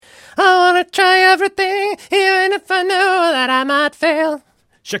everything, even if I know that I might fail.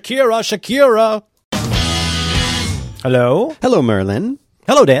 Shakira, Shakira. Hello? Hello, Merlin.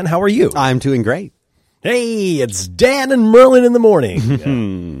 Hello, Dan. How are you? I'm doing great. Hey, it's Dan and Merlin in the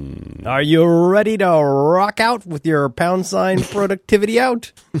morning. Are you ready to rock out with your pound sign productivity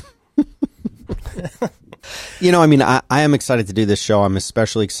out? I am excited to do this show. I'm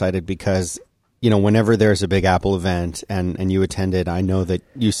especially excited because, whenever there's a big Apple event and you attend it, I know that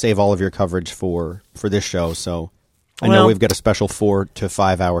you save all of your coverage for this show. So I know we've got a special 4 to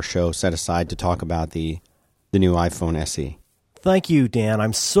 5 hour show set aside to talk about the new iPhone SE. Thank you, Dan.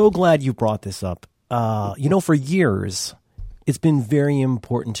 I'm so glad you brought this up. For years, it's been very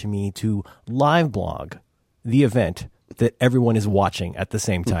important to me to live blog the event that everyone is watching at the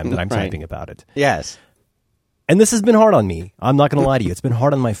same time that I'm Right. typing about it. Yes. And this has been hard on me. I'm not going to lie to you. It's been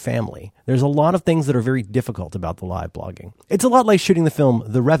hard on my family. There's a lot of things that are very difficult about the live blogging. It's a lot like shooting the film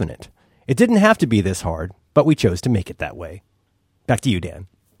The Revenant. It didn't have to be this hard, but we chose to make it that way. Back to you, Dan.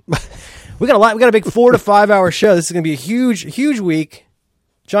 We got a big 4 to 5 hour show. This is going to be a huge week,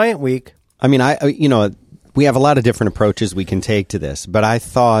 giant week. I mean, we have a lot of different approaches we can take to this, but I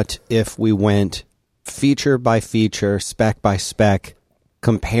thought if we went feature by feature, spec by spec,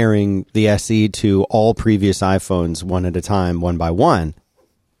 comparing the SE to all previous iPhones one at a time, one by one,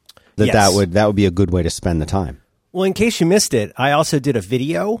 that would be a good way to spend the time. Well, in case you missed it, I also did a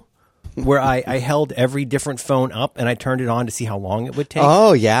video where I held every different phone up and I turned it on to see how long it would take.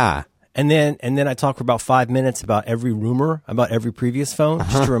 Oh, yeah. And then I talked for about 5 minutes about every rumor about every previous phone,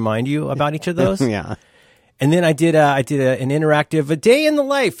 just to remind you about each of those. Yeah. And then I did an interactive, a day in the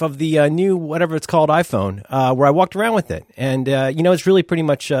life of the new, whatever it's called, iPhone, where I walked around with it. And, it's really pretty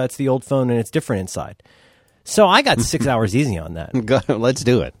much, it's the old phone and it's different inside. So I got 6 hours easy on that. Let's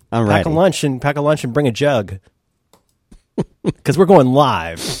do it. I'm ready. Pack a lunch and bring a jug. Because we're going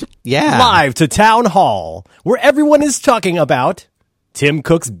live. Yeah. Live to Town Hall, where everyone is talking about Tim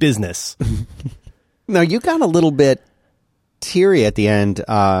Cook's business. No, you got a little bit teary at the end.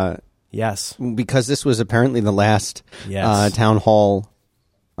 Yes. Because this was apparently the last town hall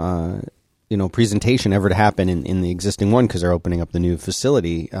presentation ever to happen in the existing one because they're opening up the new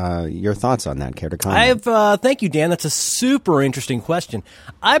facility. Your thoughts on that? Care to comment? Thank you, Dan. That's a super interesting question.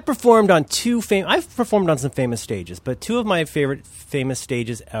 I've performed on some famous stages, but two of my favorite famous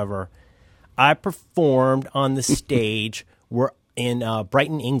stages ever. I performed on the stage in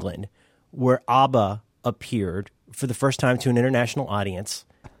Brighton, England, where ABBA appeared for the first time to an international audience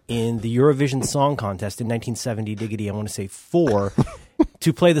in the Eurovision Song Contest in 1970, diggity, I want to say 4,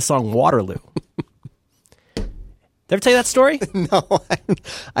 to play the song Waterloo. Did I ever tell you that story? No,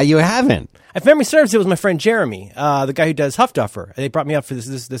 you haven't. If memory serves, it was my friend Jeremy, the guy who does Huff Duffer. They brought me up for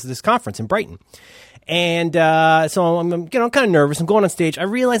this conference in Brighton. And so I'm kind of nervous. I'm going on stage. I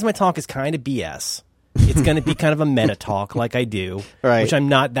realize my talk is kind of BS. It's going to be kind of a meta talk like I do, right. Which I'm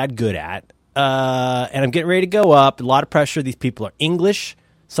not that good at. And I'm getting ready to go up. A lot of pressure. These people are English.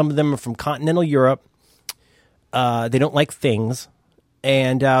 Some of them are from continental Europe. They don't like things.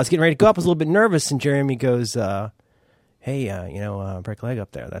 And I was getting ready to go up. I was a little bit nervous. And Jeremy goes, hey, break a leg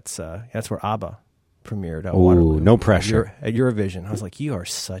up there. That's where ABBA premiered. Ooh, no pressure. At Eurovision. I was like, you are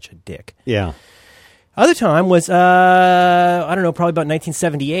such a dick. Yeah. Other time was, probably about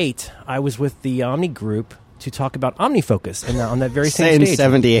 1978. I was with the Omni Group to talk about OmniFocus, and on that very same stage.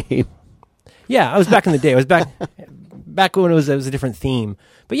 78. Yeah, I was back in the day. I was back when it was a different theme.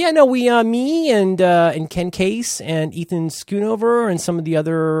 But yeah, no, me and Ken Case and Ethan Schoonover and some of the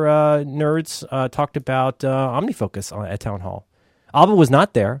other nerds talked about OmniFocus at Town Hall. ABBA was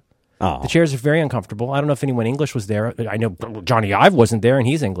not there. Oh. The chairs are very uncomfortable. I don't know if anyone English was there. I know Johnny Ive wasn't there, and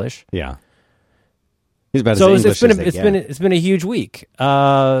he's English. Yeah. He's about so as English it's been a huge week.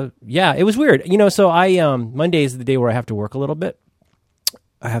 It was weird. So I Monday is the day where I have to work a little bit.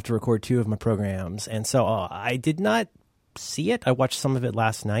 I have to record 2 of my programs, and so I did not see it. I watched some of it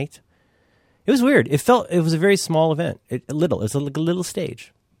last night. It was weird. It was a very small event. It was like a little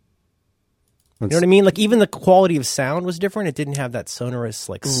stage. You know what I mean? Like even the quality of sound was different. It didn't have that sonorous,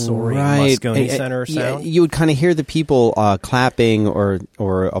 like soaring Moscone Center sound. You would kind of hear the people clapping or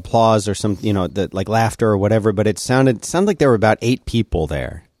applause or some, like laughter or whatever. But it sounded like there were about 8 people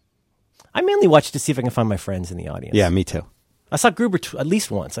there. I mainly watched to see if I can find my friends in the audience. Yeah, me too. I saw Gruber at least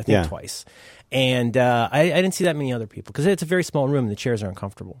once, I think twice. And I didn't see that many other people because it's a very small room and the chairs are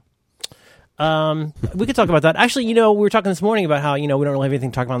uncomfortable. We could talk about that. Actually, we were talking this morning about how, we don't really have anything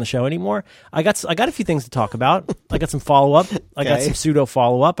to talk about on the show anymore. I got a few things to talk about. I got some follow-up. I got some pseudo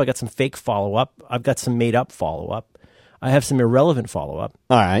follow-up. I got some fake follow-up. I've got some made-up follow-up. I have some irrelevant follow-up.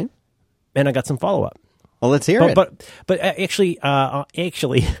 All right. And I got some follow-up. Well, let's hear it. But actually,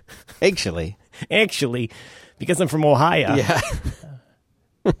 Actually, because I'm from Ohio. Yeah.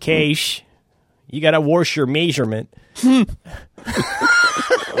 Cash, you got to wash your measurement. Woo!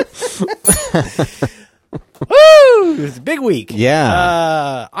 It's a big week.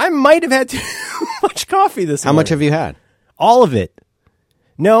 Yeah. I might have had too much coffee this How morning. much have you had? All of it.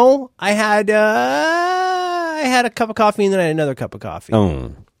 No, I had a cup of coffee and then I had another cup of coffee.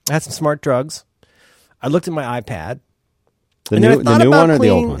 Oh. I had some smart drugs. I looked at my iPad. The And then I new thought about one or the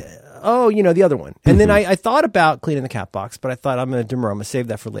old cleaning- one? Oh, the other one. And then I thought about cleaning the cat box, but I thought I'm going to demur. I'm going to save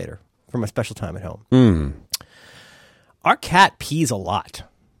that for later, for my special time at home. Our cat pees a lot.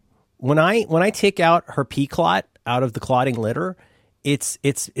 When I take out her pee clot out of the clotting litter, it's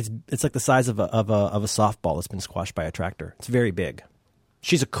like the size of a softball that's been squashed by a tractor. It's very big.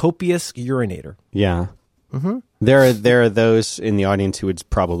 She's a copious urinator. Yeah. Mm-hmm. There are those in the audience who would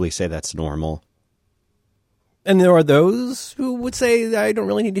probably say that's normal. And there are those who would say, I don't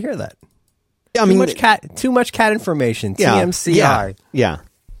really need to hear that. I mean, Too much cat information. yeah, TMCI. Yeah.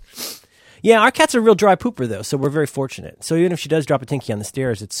 Yeah, our cat's a real dry pooper, though, so we're very fortunate. So even if she does drop a Tinky on the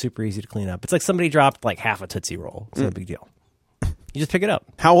stairs, it's super easy to clean up. It's like somebody dropped like half a Tootsie Roll. It's no big deal. You just pick it up.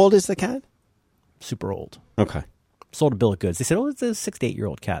 How old is the cat? Super old. Okay. Sold a bill of goods. They said, "Oh, it's a 6 to 8 year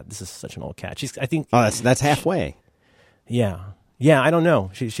old cat. This is such an old cat." She's, I think. Oh, that's halfway. Yeah. I don't know.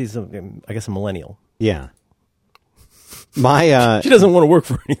 She's I guess a millennial. Yeah. My She doesn't want to work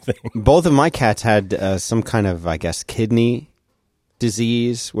for anything. both of my cats had some kind of, I guess, kidney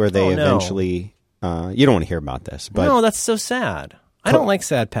disease where they Oh, no. eventually. You don't want to hear about this, but No, that's so sad. I don't like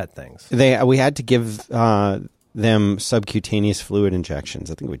sad pet things. we had to give them subcutaneous fluid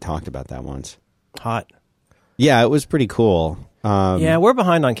injections. I think we talked about that once. Hot. Yeah, it was pretty cool. Yeah, we're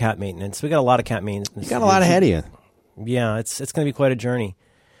behind on cat maintenance. We got a lot of cat maintenance. You got a lot ahead of you. Yeah, it's going to be quite a journey.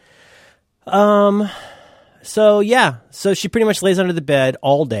 So she pretty much lays under the bed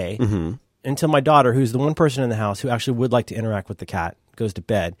all day until my daughter, who's the one person in the house who actually would like to interact with the cat, goes to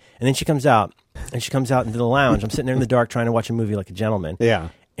bed, and then she comes out into the lounge. I'm sitting there in the dark trying to watch a movie like a gentleman. Yeah.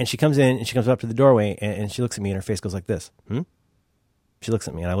 And she comes in and she comes up to the doorway and she looks at me and her face goes like this. She looks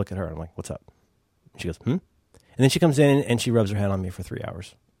at me and I look at her and I'm like, "What's up?" She goes, And then she comes in and she rubs her head on me for 3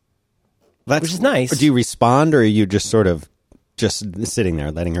 hours. Which is nice. Do you respond, or are you just sort of just sitting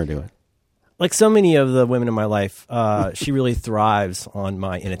there letting her do it? Like so many of the women in my life, she really thrives on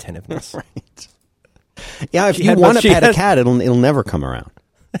my inattentiveness. Right. Yeah, if She you had- want to she pet had- a cat, it'll never come around.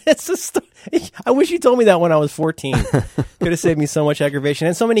 It's just, I wish you told me that when I was 14. Could have saved me so much aggravation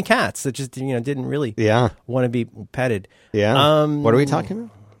and so many cats that just didn't really want to be petted. Yeah. What are we talking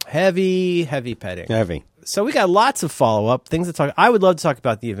about? Heavy petting. Heavy. So we got lots of follow up things to talk. I would love to talk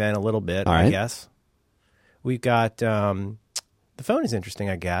about the event a little bit. All I right. guess we've got the phone is interesting.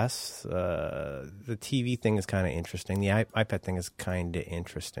 I guess the TV thing is kind of interesting. The iPad thing is kind of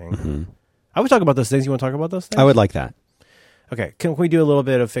interesting. Mm-hmm. I would talk about those things. You want to talk about those things? I would like that. Okay. Can we do a little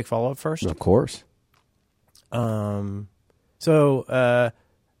bit of fake follow up first? Of course. Can I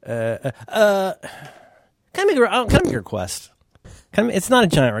make a request? It's not a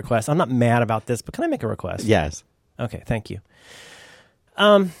giant request. I'm not mad about this, but can I make a request? Yes. Okay, thank you.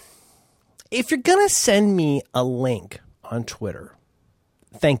 If you're gonna send me a link on Twitter,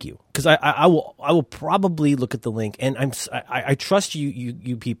 thank you, because I will probably look at the link, and I trust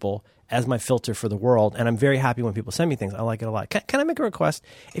you people as my filter for the world, and I'm very happy when people send me things. I like it a lot. Can I make a request?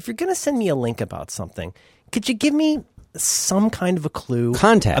 If you're gonna send me a link about something, could you give me some kind of a clue,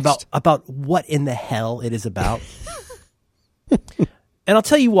 context about what in the hell it is about? And I'll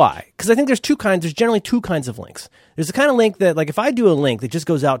tell you why. Because I think there's generally two kinds of links. There's the kind of link that, like, if I do a link that just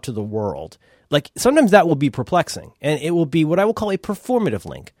goes out to the world, like, sometimes that will be perplexing. And it will be what I will call a performative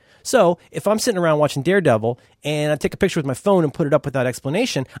link. So if I'm sitting around watching Daredevil and I take a picture with my phone and put it up without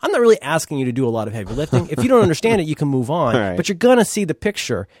explanation, I'm not really asking you to do a lot of heavy lifting. If you don't understand it, you can move on. Right. But you're going to see the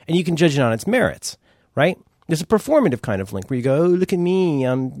picture and you can judge it on its merits, right? There's a performative kind of link where you go, "Oh, look at me.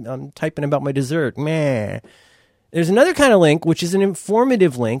 I'm typing about my dessert. Meh." There's another kind of link, which is an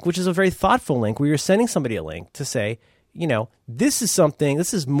informative link, which is a very thoughtful link where you're sending somebody a link to say, this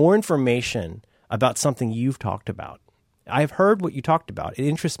is more information about something you've talked about. I've heard what you talked about. It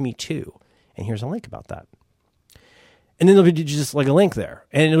interests me too. And here's a link about that. And then there'll be just like a link there.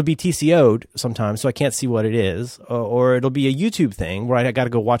 And it'll be TCO'd sometimes, so I can't see what it is. Or it'll be a YouTube thing where I got to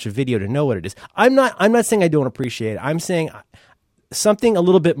go watch a video to know what it is. I'm not saying I don't appreciate it. I'm saying something a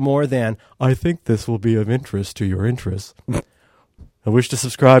little bit more than, I think this will be of interest to your interests. I wish to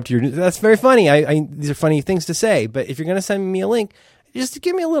subscribe to your... That's very funny. These are funny things to say. But if you're going to send me a link, just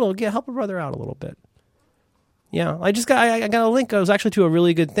give me a little... help a brother out a little bit. Yeah, I got a link. It was actually to a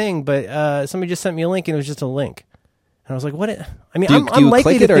really good thing, but somebody just sent me a link and it was just a link. And I was like, what? I'm Do you likely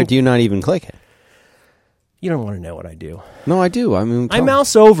click to it or think, do you not even click it? You don't want to know what I do. No, I do. I mean, I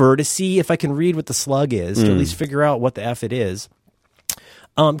mouse over to see if I can read what the slug is, to at least figure out what the F it is.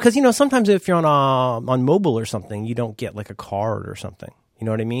 Because, sometimes if you're on mobile or something, you don't get like a card or something. You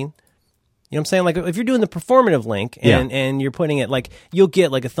know what I mean? You know what I'm saying? Like if you're doing the performative link and you're putting it like, you'll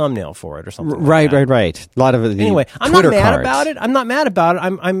get like a thumbnail for it or something. Right. A lot of the anyway, I'm Twitter not mad cards. about it. I'm not mad about it.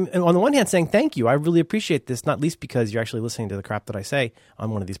 I'm on the one hand saying thank you. I really appreciate this, not least because you're actually listening to the crap that I say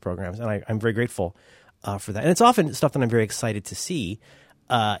on one of these programs, and I'm very grateful for that. And it's often stuff that I'm very excited to see.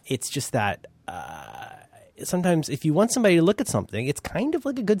 It's just that sometimes if you want somebody to look at something, it's kind of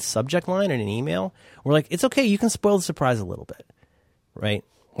like a good subject line in an email where like, it's okay, you can spoil the surprise a little bit, right?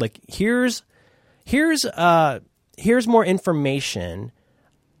 Like here's more information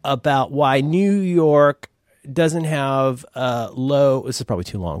about why New York doesn't have low. This is probably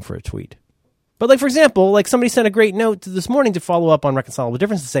too long for a tweet. But like, for example, like somebody sent a great note this morning to follow up on Reconcilable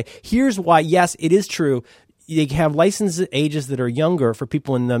Differences to say, here's why, yes, it is true. They have license ages that are younger for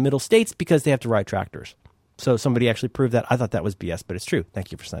people in the middle states because they have to ride tractors. So somebody actually proved that. I thought that was BS, but it's true.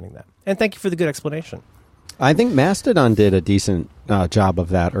 Thank you for sending that. And thank you for the good explanation. I think Mastodon did a decent job of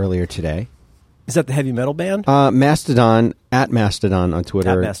that earlier today. Is that the heavy metal band? Mastodon on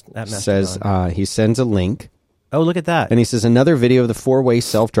Twitter at Mastodon. says he sends a link. Oh, look at that. And he says another video of the 4-way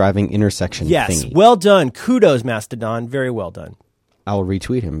self-driving intersection Yes, thingy. well done. Kudos, Mastodon. Very well done. I'll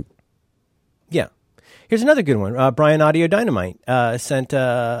retweet him. Yeah. Here's another good one. Brian Audio Dynamite sent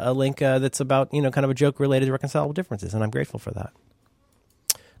a link that's about, kind of a joke related to reconcilable differences, and I'm grateful for that.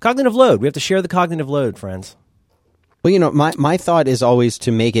 Cognitive load. We have to share the cognitive load, friends. Well, my thought is always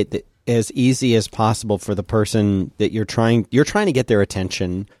to make it as easy as possible for the person that you're trying to get their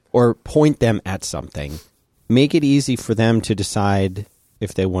attention or point them at something. Make it easy for them to decide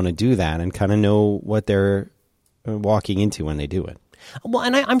if they want to do that and kind of know what they're walking into when they do it. Well,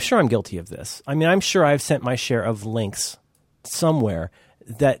 and I'm sure I'm guilty of this. I mean, I'm sure I've sent my share of links somewhere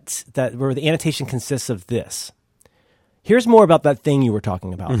that where the annotation consists of this. Here's more about that thing you were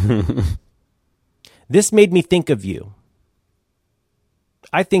talking about. This made me think of you.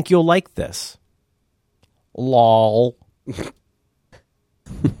 I think you'll like this. Lol.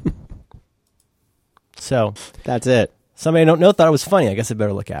 So that's it. Somebody I don't know thought it was funny. I guess I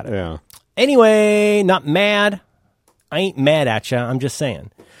better look at it. Yeah. Anyway, not mad. I ain't mad at you. I'm just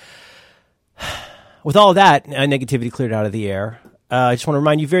saying. With all of that, negativity cleared out of the air. I just want to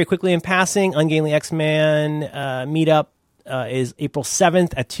remind you very quickly in passing, Ungainly X-Man meetup is April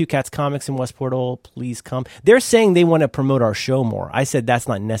 7th at Two Cats Comics in West Portal. Please come. They're saying they want to promote our show more. I said that's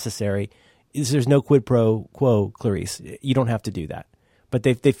not necessary. There's no quid pro quo, Clarice. You don't have to do that. But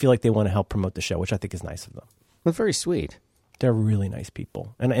they feel like they want to help promote the show, which I think is nice of them. That's very sweet. They're really nice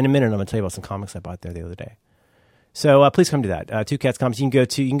people. And in a minute, I'm going to tell you about some comics I bought there the other day. So please come to that. Two Cats Comics. You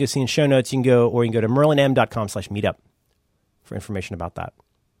can go see in show notes. You can go to merlinm.com/meetup for information about that.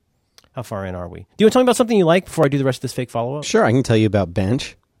 How far in are we? Do you want to tell me about something you like before I do the rest of this fake follow-up? Sure, I can tell you about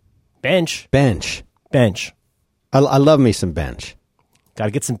Bench. Bench. I love me some Bench. Got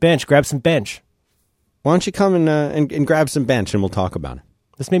to get some Bench. Grab some Bench. Why don't you come and grab some Bench and we'll talk about it.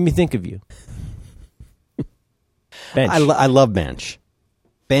 This made me think of you. Bench. I love Bench.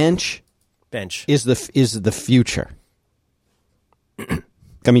 Bench is the future. I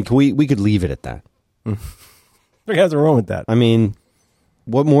mean, we could leave it at that. There has wrong with that. I mean,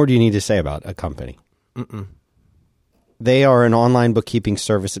 what more do you need to say about a company? They are an online bookkeeping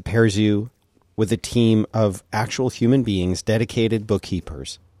service that pairs you with a team of actual human beings, dedicated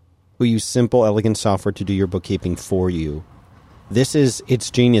bookkeepers, who use simple, elegant software to do your bookkeeping for you.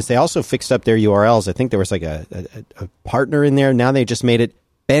 It's genius. They also fixed up their URLs. I think there was like a partner in there. Now they just made it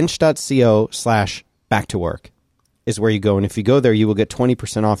bench.co/back-to-work is where you go. And if you go there, you will get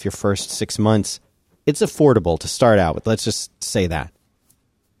 20% off your first 6 months. It's affordable to start out with. Let's just say that.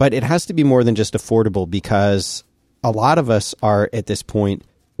 But it has to be more than just affordable, because a lot of us are at this point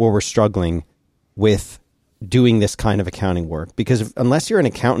where we're struggling with doing this kind of accounting work, because unless you're an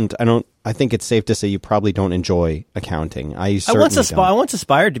accountant, I think it's safe to say you probably don't enjoy accounting. I once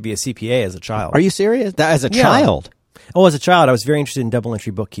aspired to be a CPA as a child. Are you serious? As a child? Oh, as a child, I was very interested in double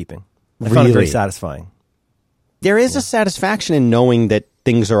entry bookkeeping. I found it very satisfying. There is a satisfaction in knowing that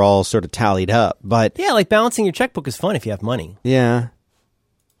things are all sort of tallied up, but yeah, like balancing your checkbook is fun if you have money. Yeah.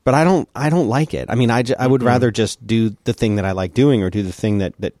 But I don't like it. I mean, I would rather just do the thing that I like doing, or do the thing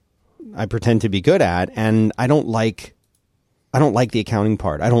that I pretend to be good at. And I don't like the accounting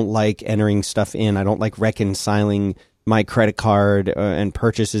part. I don't like entering stuff in. I don't like reconciling my credit card and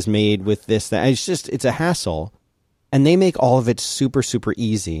purchases made with this, that. It's a hassle. And they make all of it super, super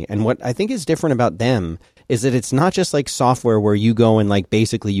easy. And what I think is different about them is that it's not just like software where you go and like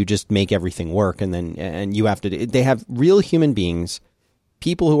basically you just make everything work and you have to. They have real human beings,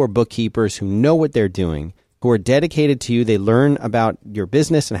 people who are bookkeepers who know what they're doing, who are dedicated to you. They learn about your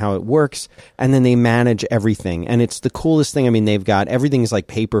business and how it works, and then they manage everything. And it's the coolest thing. I mean, they've got everything is like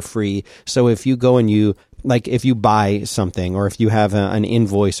paper free. So if you go and if you buy something, or if you have an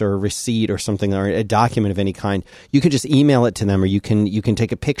invoice or a receipt or something, or a document of any kind, you can just email it to them, or you can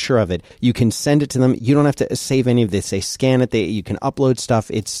take a picture of it. You can send it to them. You don't have to save any of this. They scan it. You can upload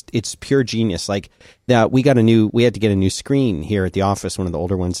stuff. It's pure genius. Like that, we had to get a new screen here at the office. One of the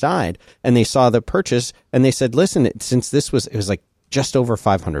older ones died, and they saw the purchase, and they said, "Listen, since it was like just over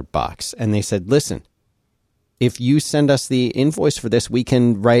 $500, and they said, listen, if you send us the invoice for this, we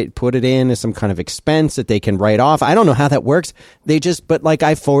can put it in as some kind of expense that they can write off." I don't know how that works. But like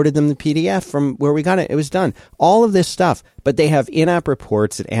I forwarded them the PDF from where we got it. It was done. All of this stuff. But they have in-app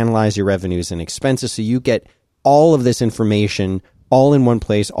reports that analyze your revenues and expenses. So you get all of this information all in one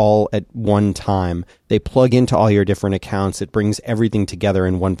place, all at one time. They plug into all your different accounts. It brings everything together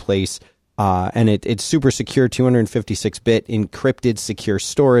in one place. And it's super secure, 256-bit encrypted secure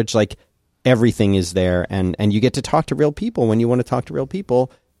storage. Like, everything is there, and you get to talk to real people when you want to talk to real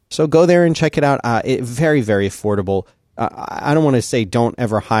people. So go there and check it out. Very, very affordable. I don't want to say don't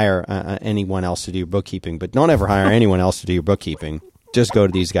ever hire anyone else to do your bookkeeping, but don't ever hire anyone else to do your bookkeeping. Just go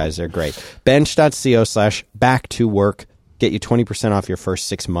to these guys. They're great. Bench.co/back-to-work. Get you 20% off your first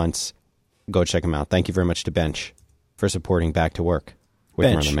 6 months. Go check them out. Thank you very much to Bench for supporting Back to Work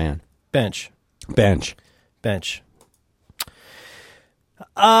with Run the Man. Bench. Bench.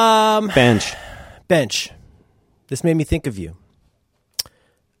 This made me think of you.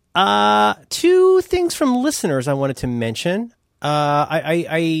 Two things from listeners I wanted to mention. One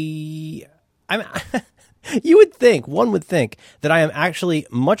would think that I am actually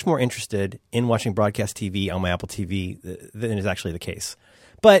much more interested in watching broadcast TV on my Apple TV than is actually the case.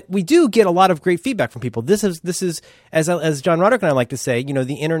 But we do get a lot of great feedback from people. This is as John Roderick and I like to say,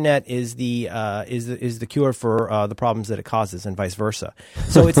 the internet is the cure for the problems that it causes, and vice versa.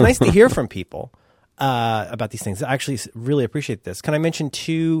 So it's nice to hear from people about these things. I actually really appreciate this. Can I mention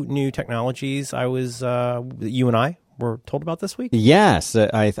two new technologies you and I were told about this week? Yes,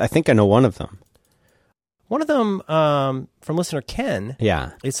 I think I know one of them. One of them from listener Ken.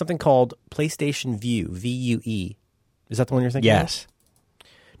 Yeah, is something called PlayStation Vue, VUE. Is that the one you're thinking? Yes. Of?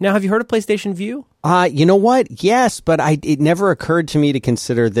 Now, have you heard of PlayStation Vue? You know what? Yes, but it never occurred to me to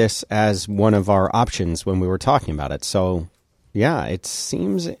consider this as one of our options when we were talking about it. So, yeah, it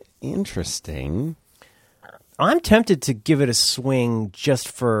seems interesting. I'm tempted to give it a swing just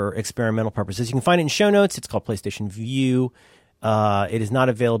for experimental purposes. You can find it in show notes. It's called PlayStation Vue. It is not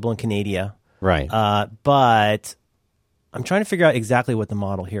available in Canada. Right. But I'm trying to figure out exactly what the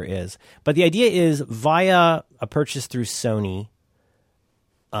model here is. But the idea is via a purchase through Sony,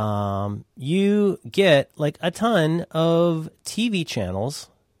 you get like a ton of TV channels.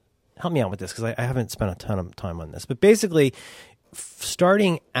 Help me out with this because I haven't spent a ton of time on this. But basically,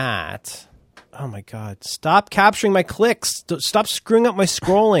 starting at, oh my God, stop capturing my clicks. Stop screwing up my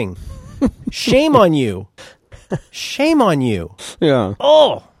scrolling. Shame on you. Shame on you. Yeah.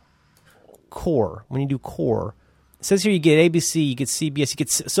 Oh, core. When you do core, it says here you get ABC, you get CBS, you get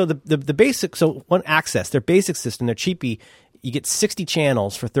the basic. So one Access, their basic system, their cheapie. You get 60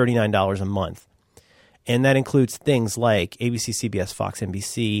 channels for $39 a month. And that includes things like ABC, CBS, Fox,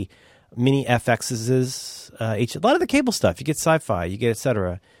 NBC, mini FXs, a lot of the cable stuff. You get Sci-Fi, you get et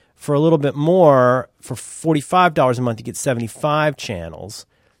cetera. For a little bit more, for $45 a month, you get 75 channels.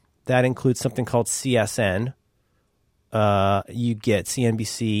 That includes something called CSN. You get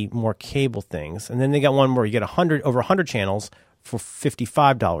CNBC, more cable things. And then they got one more. You get over 100 channels for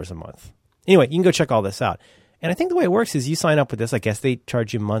 $55 a month. Anyway, you can go check all this out. And I think the way it works is you sign up with this. I guess they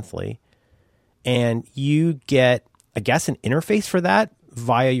charge you monthly. And you get, I guess, an interface for that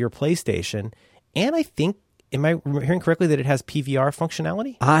via your PlayStation. And I think, am I hearing correctly that it has PVR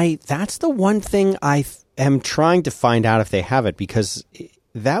functionality? That's the one thing I am trying to find out if they have it, because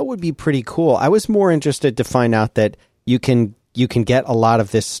that would be pretty cool. I was more interested to find out that you can get a lot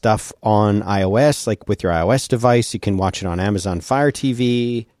of this stuff on iOS, like with your iOS device. You can watch it on Amazon Fire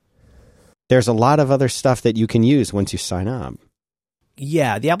TV. There's a lot of other stuff that you can use once you sign up.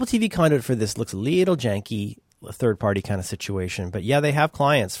 Yeah, the Apple TV conduit for this looks a little janky, a third-party kind of situation. But yeah, they have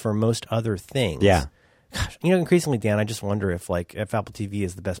clients for most other things. Yeah. Gosh, increasingly, Dan, I just wonder if Apple TV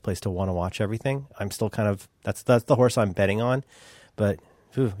is the best place to want to watch everything. I'm still kind of, that's the horse I'm betting on. But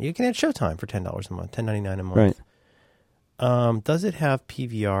you can add Showtime for $10 a month, $10.99 a month. Right. Does it have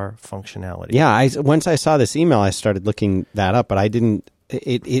PVR functionality? Yeah, once I saw this email, I started looking that up, but I didn't.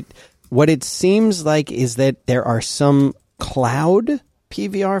 What it seems like is that there are some cloud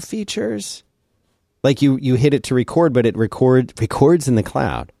PVR features. Like you hit it to record, but it records in the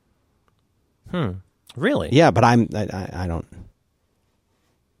cloud. Really? Yeah, but I don't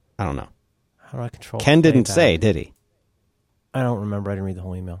know. How do I control? Ken didn't playback? say, did he? I don't remember. I didn't read the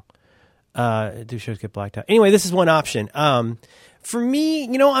whole email. Do shows get blacked out? Anyway, this is one option. For me,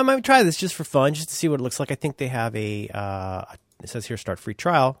 I might try this just for fun, just to see what it looks like. I think they have it says here, start free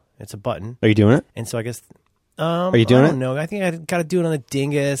trial. It's a button. Are you doing it? And so I guess... Are you doing it? I don't know. I think I got to do it on the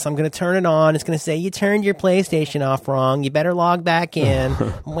dingus. I'm going to turn it on. It's going to say, you turned your PlayStation off wrong. You better log back in.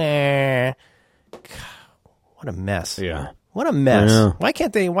 Wah. God, what a mess. Yeah. What a mess. Yeah. Why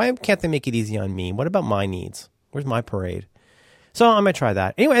can't they make it easy on me? What about my needs? Where's my parade? So I might try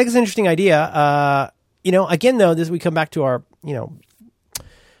that. Anyway, I think it's an interesting idea. Again, though, we come back to our,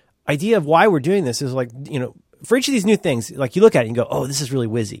 idea of why we're doing this is like, for each of these new things, like you look at it and you go, oh, this is really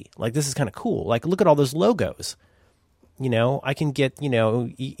whizzy. Like, this is kind of cool. Like, look at all those logos. I can get,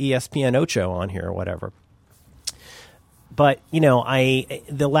 ESPN Ocho on here or whatever. But,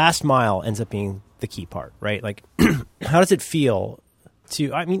 the last mile ends up being the key part, right? Like, how does it feel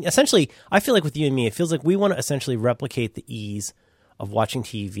essentially, I feel like with you and me, it feels like we want to essentially replicate the ease of watching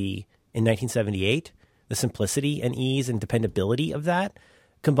TV in 1978, the simplicity and ease and dependability of that,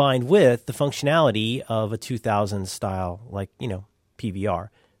 combined with the functionality of a 2000s style, like, PVR.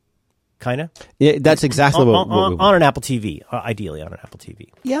 Kind of? Yeah, that's exactly what we want. On an Apple TV, ideally on an Apple TV.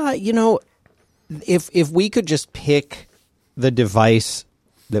 Yeah, if we could just pick the device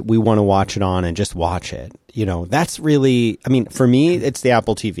that we want to watch it on and just watch it, that's really, for me, it's the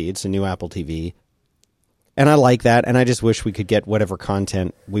Apple TV. It's a new Apple TV. And I like that, and I just wish we could get whatever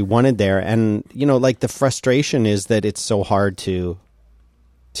content we wanted there. And, like the frustration is that it's so hard to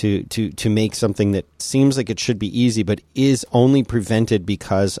make something that seems like it should be easy, but is only prevented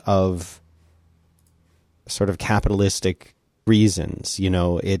because of sort of capitalistic reasons.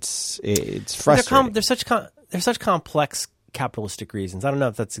 It's frustrating. There's such complex capitalistic reasons. I don't know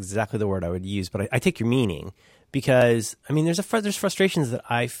if that's exactly the word I would use, but I take your meaning because there's frustrations that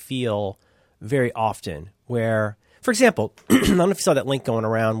I feel very often where, for example, I don't know if you saw that link going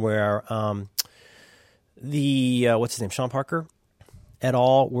around where what's his name, Sean Parker et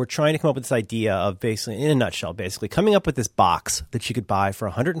al. Were trying to come up with this idea of basically, in a nutshell, coming up with this box that you could buy for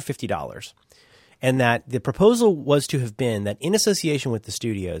 $150. And that the proposal was to have been that in association with the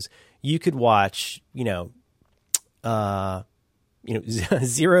studios, you could watch, 0-day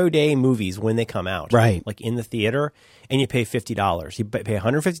movies when they come out, right? Like in the theater, and you pay $50. You pay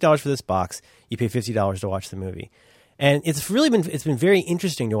 $150 for this box. You pay $50 to watch the movie, and it's been very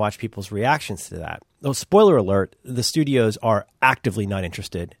interesting to watch people's reactions to that. Though, spoiler alert: the studios are actively not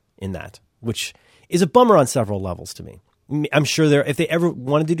interested in that, which is a bummer on several levels to me. I'm sure if they ever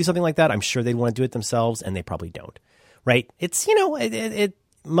wanted to do something like that, I'm sure they'd want to do it themselves, and they probably don't. Right? It's it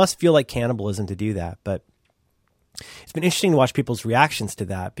must feel like cannibalism to do that, but it's been interesting to watch people's reactions to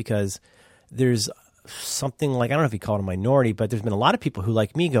that because there's something like, I don't know if you call it a minority, but there's been a lot of people who,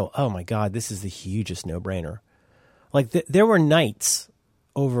 like me, go, oh my God, this is the hugest no-brainer. Like there were nights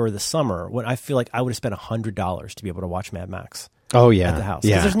over the summer when I feel like I would have spent $100 to be able to watch Mad Max. Oh yeah, at the house.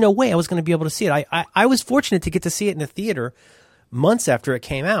 Yeah. There's no way I was going to be able to see it. I was fortunate to get to see it in the theater months after it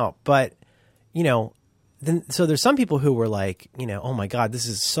came out, but so there's some people who were like, oh my God, this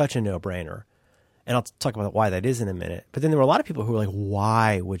is such a no-brainer. And I'll talk about why that is in a minute. But then there were a lot of people who were like,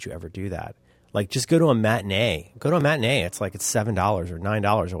 why would you ever do that? Like, just go to a matinee. Go to a matinee. It's like it's $7 or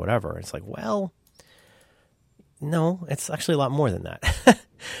 $9 or whatever. It's like, well, no, it's actually a lot more than that.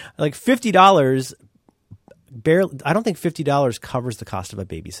 Like $50, barely. I don't think $50 covers the cost of a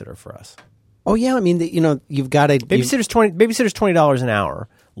babysitter for us. Oh yeah, you've got a babysitter's $20 an hour,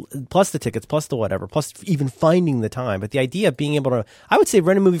 plus the tickets, plus the whatever, plus even finding the time. But the idea of being able to, I would say,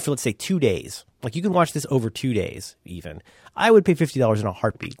 rent a movie for, let's say, 2 days. Like, you can watch this over 2 days, even. I would pay $50 in a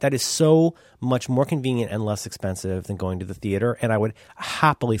heartbeat. That is so much more convenient and less expensive than going to the theater, and I would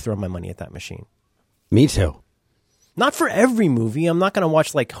happily throw my money at that machine. Me too. Not for every movie. I'm not going to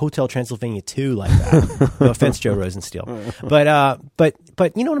watch like Hotel Transylvania 2 like that. No offense, Joe Rosensteel. But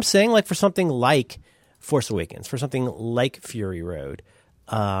you know what I'm saying? Like for something like Force Awakens, for something like Fury Road,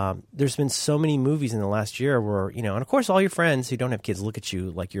 there's been so many movies in the last year where, and of course all your friends who don't have kids look at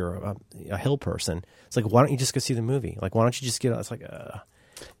you like you're a hill person. It's like, why don't you just go see the movie? Like, why don't you just get, it's like,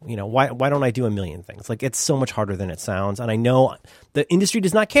 why don't I do a million things? Like, it's so much harder than it sounds. And I know the industry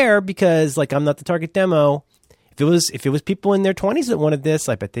does not care because like, I'm not the target demo. If it was people in their 20s that wanted this,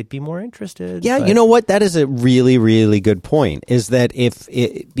 I bet they'd be more interested. Yeah, you know what? That is a really, really good point. Is that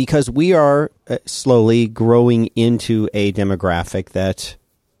because we are slowly growing into a demographic that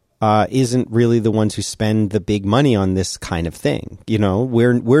isn't really the ones who spend the big money on this kind of thing. You know,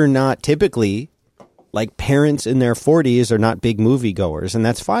 we're not typically like parents in their 40s are not big moviegoers, and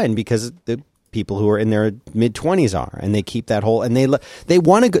that's fine because the people who are in their mid-20s are, and they keep that whole, and they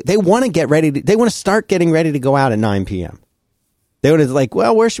want to get ready they want to start getting ready to go out at 9 p.m. They would like,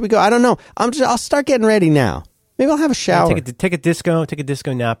 well, where should we go? I don't know. I'll start getting ready now. Maybe I'll have a shower. Take a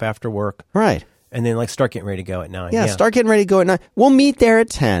disco nap after work. Right. And then like start getting ready to go at 9. Yeah, start getting ready to go at 9. We'll meet there at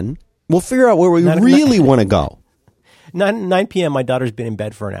 10. We'll figure out where we really want to go. 9 p.m. My daughter's been in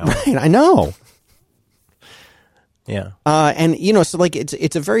bed for an hour. Right, I know. Yeah. And you know, so like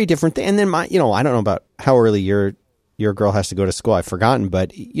it's a very different thing. And then I don't know about how early your girl has to go to school. I've forgotten,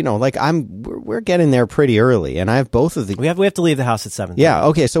 but you know, like we're getting there pretty early, and I have both of the. We have to leave the house at 7. Yeah.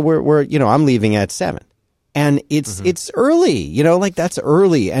 Okay. So we're I'm leaving at 7. And it's early, you know, like that's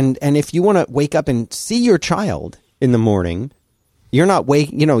early. And if you want to wake up and see your child in the morning, you're not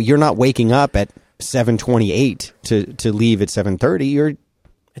waking up at 7:28 to leave at 7:30.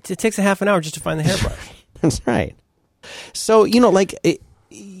 It takes a half an hour just to find the hairbrush. That's right. So, you know, like,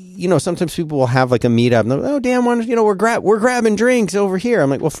 sometimes people will have like a meetup and they're like, oh, damn, we're grabbing drinks over here. I'm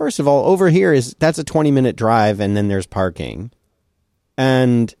like, well, first of all, over here that's a 20-minute drive and then there's parking.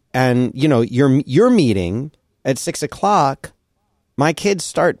 And you know, your meeting at 6:00, my kids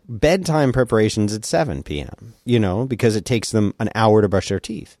start bedtime preparations at 7 p.m., you know, because it takes them an hour to brush their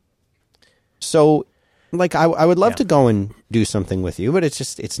teeth. So like, I would love to go and do something with you, but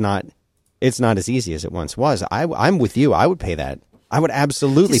it's not as easy as it once was. I'm with you. I would pay that. I would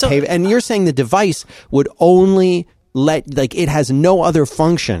absolutely pay. And you're saying the device would only it has no other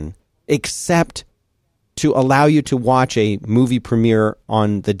function except to allow you to watch a movie premiere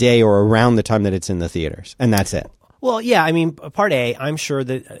on the day or around the time that it's in the theaters. And that's it. Well, yeah, I mean, part A, I'm sure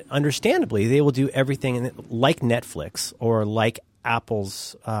that understandably they will do everything like Netflix or like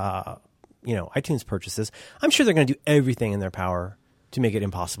Apple's, iTunes purchases. I'm sure they're going to do everything in their power to make it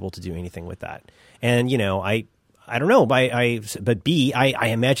impossible to do anything with that. And, you know, I don't know, but B, I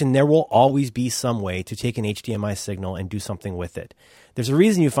imagine there will always be some way to take an HDMI signal and do something with it. There's a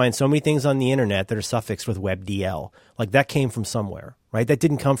reason you find so many things on the internet that are suffixed with WebDL. Like that came from somewhere, right? That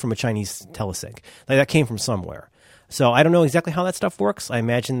didn't come from a Chinese telesync. Like that came from somewhere. So I don't know exactly how that stuff works. I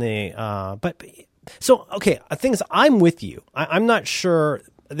imagine thing is, I'm with you. I'm not sure.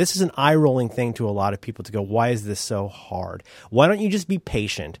 This is an eye-rolling thing to a lot of people to go, why is this so hard? Why don't you just be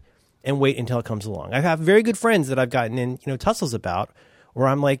patient and wait until it comes along? I have very good friends that I've gotten in, tussles about, where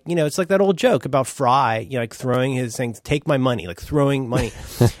I'm like, it's like that old joke about Fry, like saying, take my money, like throwing money.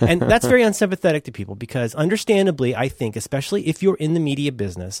 And that's very unsympathetic to people because understandably, I think, especially if you're in the media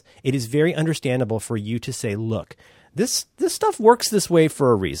business, it is very understandable for you to say, look, this stuff works this way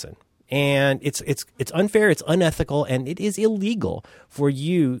for a reason. And it's unfair, it's unethical, and it is illegal for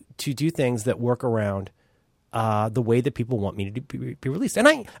you to do things that work around the way that people want me to be released.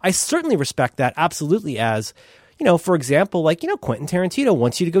 And I certainly respect that absolutely as, for example, like, Quentin Tarantino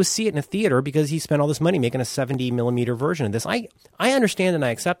wants you to go see it in a theater because he spent all this money making a 70mm version of this. I understand and I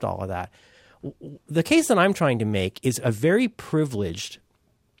accept all of that. The case that I'm trying to make is a very privileged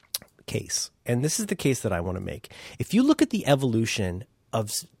case. And this is the case that I want to make. If you look at the evolution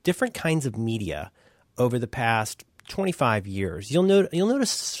of different kinds of media over the past 25 years, you'll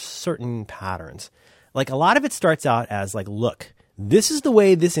notice certain patterns. Like a lot of it starts out as like, look, this is the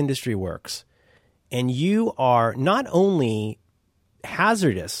way this industry works. And you are not only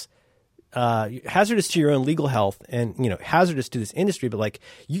hazardous to your own legal health and, hazardous to this industry, but like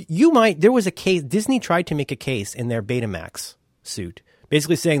there was a case, Disney tried to make a case in their Betamax suit,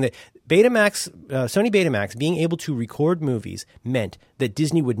 basically saying that Sony Betamax being able to record movies meant that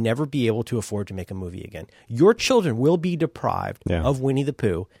Disney would never be able to afford to make a movie again. Your children will be deprived of Winnie the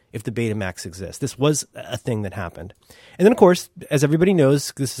Pooh if the Betamax exists. This was a thing that happened. And then, of course, as everybody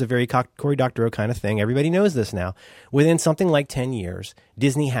knows, this is a very Cory Doctorow kind of thing. Everybody knows this now. Within something like 10 years,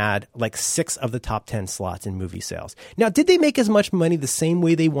 Disney had like 6 of the top 10 slots in movie sales. Now, did they make as much money the same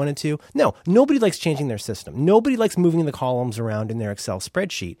way they wanted to? No. Nobody likes changing their system. Nobody likes moving the columns around in their Excel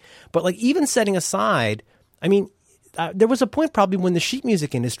spreadsheet. But like even setting aside, I mean, there was a point probably when the sheet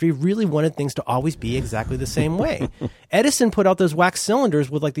music industry really wanted things to always be exactly the same way. Edison put out those wax cylinders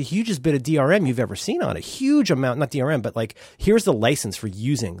with like the hugest bit of DRM you've ever seen on it. Huge amount, not DRM, but like here's the license for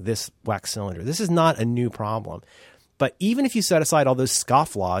using this wax cylinder. This is not a new problem. But even if you set aside all those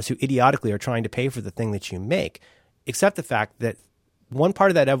scofflaws who idiotically are trying to pay for the thing that you make, accept the fact that one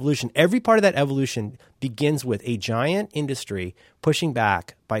part of that evolution, every part of that evolution begins with a giant industry pushing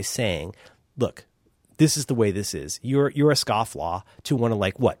back by saying, look, this is the way this is. You're a scofflaw to want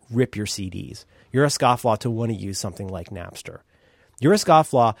to rip your CDs. You're a scofflaw to want to use something like Napster. You're a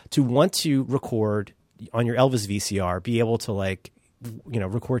scofflaw to want to record on your Elvis VCR, be able to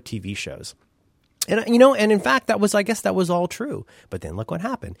record TV shows. And, and in fact, I guess that was all true. But then look what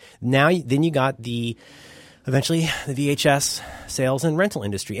happened. Then you got eventually the VHS sales and rental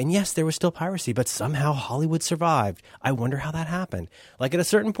industry. And yes, there was still piracy, but somehow Hollywood survived. I wonder how that happened. Like at a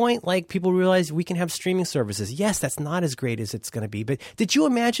certain point, people realized we can have streaming services. Yes, that's not as great as it's going to be. But did you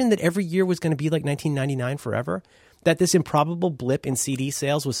imagine that every year was going to be like 1999 forever? That this improbable blip in CD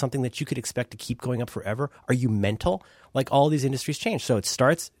sales was something that you could expect to keep going up forever? Are you mental? All these industries change. So it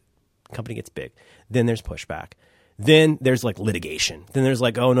starts, company gets big. Then there's pushback. Then there's litigation. Then there's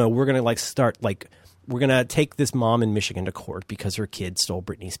oh no, we're going to we're going to take this mom in Michigan to court because her kid stole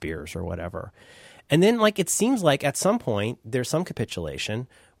Britney Spears or whatever. And then it seems like at some point there's some capitulation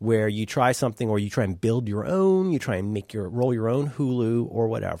where you try something or you try and build your own, you try and roll your own Hulu or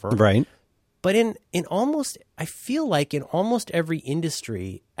whatever. Right. But I feel like in almost every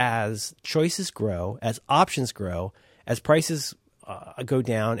industry, as choices grow, as options grow, as prices go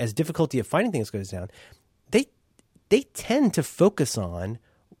down, as difficulty of finding things goes down, they tend to focus on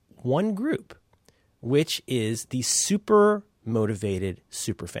one group, which is the super motivated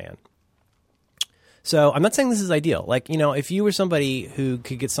super fan. So I'm not saying this is ideal. If you were somebody who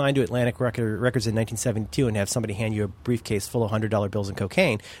could get signed to Atlantic Records in 1972 and have somebody hand you a briefcase full of $100 bills and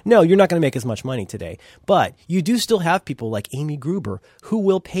cocaine, no, you're not going to make as much money today. But you do still have people like Amy Gruber who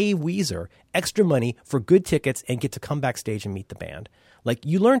will pay Weezer extra money for good tickets and get to come backstage and meet the band.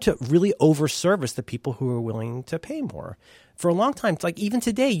 You learn to really over-service the people who are willing to pay more. For a long time, it's even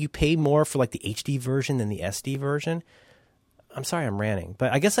today, you pay more for the HD version than the SD version. I'm sorry I'm ranting,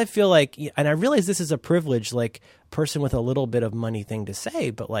 but I guess I feel and I realize this is a privilege, person with a little bit of money thing to say,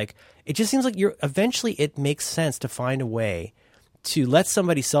 but it just seems eventually it makes sense to find a way to let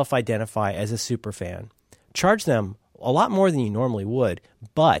somebody self-identify as a super fan, charge them a lot more than you normally would,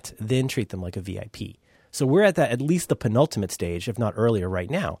 but then treat them like a VIP. So we're at least the penultimate stage, if not earlier right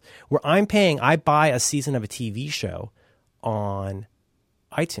now, where I buy a season of a TV show on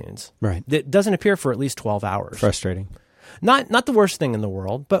iTunes. Right. That doesn't appear for at least 12 hours. Frustrating. Not the worst thing in the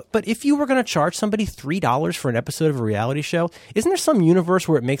world, but if you were going to charge somebody $3 for an episode of a reality show, isn't there some universe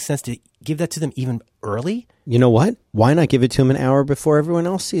where it makes sense to give that to them even early? You know what? Why not give it to them an hour before everyone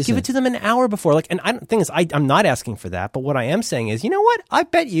else sees it? Give it to them an hour before. I'm not asking for that, but what I am saying is, you know what? I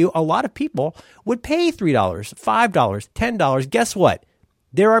bet you a lot of people would pay $3, $5, $10. Guess what?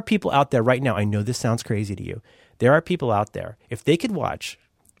 There are people out there right now. I know this sounds crazy to you. There are people out there, if they could watch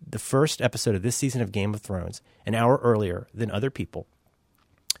the first episode of this season of Game of Thrones an hour earlier than other people,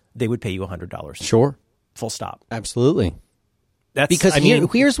 they would pay you $100. Sure. Full stop. Absolutely.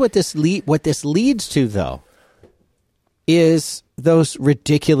 Here's what this leads to, though, is those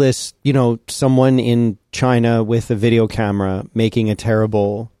ridiculous, someone in China with a video camera making a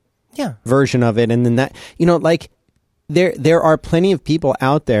terrible version of it. And then that, There are plenty of people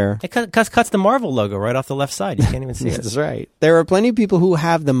out there. It cuts the Marvel logo right off the left side. You can't even see it. That's right. There are plenty of people who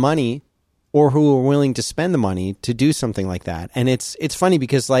have the money or who are willing to spend the money to do something like that. And it's funny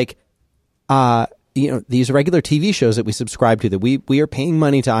because these regular TV shows that we subscribe to that we are paying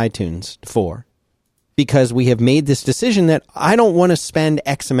money to iTunes for because we have made this decision that I don't want to spend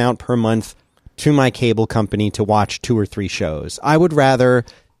X amount per month to my cable company to watch 2 or 3 shows. I would rather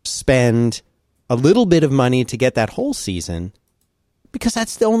spend a little bit of money to get that whole season because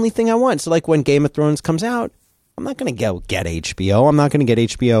that's the only thing I want. So when Game of Thrones comes out, I'm not going to go get HBO. I'm not going to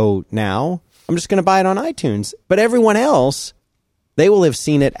get HBO now. I'm just going to buy it on iTunes. But everyone else, they will have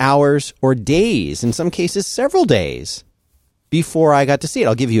seen it hours or days, in some cases several days, before I got to see it.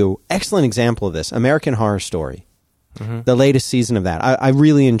 I'll give you an excellent example of this. American Horror Story, the latest season of that. I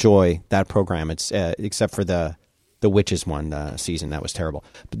really enjoy that program. It's except for the Witches one season. That was terrible.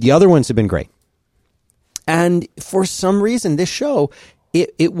 But the other ones have been great. And for some reason, this show,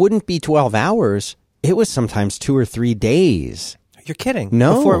 it wouldn't be 12 hours. It was sometimes 2 or 3 days. You're kidding.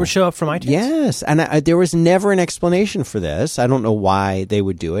 No. Before it would show up from iTunes? Yes. And there was never an explanation for this. I don't know why they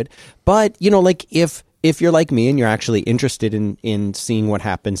would do it. But, if you're like me and you're actually interested in seeing what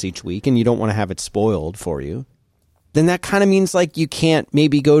happens each week and you don't want to have it spoiled for you, then that kind of means you can't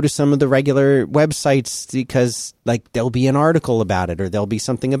maybe go to some of the regular websites because there'll be an article about it or there'll be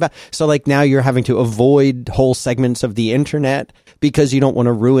something about. So now you're having to avoid whole segments of the internet because you don't want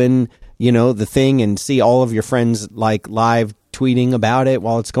to ruin, the thing and see all of your friends live tweeting about it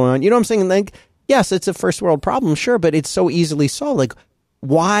while it's going on. You know what I'm saying? Yes, it's a first world problem, sure, but it's so easily solved.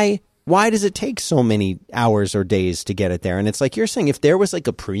 Why does it take so many hours or days to get it there? And it's you're saying, if there was a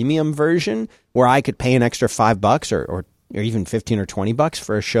premium version where I could pay an extra $5 or even $15 or $20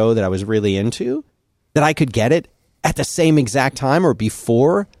 for a show that I was really into, that I could get it at the same exact time or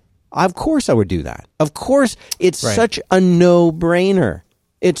before, of course I would do that. Of course, it's such a no-brainer.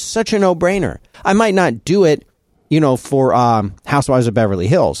 It's such a no-brainer. I might not do it, for Housewives of Beverly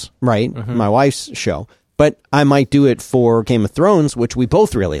Hills, right? Mm-hmm. My wife's show. But I might do it for Game of Thrones, which we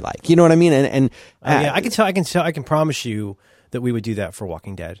both really like. You know what I mean? I can promise you that we would do that for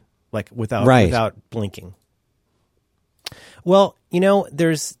Walking Dead, like without blinking. Well,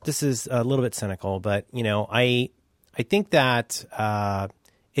 this is a little bit cynical, but I think that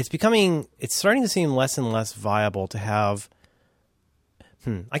it's starting to seem less and less viable to have.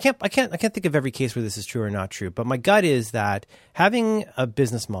 I can't think of every case where this is true or not true, but my gut is that having a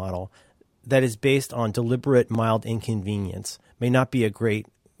business model that is based on deliberate mild inconvenience may not be a great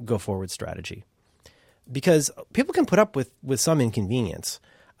go forward strategy, because people can put up with some inconvenience,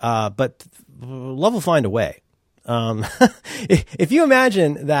 but love will find a way. If you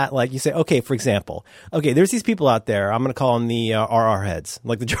imagine that, like you say, okay, for example, there's these people out there, I'm going to call them the RR heads,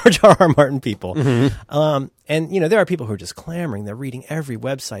 like the George R.R. Martin people. Mm-hmm. And there are people who are just clamoring. They're reading every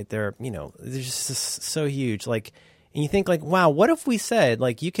website. They're just so huge. Like, and you think like, wow, what if we said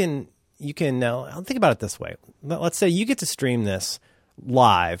like, you can think about it this way. Let's say you get to stream this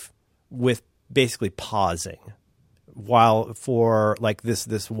live with basically pausing while for like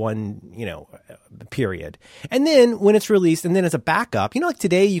this one, period. And then when it's released and then as a backup, like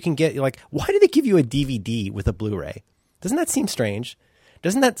today you can get like, why do they give you a DVD with a Blu-ray? Doesn't that seem strange?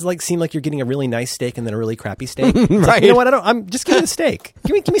 Doesn't that like seem like you're getting a really nice steak and then a really crappy steak? Right. Like, you know what? I'm just giving the steak.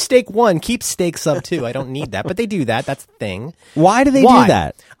 Give me steak 1. Keep steak sub 2. I don't need that, but they do that. That's the thing. Why do they do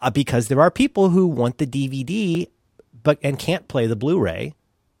that? Because there are people who want the DVD, and can't play the Blu-ray.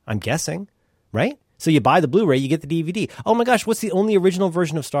 I'm guessing, right? So you buy the Blu-ray, you get the DVD. Oh my gosh, what's the only original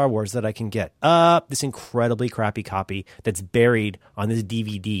version of Star Wars that I can get? This incredibly crappy copy that's buried on this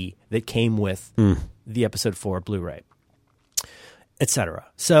DVD that came with the Episode 4 Blu-ray, etc.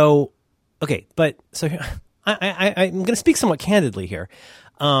 So, okay, but so I'm going to speak somewhat candidly here.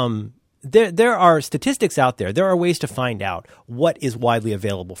 There are statistics out there. There are ways to find out what is widely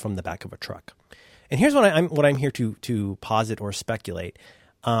available from the back of a truck. And here's what I'm here to posit or speculate.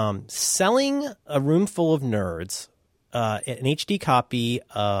 Selling a room full of nerds an HD copy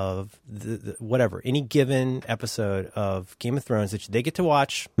of the whatever, any given episode of Game of Thrones that they get to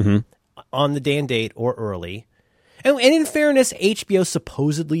watch on the day and date or early. And in fairness, HBO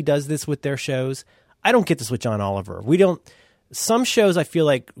supposedly does this with their shows. I don't get this with John Oliver. Some shows I feel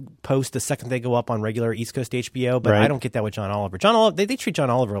like post the second they go up on regular East Coast HBO, but I don't get that with John Oliver. They treat John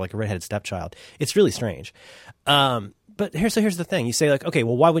Oliver like a redheaded stepchild. It's really strange. But here's the thing. You say like, okay,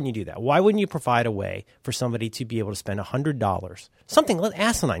 well, why wouldn't you do that? Why wouldn't you provide a way for somebody to be able to spend $100, something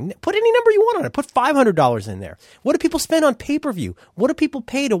asinine, put any number you want on it, put $500 in there. What do people spend on pay-per-view? What do people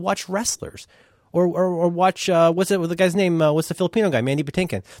pay to watch wrestlers? Or watch, what's the guy's name? What's the Filipino guy, Mandy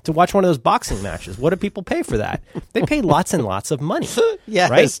Patinkin, to watch one of those boxing matches? What do people pay for that? They pay lots and lots of money.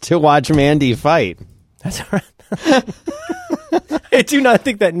 Yes, right? To watch Mandy fight. That's right. I do not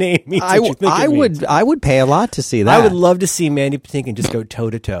think that name means what you think it means. I would pay a lot to see that. I would love to see Mandy Patinkin just go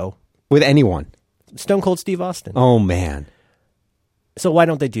toe-to-toe. With anyone. Stone Cold Steve Austin. Oh, man. So why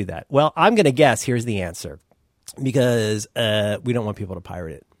don't they do that? Well, I'm going to guess here's the answer. Because we don't want people to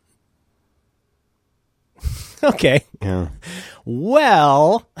pirate it. Okay. Yeah.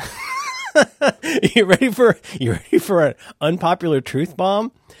 Well, you ready for an unpopular truth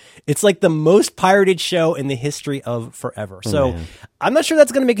bomb? It's like the most pirated show in the history of forever. So I'm not sure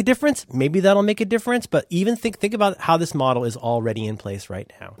that's going to make a difference. Maybe that'll make a difference. But even think about how this model is already in place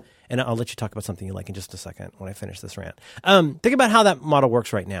right now. And I'll let you talk about something you like in just a second when I finish this rant. Think about how that model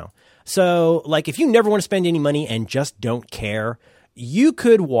works right now. So like if you never want to spend any money and just don't care, you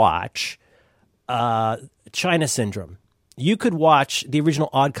could watch China Syndrome. You could watch the original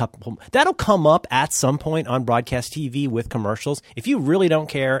Odd Couple. That'll come up at some point on broadcast TV with commercials. If you really don't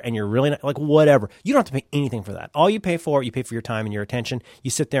care and you're really not, like whatever, you don't have to pay anything for that. All you pay for your time and your attention. You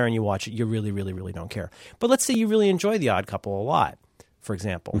sit there and you watch it. You really, really, really don't care. But let's say you really enjoy the Odd Couple a lot, for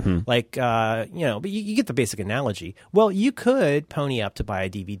example. Like, but you get the basic analogy. Well, you could pony up to buy a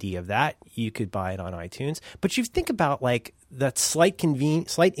DVD of that. You could buy it on iTunes. But you think about like that slight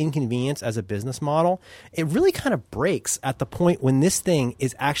inconvenience as a business model, it really kind of breaks at the point when this thing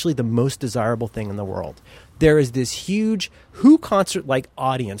is actually the most desirable thing in the world. There is this huge Who concert-like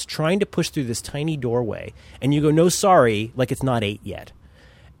audience trying to push through this tiny doorway, and you go, no, sorry, like it's not 8 yet.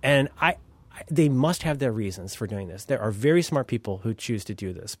 And they must have their reasons for doing this. There are very smart people who choose to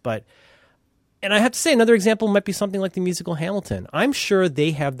do this. And I have to say, another example might be something like the musical Hamilton. I'm sure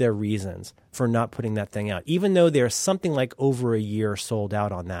they have their reasons for not putting that thing out, even though they're something like over a year sold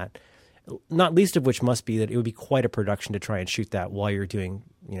out on that. not least of which must be that it would be quite a production to try and shoot that while you're doing,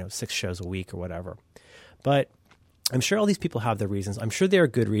 6 shows a week or whatever. But I'm sure all these people have their reasons. I'm sure there are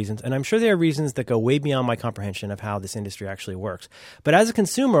good reasons, and I'm sure there are reasons that go way beyond my comprehension of how this industry actually works. But as a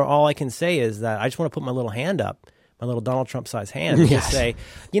consumer, all I can say is that I just want to put my little hand up, my little Donald Trump-sized hand, and just say,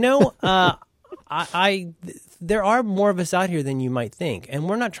 there are more of us out here than you might think, and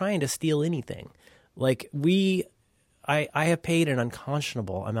we're not trying to steal anything. Like I have paid an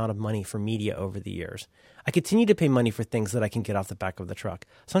unconscionable amount of money for media over the years. I continue to pay money for things that I can get off the back of the truck.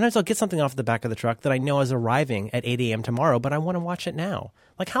 Sometimes I'll get something off the back of the truck that I know is arriving at 8 a.m. tomorrow, but I want to watch it now.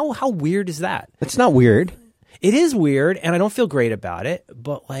 Like, how weird is that? It's not weird. It is weird, and I don't feel great about it.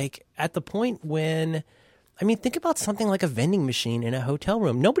 But, like, at the point when... I mean, think about something like a vending machine in a hotel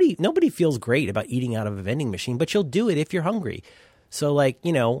room. Nobody feels great about eating out of a vending machine, but you'll do it if you're hungry. So, like,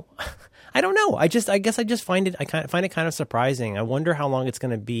 I don't know. I guess I just find it kind of surprising. I wonder how long it's going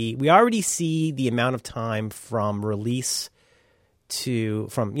to be. We already see the amount of time from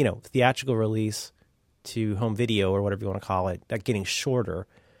theatrical release to home video or whatever you want to call it, that getting shorter.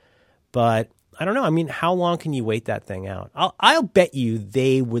 But I don't know. I mean, how long can you wait that thing out? I'll bet you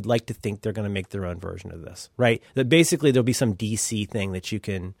they would like to think they're going to make their own version of this, right? That basically there'll be some DC thing that you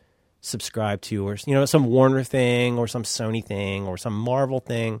can subscribe to, or some Warner thing, or some Sony thing, or some Marvel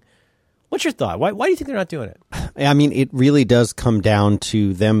thing. What's your thought? Why do you think they're not doing it? I mean, it really does come down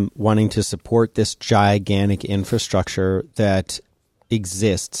to them wanting to support this gigantic infrastructure that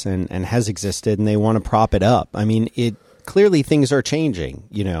exists and has existed, and they want to prop it up. I mean, clearly things are changing,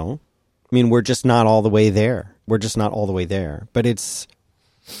 I mean, we're just not all the way there. But it's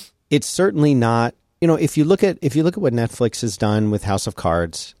certainly not, if you look at what Netflix has done with House of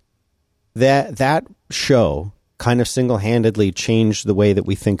Cards, that show kind of single-handedly changed the way that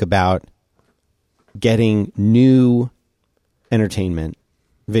we think about getting new entertainment,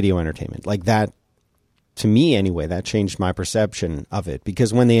 video entertainment. Like that, to me anyway, that changed my perception of it.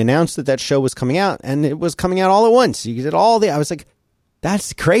 Because when they announced that show was coming out, and it was coming out all at once, you did I was like,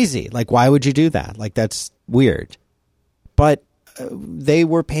 that's crazy. Like, why would you do that? Like, that's weird. But they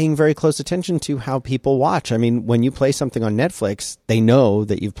were paying very close attention to how people watch. I mean, when you play something on Netflix, they know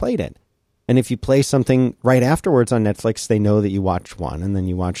that you've played it. And if you play something right afterwards on Netflix, they know that you watched one and then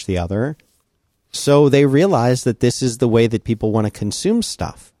you watch the other. So they realize that this is the way that people want to consume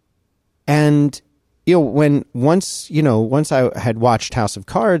stuff. And, once I had watched House of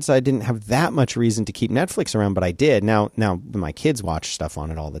Cards, I didn't have that much reason to keep Netflix around, but I did. Now my kids watch stuff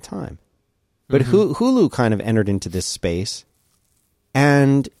on it all the time. But Hulu kind of entered into this space.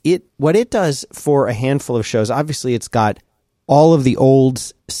 And what it does for a handful of shows, obviously it's got all of the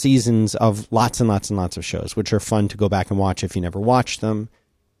old seasons of lots and lots and lots of shows, which are fun to go back and watch if you never watched them.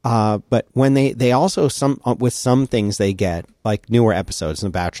 But when they also, with some things they get, like newer episodes, The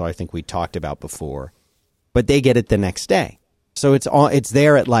Bachelor, I think we talked about before, but they get it the next day. So it's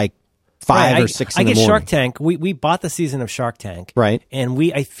there at like 5 or 6 in the morning. I get Shark Tank. We bought the season of Shark Tank. Right. And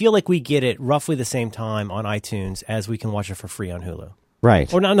I feel like we get it roughly the same time on iTunes as we can watch it for free on Hulu.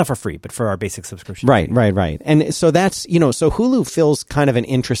 Right. Or not for free, but for our basic subscription. Right. And so that's, so Hulu fills kind of an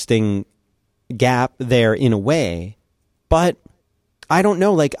interesting gap there in a way, but I don't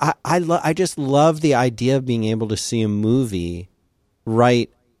know. Like, I just love the idea of being able to see a movie right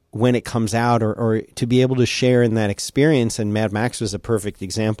when it comes out, or to be able to share in that experience. And Mad Max was a perfect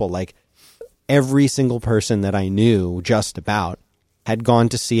example. Like, every single person that I knew just about had gone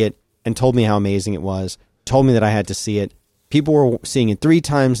to see it and told me how amazing it was, told me that I had to see it. People were seeing it 3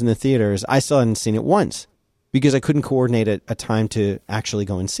 times in the theaters. I still hadn't seen it once because I couldn't coordinate a time to actually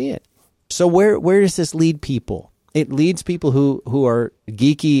go and see it. So where does this lead people? It leads people who are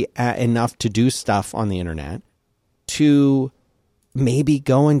geeky enough to do stuff on the internet to maybe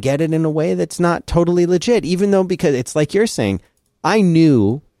go and get it in a way that's not totally legit, even though, because it's like you're saying, I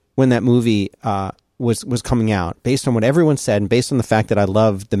knew when that movie was coming out, based on what everyone said and based on the fact that I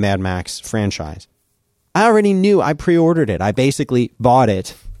loved the Mad Max franchise. I already knew. I pre-ordered it. I basically bought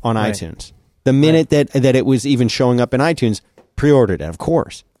it on iTunes. The minute that it was even showing up in iTunes, pre-ordered it, of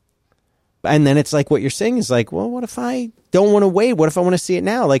course. And then it's like what you're saying is like, well, what if I don't want to wait? What if I want to see it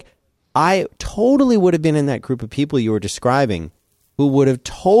now? Like, I totally would have been in that group of people you were describing who would have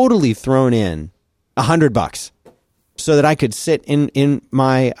totally thrown in $100 so that I could sit in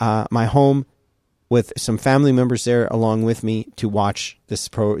my my home with some family members there along with me to watch this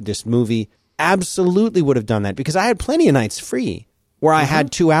movie. Absolutely would have done that because I had plenty of nights free where I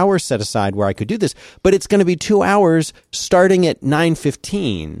had 2 hours set aside where I could do this, but it's going to be 2 hours starting at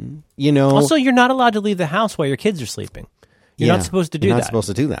 9:15, Also, you're not allowed to leave the house while your kids are sleeping. You're not supposed to do that. You're not supposed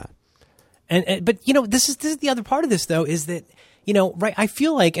to do that. But this is the other part of this though, is that right. I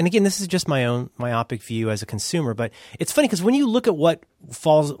feel like, and again, this is just my own myopic view as a consumer, but it's funny because when you look at what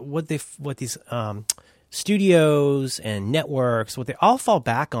these studios and networks, what they all fall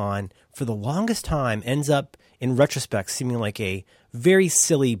back on for the longest time ends up in retrospect seeming like a very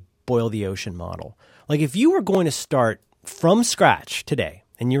silly boil the ocean model. Like if you were going to start from scratch today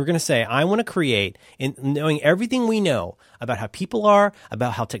and you were going to say, I want to create, in knowing everything we know about how people are,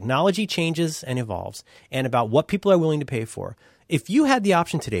 about how technology changes and evolves, and about what people are willing to pay for. If you had the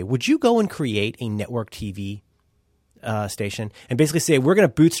option today, would you go and create a network TV station and basically say, we're going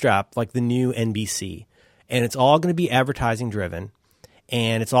to bootstrap like the new NBC, and it's all going to be advertising driven,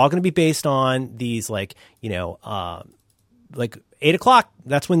 and it's all going to be based on these like 8 o'clock,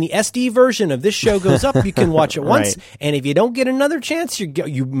 that's when the SD version of this show goes up. You can watch it once, Right. and if you don't get another chance,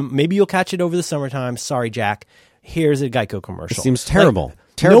 maybe you'll catch it over the summertime. Sorry, Jack. Here's a Geico commercial. It seems terrible. Like,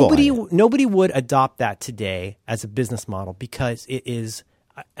 Terrible. Nobody would adopt that today as a business model because it is.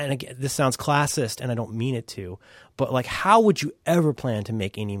 And again, this sounds classist, and I don't mean it to, but like, how would you ever plan to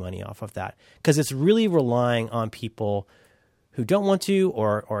make any money off of that? Because it's really relying on people who don't want to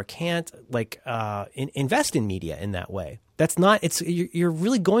or can't invest in media in that way. That's not. You're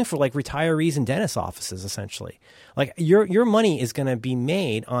really going for like retirees and dentist offices essentially. Like your money is going to be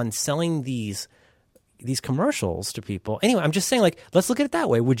made on selling these commercials to people. Anyway, I'm just saying, like, let's look at it that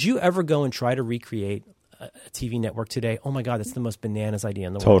way. Would you ever go and try to recreate a TV network today? Oh my God, that's the most bananas idea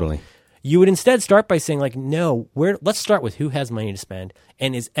in the world. Totally. You would instead start by saying, like, no, let's start with who has money to spend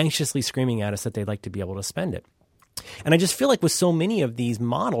and is anxiously screaming at us that they'd like to be able to spend it. And I just feel like with so many of these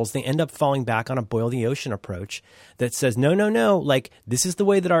models, they end up falling back on a boil the ocean approach that says, no, like this is the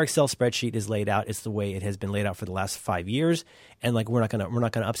way that our Excel spreadsheet is laid out. It's the way it has been laid out for the last 5 years. And like, we're not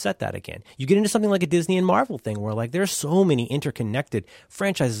gonna upset that again. You get into something like a Disney and Marvel thing where like there's so many interconnected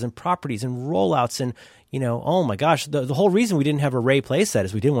franchises and properties and rollouts and, oh my gosh, the whole reason we didn't have a Ray playset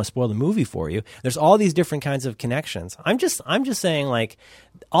is we didn't want to spoil the movie for you. There's all these different kinds of connections. I'm just saying, like,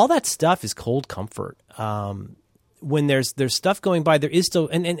 all that stuff is cold comfort. When there's stuff going by, there is still,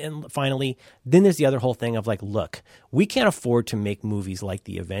 and finally, then there's the other whole thing of like, look, we can't afford to make movies like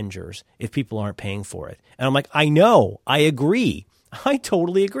The Avengers if people aren't paying for it. And I'm like, I know, I agree. I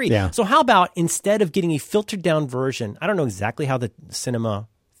totally agree. Yeah. So how about instead of getting a filtered down version, I don't know exactly how the cinema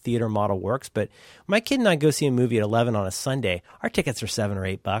theater model works, but my kid and I go see a movie at 11 on a Sunday. Our tickets are $7 or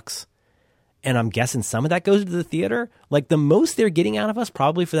 $8. And I'm guessing some of that goes to the theater. Like the most they're getting out of us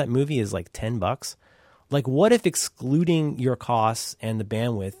probably for that movie is like $10. Like, what if excluding your costs and the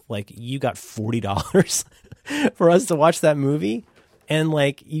bandwidth, like you got $40 for us to watch that movie, and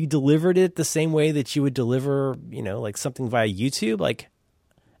like you delivered it the same way that you would deliver, like something via YouTube? Like,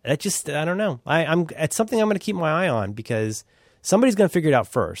 that just, I don't know. It's something I'm going to keep my eye on because somebody's going to figure it out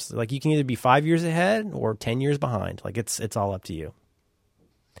first. Like, you can either be 5 years ahead or 10 years behind. Like, it's all up to you.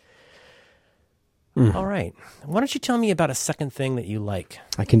 All right. Why don't you tell me about a second thing that you like?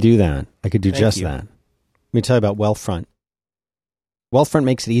 I can do that. I could do just you. that. Let me tell you about Wealthfront. Wealthfront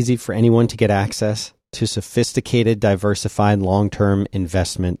makes it easy for anyone to get access to sophisticated, diversified, long-term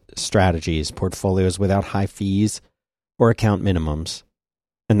investment strategies, portfolios without high fees or account minimums.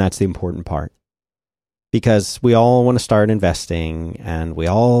 And that's the important part. Because we all want to start investing, and we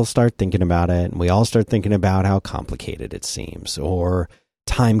all start thinking about it, and we all start thinking about how complicated it seems, or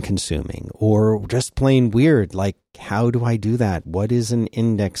time-consuming, or just plain weird. Like, how do I do that? What is an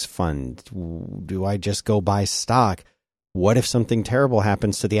index fund? Do I just go buy stock? What if something terrible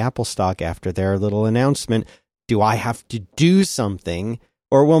happens to the Apple stock after their little announcement? Do I have to do something,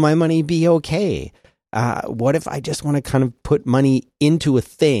 or will my money be okay? What if I just want to kind of put money into a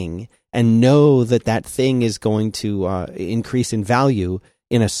thing and know that that thing is going to increase in value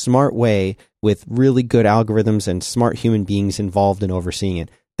in a smart way with really good algorithms and smart human beings involved in overseeing it?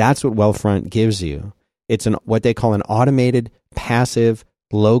 That's what Wealthfront gives you. It's what they call an automated, passive,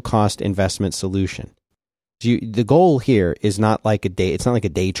 low-cost investment solution. The goal here is not like it's not like a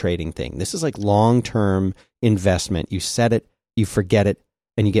day trading thing. This is like long-term investment. You set it, you forget it,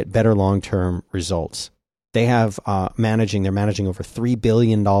 and you get better long-term results. They have they're managing over $3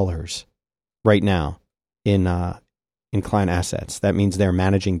 billion right now in client assets. That means they're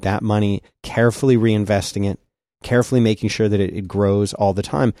managing that money, carefully reinvesting it, carefully making sure that it grows all the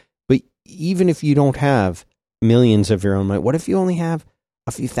time. But even if you don't have millions of your own money, what if you only have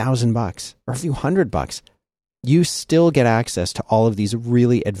a few $1,000 or a few $100? You still get access to all of these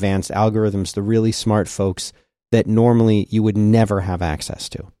really advanced algorithms, the really smart folks that normally you would never have access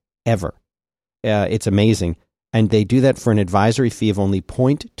to, ever. It's amazing. And they do that for an advisory fee of only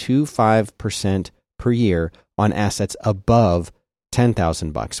 0.25% per year on assets above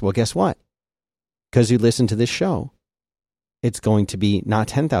 $10,000. Well, guess what? Because you listen to this show, it's going to be not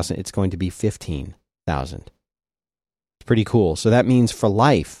 10,000, it's going to be 15,000. It's pretty cool. So that means for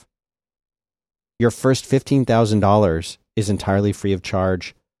life, your first $15,000 is entirely free of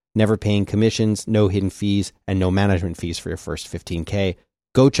charge, never paying commissions, no hidden fees, and no management fees for your first 15K.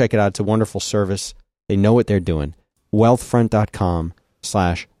 Go check it out. It's a wonderful service. They know what they're doing.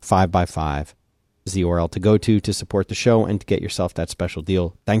 Wealthfront.com/5x5 is the URL to go to support the show and to get yourself that special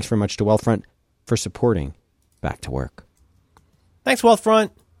deal. Thanks very much to Wealthfront for supporting Back to Work. Thanks,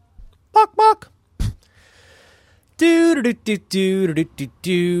 Wealthfront. Bok, bok.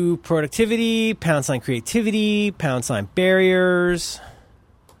 Productivity, # creativity, # barriers.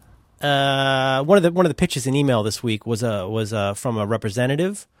 One of the pitches in email this week was from a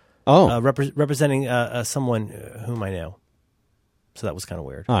representative. Representing someone whom I know. So that was kind of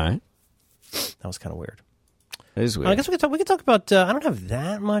weird. All right. That was kind of weird. It is weird. I guess we could talk about. I don't have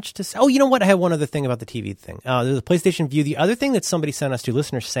that much to say. Oh, you know what? I have one other thing about the TV thing. There's a PlayStation Vue. The other thing that somebody sent us to,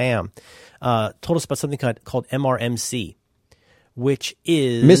 listener Sam, told us about something called MRMC, which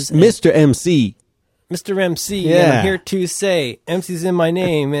is Mr. MC. Mr. MC. Yeah. And I'm here to say MC's in my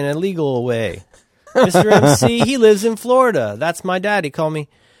name in a legal way. Mr. MC. He lives in Florida. That's my daddy. Call me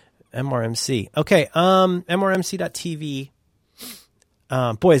MRMC. Okay. MRMC.tv.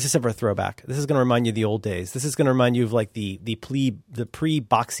 Boy, is this ever a throwback. This is going to remind you of the old days. This is going to remind you of like the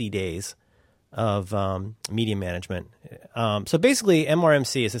pre-Boxy days of media management. So basically,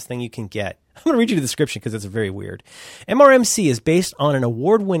 MRMC is this thing you can get. I'm going to read you the description because it's very weird. MRMC is based on an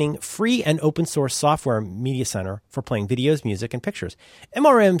award-winning free and open source software media center for playing videos, music, and pictures.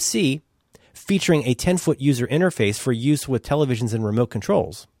 MRMC featuring a 10-foot user interface for use with televisions and remote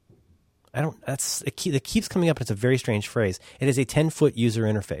controls. It keeps coming up. It's a very strange phrase. It is a 10-foot user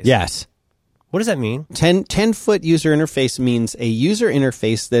interface. Yes. What does that mean? 10-foot user interface means a user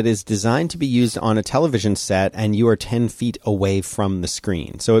interface that is designed to be used on a television set, and you are 10 feet away from the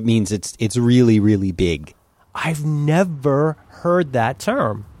screen. So it means it's really, really big. I've never heard that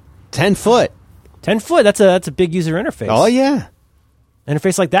term. 10 foot. 10 foot. That's a big user interface. Oh yeah.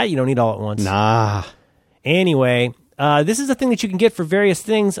 Interface like that you don't need all at once. Nah. Anyway, this is a thing that you can get for various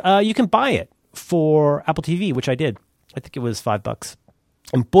things. You can buy it for Apple TV, which I did. I think it was $5.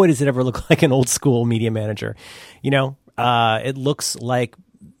 And boy, does it ever look like an old school media manager. It looks like,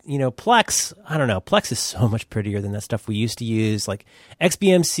 Plex. I don't know. Plex is so much prettier than that stuff we used to use. Like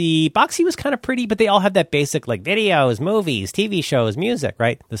XBMC, Boxy was kind of pretty, but they all have that basic like videos, movies, TV shows, music,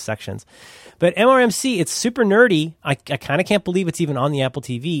 right? The sections. But MRMC, it's super nerdy. I kind of can't believe it's even on the Apple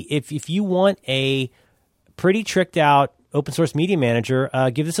TV. If you want a pretty tricked out open source media manager,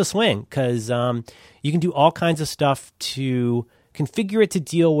 give this a swing because you can do all kinds of stuff to configure it to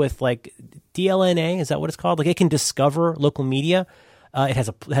deal with like DLNA. Is that what it's called? Like it can discover local media. It has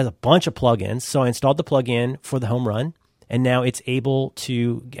a bunch of plugins. So I installed the plugin for the home run, and now it's able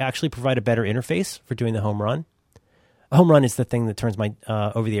to actually provide a better interface for doing the home run. A home run is the thing that turns my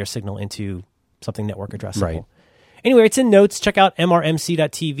over-the-air signal into something network addressable. Right. Anyway, it's in notes. Check out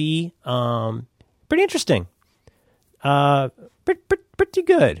mrmc.tv. Pretty interesting. Pretty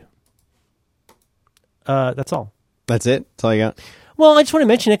good. That's all. That's it? That's all you got? Well, I just want to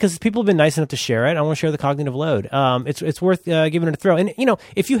mention it because people have been nice enough to share it. I want to share the cognitive load. It's worth giving it a throw. And,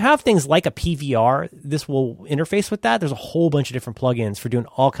 if you have things like a PVR, this will interface with that. There's a whole bunch of different plugins for doing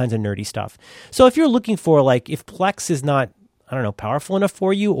all kinds of nerdy stuff. So if you're looking for, like, if Plex is not, powerful enough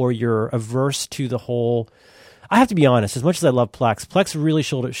for you, or you're averse to the whole... I have to be honest, as much as I love Plex really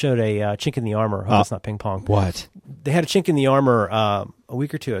showed a chink in the armor. Hope it's not ping pong. What? They had a chink in the armor a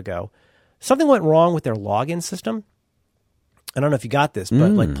week or two ago. Something went wrong with their login system. I don't know if you got this,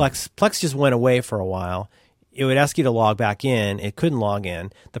 but like Plex just went away for a while. It would ask you to log back in. It couldn't log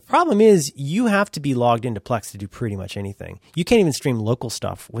in. The problem is you have to be logged into Plex to do pretty much anything. You can't even stream local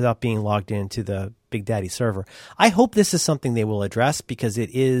stuff without being logged into the Big Daddy server. I hope this is something they will address because it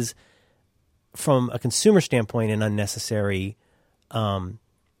is, from a consumer standpoint, an unnecessary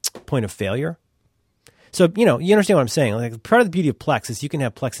point of failure. So, you understand what I'm saying. Like, part of the beauty of Plex is you can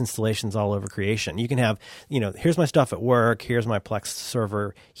have Plex installations all over creation. You can have, here's my stuff at work. Here's my Plex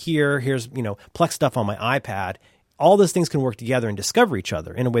server here. Here's, Plex stuff on my iPad. All those things can work together and discover each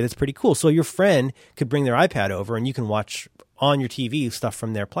other in a way that's pretty cool. So your friend could bring their iPad over and you can watch on your TV stuff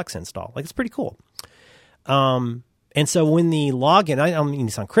from their Plex install. Like, it's pretty cool. And so when the login, I don't mean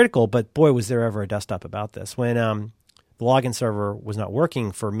to sound critical, but boy, was there ever a dust up about this. When the login server was not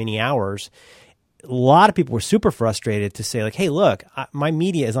working for many hours, a lot of people were super frustrated to say, like, hey, look, my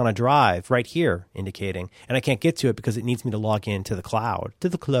media is on a drive right here indicating, and I can't get to it because it needs me to log in to the cloud. To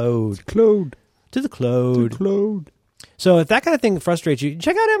the cloud. To the cloud. Cloud. So if that kind of thing frustrates you,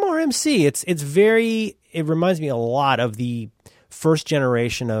 check out MRMC. It's very it reminds me a lot of the first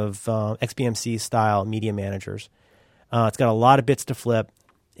generation of XBMC style media managers. It's got a lot of bits to flip.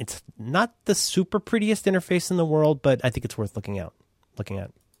 It's not the super prettiest interface in the world, but I think it's worth looking at.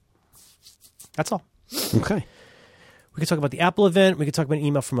 That's all. Okay. We could talk about the Apple event. We could talk about an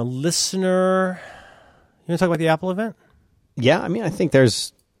email from a listener. You want to talk about the Apple event? Yeah, I mean, I think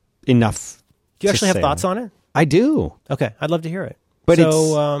there's enough. Do you actually have thoughts on it? I do. Okay, I'd love to hear it. But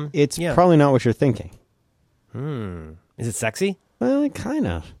so, it's probably not what you're thinking. Is it sexy? Well, kind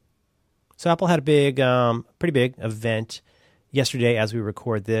of. So Apple had a pretty big event yesterday as we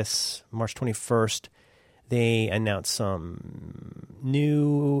record this, March 21st. They announced some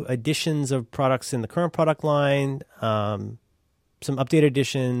new additions of products in the current product line, some updated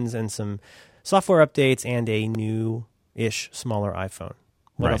additions and some software updates, and a new-ish, smaller iPhone.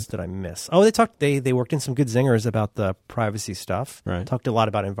 What else did I miss? Oh, they worked in some good zingers about the privacy stuff. Right. Talked a lot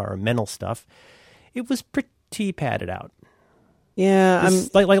about environmental stuff. It was pretty padded out. Yeah,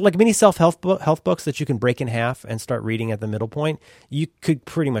 like mini health books that you can break in half and start reading at the middle point. You could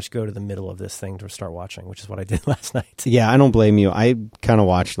pretty much go to the middle of this thing to start watching, which is what I did last night. Yeah, I don't blame you. I kind of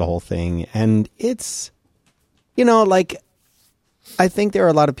watched the whole thing, and it's, like, I think there are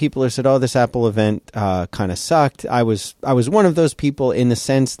a lot of people who said, "Oh, this Apple event kind of sucked." I was one of those people in the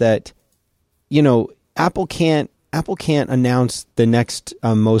sense that, Apple can't announce the next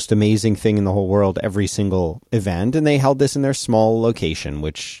most amazing thing in the whole world every single event, and they held this in their small location,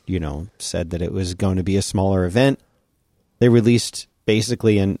 which said that it was going to be a smaller event. They released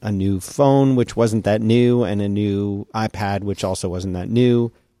basically a new phone, which wasn't that new, and a new iPad, which also wasn't that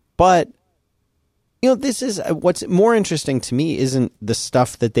new, but. This is what's more interesting to me isn't the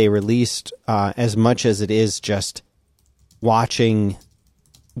stuff that they released as much as it is just watching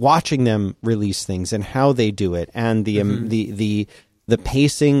them release things and how they do it, and the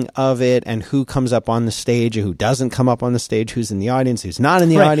pacing of it, and who comes up on the stage and who doesn't come up on the stage, who's in the audience, who's not in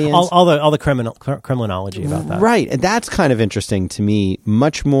the audience, all the Kremlinology about that. Right, and that's kind of interesting to me,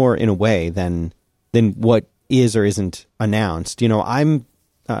 much more in a way than what is or isn't announced. I'm.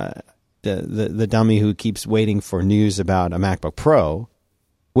 The dummy who keeps waiting for news about a MacBook Pro,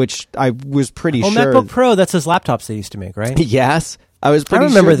 which I was pretty sure. MacBook Pro, that's those laptops they used to make, right? Yes. I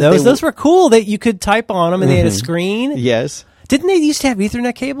remember those. Those were cool that you could type on them and they had a screen. Yes. Didn't they used to have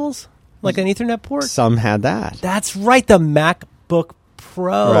Ethernet cables? Like an Ethernet port? Some had that. That's right. The MacBook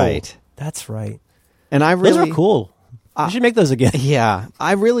Pro. Right. That's right. And those were cool. You should make those again. Yeah.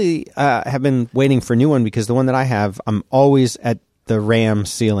 I really have been waiting for a new one because the one that I have, I'm always at the RAM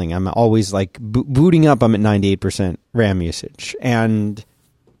ceiling. I'm always like booting up. I'm at 98% RAM usage, and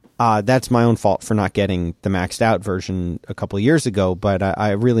that's my own fault for not getting the maxed out version a couple of years ago. But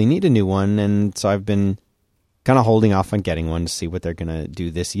I really need a new one, and so I've been kind of holding off on getting one to see what they're gonna do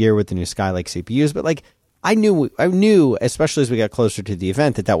this year with the new Skylake CPUs. But like I knew, especially as we got closer to the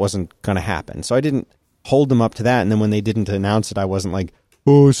event, that wasn't gonna happen. So I didn't hold them up to that. And then when they didn't announce it, I wasn't like,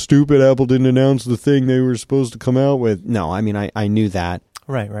 oh, stupid, Apple didn't announce the thing they were supposed to come out with. No, I mean, I knew that.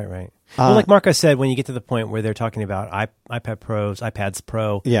 Right. Well, like Marco said, when you get to the point where they're talking about iPads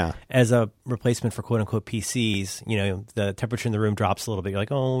Pro as a replacement for quote-unquote PCs, the temperature in the room drops a little bit. You're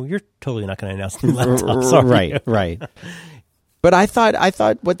like, oh, you're totally not going to announce new laptops, are you? Right. But I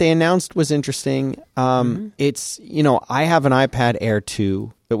thought what they announced was interesting. It's, I have an iPad Air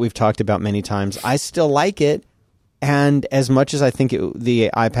 2 that we've talked about many times. I still like it. And as much as I think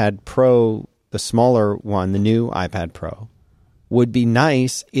the iPad Pro, the smaller one, the new iPad Pro, would be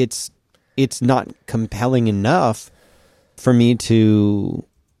nice, it's not compelling enough for me to,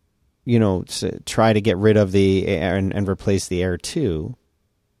 try to get rid of the Air and replace the Air 2.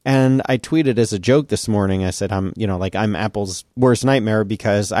 And I tweeted as a joke this morning, I said, I'm Apple's worst nightmare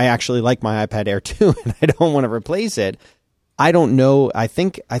because I actually like my iPad Air 2 and I don't want to replace it. I don't know. I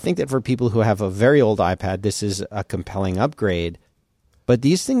think that for people who have a very old iPad, this is a compelling upgrade. But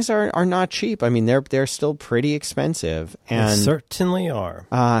these things are not cheap. I mean, they're still pretty expensive. And they certainly are.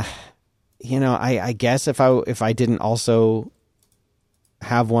 I guess if I didn't also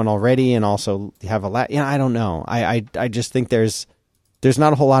have one already and also have I don't know. I just think there's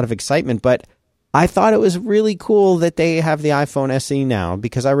not a whole lot of excitement. But I thought it was really cool that they have the iPhone SE now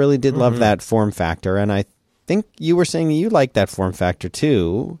because I really did love that form factor, and I think you were saying you like that form factor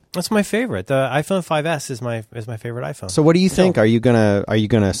too. That's my favorite. The iPhone 5S is my favorite iPhone. So what do you think? Are you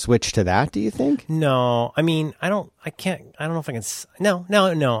gonna switch to that? Do you think? No, I mean I don't know if I can. No,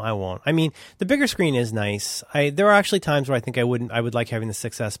 I won't. I mean the bigger screen is nice. There are actually times where I think I would like having the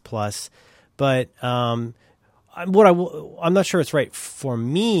 6S Plus, but I'm not sure it's right for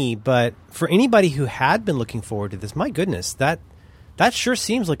me. But for anybody who had been looking forward to this, my goodness, that that sure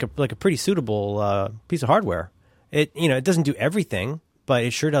seems like a pretty suitable piece of hardware. It doesn't do everything, but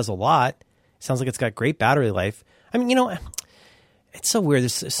it sure does a lot. It sounds like it's got great battery life. I mean, it's so weird.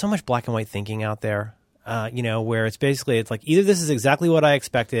 There's so much black and white thinking out there, where it's like either this is exactly what I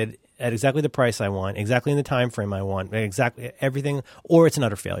expected at exactly the price I want, exactly in the time frame I want, exactly everything, or it's an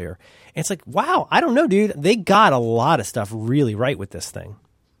utter failure. And it's like, wow, I don't know, dude. They got a lot of stuff really right with this thing.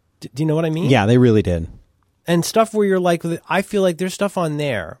 Do you know what I mean? Yeah, they really did. And stuff where you're like, I feel like there's stuff on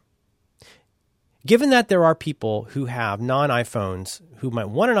there. Given that there are people who have non-iPhones who might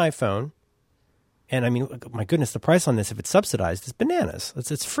want an iPhone, and I mean, my goodness, the price on this, if it's subsidized, is bananas.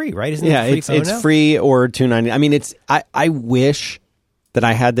 It's free, right? Isn't it a free phone it's now? free or $290. I mean, I wish that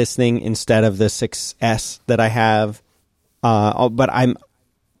I had this thing instead of the 6S that I have, but I'm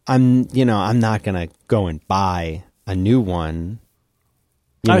not gonna go and buy a new one.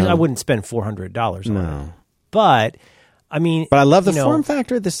 I wouldn't spend $400 on it, but. I mean, but I love the form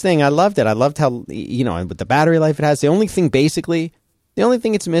factor of this thing. I loved it. I loved how, with the battery life it has. The only thing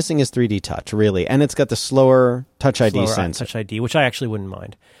it's missing is 3D Touch, really. And it's got the slower Touch ID sensor. Touch ID, which I actually wouldn't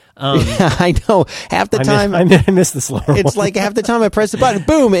mind. I know. Half the time. I miss the slower It's one. like half the time I press the button,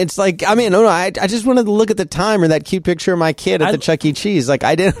 boom. It's like, I just wanted to look at the time or that cute picture of my kid at the Chuck E. Cheese. Like,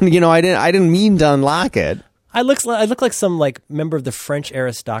 I didn't mean to unlock it. I look like some member of the French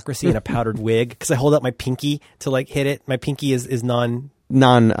aristocracy in a powdered wig because I hold up my pinky to hit it. My pinky is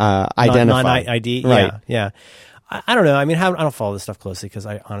non-identified. Non-ID. Right. Yeah. I don't know. I mean, I don't follow this stuff closely because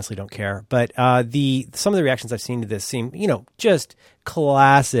I honestly don't care. But some of the reactions I've seen to this seem, just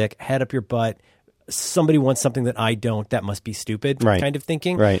classic head up your butt. Somebody wants something that I don't. That must be stupid kind of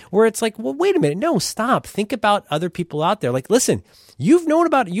thinking. Right. Where it's like, well, wait a minute. No, stop. Think about other people out there. Like, listen, you've known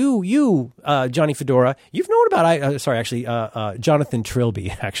about you, Johnny Fedora. You've known about, Jonathan Trilby,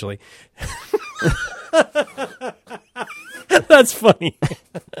 actually. That's funny.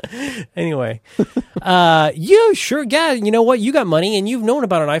 Anyway, you sure, you know what? You got money and you've known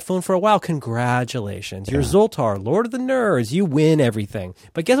about an iPhone for a while. Congratulations. You're Zoltar, Lord of the Nerds. You win everything.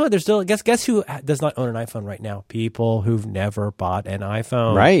 But guess what? There's still, guess who does not own an iPhone right now? People who've never bought an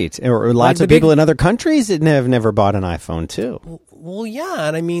iPhone. Right. Or lots of people in other countries that have never bought an iPhone too. Well, yeah.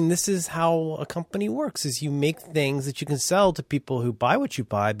 And I mean, this is how a company works is you make things that you can sell to people who buy what you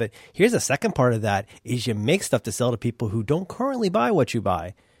buy. But here's the second part of that is you make stuff to sell to people who don't currently buy what you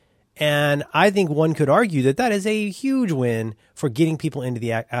buy. And I think one could argue that that is a huge win for getting people into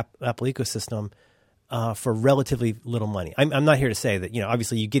the Apple ecosystem for relatively little money. I'm not here to say that,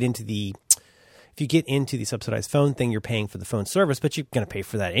 obviously if you get into the subsidized phone thing, you're paying for the phone service, but you're going to pay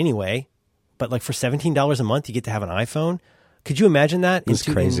for that anyway. But for $17 a month, you get to have an iPhone. Could you imagine that It's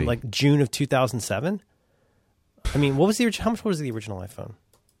crazy. in June of 2007? I mean, how much was the original iPhone?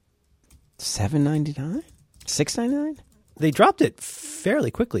 $799? $699? They dropped it fairly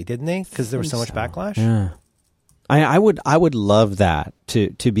quickly, didn't they? Because there was so much backlash. Yeah. I would love that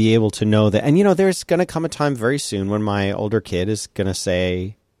to be able to know that. And there's going to come a time very soon when my older kid is going to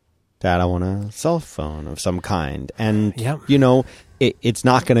say, "Dad, I want a cell phone of some kind." And it's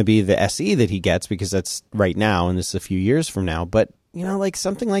not going to be the SE that he gets because that's right now and this is a few years from now, but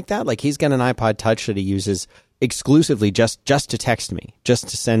something like that. Like he's got an iPod Touch that he uses exclusively just to text me, just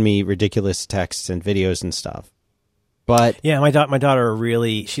to send me ridiculous texts and videos and stuff. But yeah, my daughter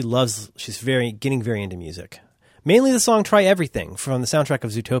really, she's getting very into music. Mainly the song Try Everything from the soundtrack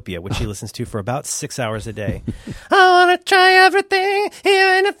of Zootopia, which she listens to for about 6 hours a day. I want to try everything,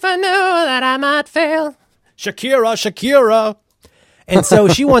 even if I know that I might fail. Shakira. And so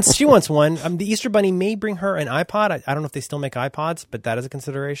she wants one. The Easter Bunny may bring her an iPod. I don't know if they still make iPods, but that is a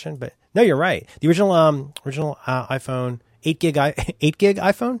consideration. But no, you're right. The original iPhone, 8 gig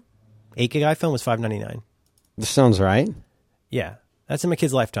iPhone was $599. This sounds right. Yeah, that's in my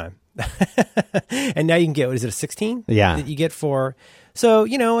kid's lifetime. And now you can get, what is it, a 16? Yeah. That you get for, so,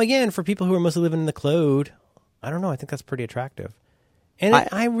 again, for people who are mostly living in the cloud, I don't know, I think that's pretty attractive. And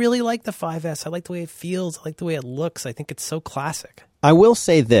I really like the 5S. I like the way it feels. I like the way it looks. I think it's so classic. I will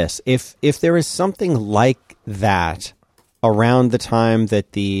say this. If there is something like that around the time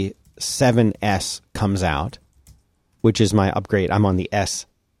that the 7S comes out, which is my upgrade, I'm on the S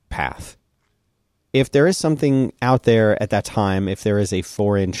path. If there is something out there at that time, if there is a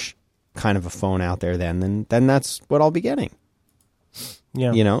 4-inch kind of a phone out there then that's what I'll be getting.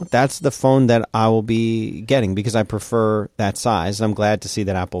 Yeah. That's the phone that I will be getting because I prefer that size. I'm glad to see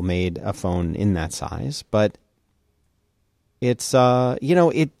that Apple made a phone in that size, but it's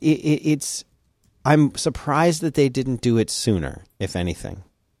it's I'm surprised that they didn't do it sooner, if anything.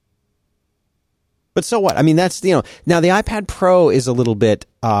 But so what? I mean, that's now the iPad Pro is a little bit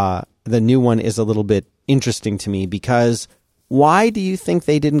the new one is a little bit interesting to me because Why do you think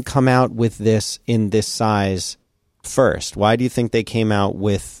they didn't come out with this in this size first? Why do you think they came out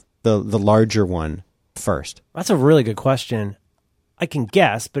with the larger one first? That's a really good question. I can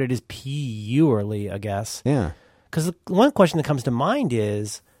guess, but it is purely a guess. Yeah. Because one question that comes to mind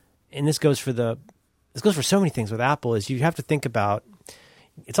is, and this goes for so many things with Apple, is you have to think about,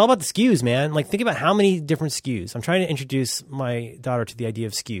 it's all about the SKUs, man. Like, think about how many different SKUs. I'm trying to introduce my daughter to the idea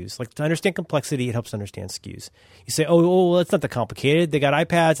of SKUs. Like, to understand complexity, it helps to understand SKUs. You say, well, it's not that complicated. They got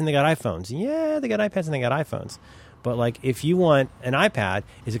iPads and they got iPhones. Yeah, they got iPads and they got iPhones. But, like, if you want an iPad,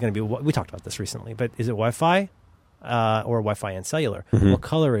 is it going to be, we talked about this recently, but is it Wi-Fi or Wi-Fi and cellular? Mm-hmm. What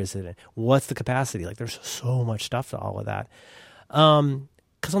color is it in? What's the capacity? Like, there's so much stuff to all of that.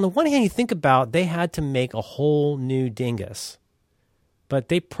 Because on the one hand, you think about, they had to make a whole new dingus. But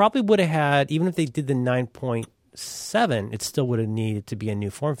they probably would have had, even if they did the 9.7, it still would have needed to be a new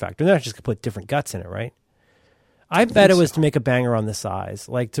form factor. They're not just going to put different guts in it, right? I bet it was to make a banger on the size.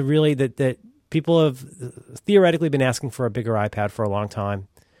 Like, to really, that people have theoretically been asking for a bigger iPad for a long time.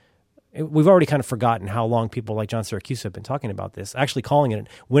 We've already kind of forgotten how long people like John Syracuse have been talking about this, actually calling it,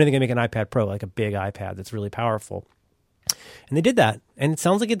 when are they going to make an iPad Pro, like a big iPad that's really powerful? And they did that. And it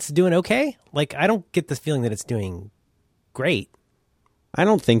sounds like it's doing okay. Like, I don't get this feeling that it's doing great. I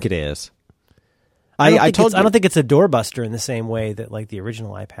don't think it is. I don't think it's a doorbuster in the same way that like the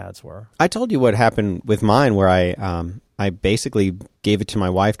original iPads were. I told you what happened with mine, where I basically gave it to my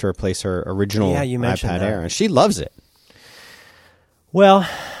wife to replace her original iPad Air, and she loves it. Well,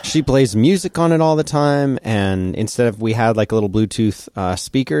 she plays music on it all the time, and instead of, we had like a little Bluetooth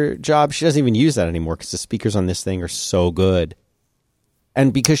speaker job, she doesn't even use that anymore because the speakers on this thing are so good.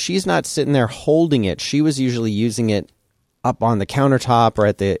 And because she's not sitting there holding it, she was usually using it up on the countertop or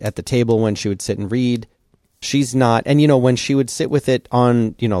at the table when she would sit and read. She's not, and when she would sit with it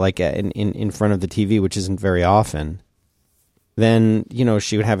on, like in front of the TV, which isn't very often, then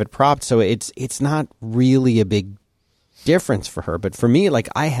she would have it propped. So it's not really a big difference for her. But for me, like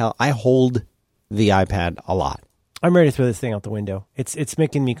I hold the iPad a lot. I'm ready to throw this thing out the window. It's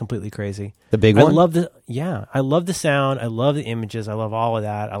making me completely crazy. The big one? I love the sound. I love the images. I love all of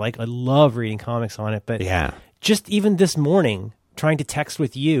that. I love reading comics on it. But yeah. Just even this morning, trying to text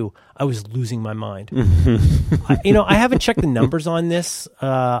with you, I was losing my mind. I haven't checked the numbers on this.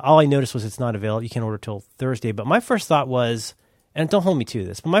 All I noticed was it's not available. You can't order till Thursday. But my first thought was, and don't hold me to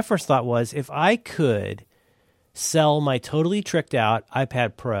this, but my first thought was, if I could sell my totally tricked out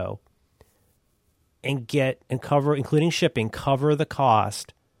iPad Pro and cover, including shipping, cover the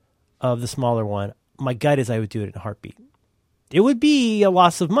cost of the smaller one, my gut is I would do it in a heartbeat. It would be a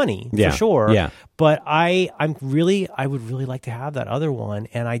loss of money for sure. Yeah. But I would really like to have that other one,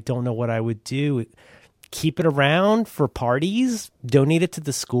 and I don't know what I would do. Keep it around for parties, donate it to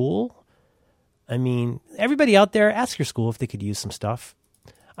the school. I mean, everybody out there, ask your school if they could use some stuff.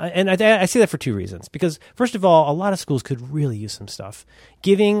 And I say that for two reasons. Because first of all, a lot of schools could really use some stuff.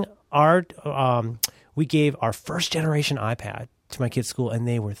 We gave our first generation iPad to my kids' school, and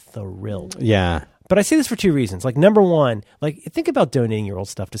they were thrilled. Yeah. But I say this for two reasons. Like, number one, like, think about donating your old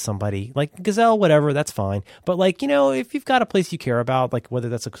stuff to somebody. Like, Gazelle, whatever, that's fine. But, like, if you've got a place you care about, like, whether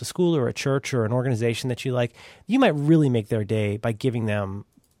that's a school or a church or an organization that you like, you might really make their day by giving them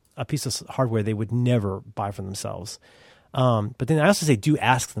a piece of hardware they would never buy for themselves. But then I also say, do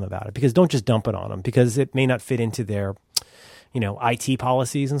ask them about it, because don't just dump it on them, because it may not fit into their, IT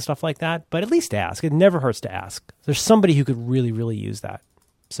policies and stuff like that. But at least ask. It never hurts to ask. There's somebody who could really, really use that.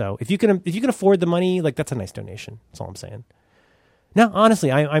 So if you can afford the money, like, that's a nice donation. That's all I'm saying. No,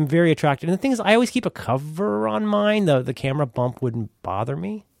 honestly, I'm very attracted. And the thing is, I always keep a cover on mine. The camera bump wouldn't bother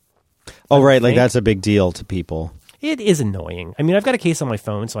me. Oh, right. Like, that's a big deal to people. It is annoying. I mean, I've got a case on my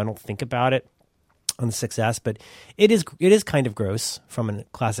phone, so I don't think about it on the 6S, but it is kind of gross from a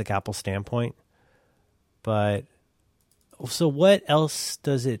classic Apple standpoint. But so what else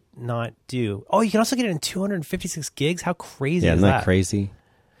does it not do? Oh, you can also get it in 256 gigs. How crazy is that? Isn't that crazy?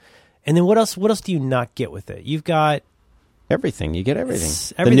 And then what else do you not get with it? You've got everything. You get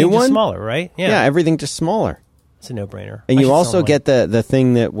everything. Everything the new just one, smaller, right? Yeah, everything just smaller. It's a no-brainer. And you also get the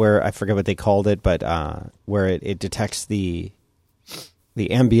thing that, where I forget what they called it, but where it detects the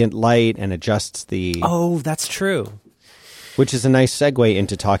ambient light and adjusts the. Oh, that's true. Which is a nice segue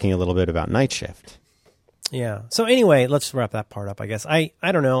into talking a little bit about Night Shift. Yeah. So anyway, let's wrap that part up, I guess. I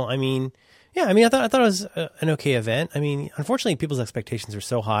don't know. I mean, yeah, I thought it was an okay event. I mean, unfortunately, people's expectations are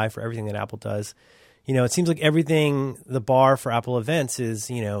so high for everything that Apple does. It seems like the bar for Apple events is,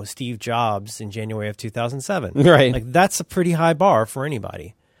 Steve Jobs in January of 2007. Right. Like, that's a pretty high bar for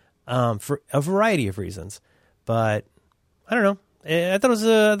anybody, for a variety of reasons. But I don't know. I thought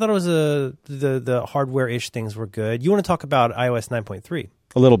the hardware-ish things were good. You want to talk about iOS 9.3?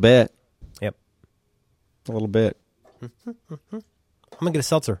 A little bit. Yep. A little bit. I'm gonna get a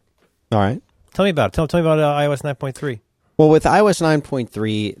seltzer. All right. Tell me about it. Tell me about iOS 9.3. Well, with iOS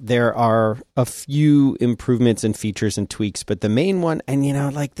 9.3, there are a few improvements and features and tweaks, but the main one, and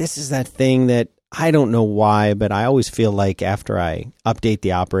this is that thing that I don't know why, but I always feel like after I update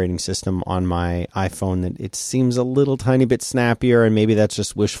the operating system on my iPhone that it seems a little tiny bit snappier, and maybe that's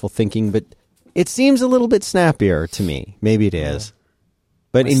just wishful thinking, but it seems a little bit snappier to me. Maybe it is.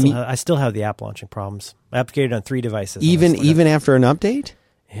 But I still have the app launching problems. I upgraded on 3 devices. Even after an update?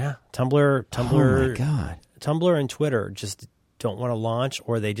 Yeah. Tumblr. Oh my God. Tumblr and Twitter just don't want to launch,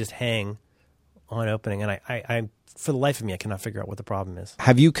 or they just hang on opening. And I for the life of me, I cannot figure out what the problem is.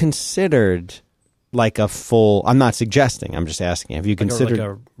 Have you considered like a full, I'm not suggesting, I'm just asking, have you considered like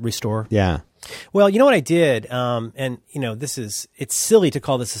a restore? Yeah. Well, you know what I did, and it's silly to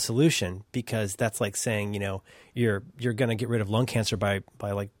call this a solution, because that's like saying, you're going to get rid of lung cancer by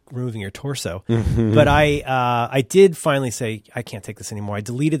like removing your torso. Mm-hmm. But I did finally say, I can't take this anymore. I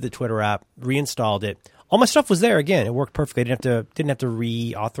deleted the Twitter app, reinstalled it. All my stuff was there again. It worked perfectly. I didn't have to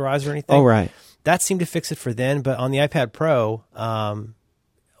reauthorize or anything. Oh, right. That seemed to fix it for then. But on the iPad Pro,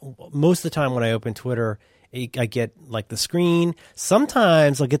 most of the time when I open Twitter, I get like the screen.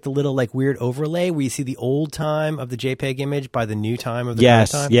 Sometimes I'll get the little like weird overlay where you see the old time of the JPEG image by the new time of the current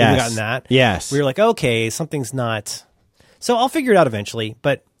time. Yes. Have you gotten that? Yes. We were like, okay, something's not. So I'll figure it out eventually.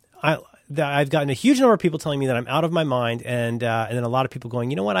 But I've gotten a huge number of people telling me that I'm out of my mind, and then a lot of people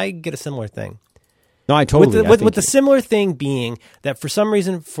going, you know what? I get a similar thing. No, I totally. With the similar thing being that for some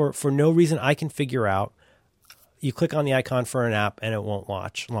reason, for no reason I can figure out, you click on the icon for an app and it won't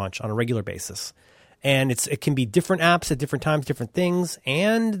launch on a regular basis. And it can be different apps at different times, different things,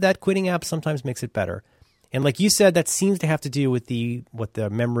 and that quitting app sometimes makes it better. And like you said, that seems to have to do with the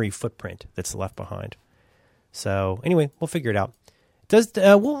memory footprint that's left behind. So anyway, we'll figure it out.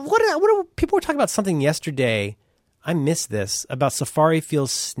 What people were talking about something yesterday? I missed this about Safari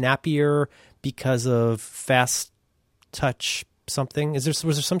feels snappier because of fast touch something. Was there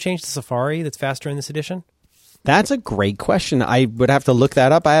some change to Safari that's faster in this edition? That's a great question. I would have to look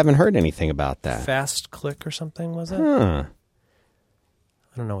that up. I haven't heard anything about that. Fast click or something, was it? Huh.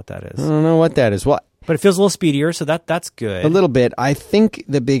 I don't know what that is. I don't know what that is. Well, but it feels a little speedier, so that's good. A little bit. I think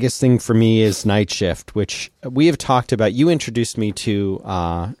the biggest thing for me is Night Shift, which we have talked about. You introduced me to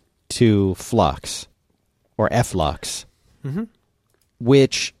Flux or Flux,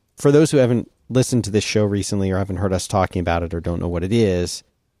 which for those who haven't listened to this show recently or haven't heard us talking about it or don't know what it is,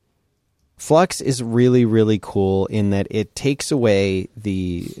 Flux is really, really cool in that it takes away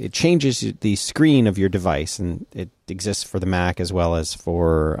it changes the screen of your device, and it exists for the Mac as well as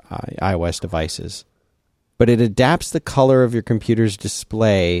for iOS devices. But it adapts the color of your computer's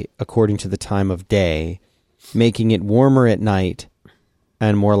display according to the time of day, making it warmer at night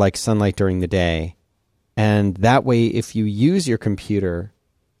and more like sunlight during the day. And that way, if you use your computer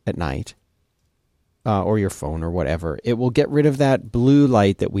at night, or your phone or whatever, it will get rid of that blue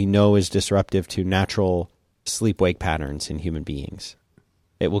light that we know is disruptive to natural sleep-wake patterns in human beings.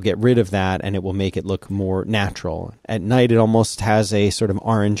 It will get rid of that, and it will make it look more natural. At night, it almost has a sort of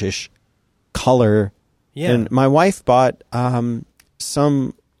orangish color. Yeah. And my wife bought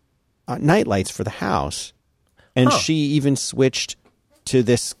some night lights for the house, and she even switched to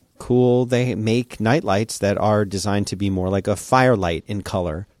this cool, they make night lights that are designed to be more like a firelight in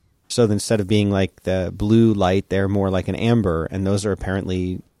color. So instead of being like the blue light, they're more like an amber, and those are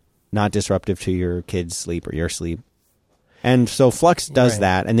apparently not disruptive to your kids' sleep or your sleep. And so Flux does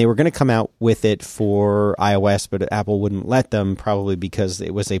that, and they were going to come out with it for iOS, but Apple wouldn't let them, probably because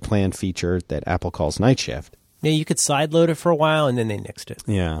it was a planned feature that Apple calls Night Shift. Yeah, you could sideload it for a while, and then they nixed it.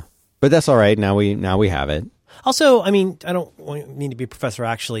 Yeah, but that's all right. Now we have it. Also, I mean, I don't mean to be a professor,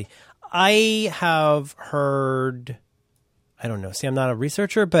 actually. I have heard... I don't know. See, I'm not a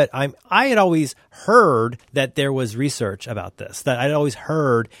researcher, but I had always heard that there was research about this. That I'd always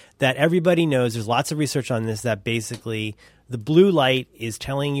heard that everybody knows there's lots of research on this, that basically the blue light is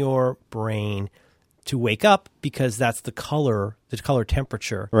telling your brain to wake up because that's the color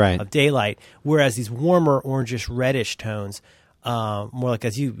temperature of daylight. Whereas these warmer, orangish, reddish tones, more like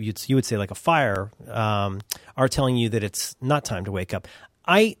as you would say like a fire, are telling you that it's not time to wake up.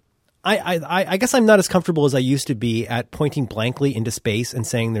 I guess I'm not as comfortable as I used to be at pointing blankly into space and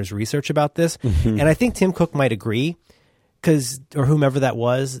saying there's research about this. Mm-hmm. And I think Tim Cook might agree, or whomever that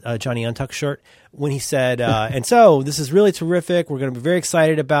was, Johnny Untuck's shirt, when he said, and so this is really terrific. We're going to be very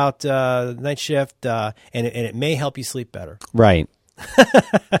excited about Night Shift, and it may help you sleep better. Right.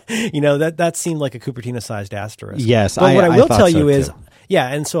 That seemed like a Cupertino-sized asterisk. Yes, but what I will thought tell so you is, too. yeah,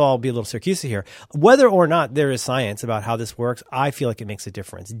 and so I'll be a little Syracuse here. Whether or not there is science about how this works, I feel like it makes a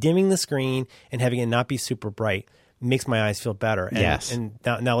difference. Dimming the screen and having it not be super bright makes my eyes feel better. And, Yes. And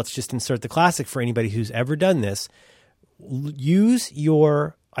now let's just insert the classic for anybody who's ever done this. Use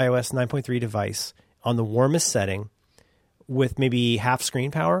your iOS 9.3 device on the warmest setting with maybe half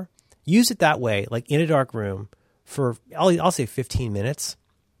screen power. Use it that way, like in a dark room, for I'll say 15 minutes,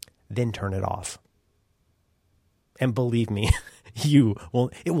 then turn it off. And believe me,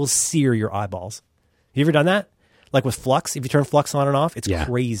 it will sear your eyeballs. You ever done that? Like with Flux, if you turn Flux on and off, it's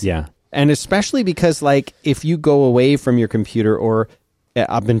crazy. Yeah. And especially because, like, if you go away from your computer, or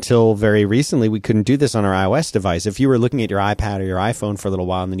up until very recently, we couldn't do this on our iOS device. If you were looking at your iPad or your iPhone for a little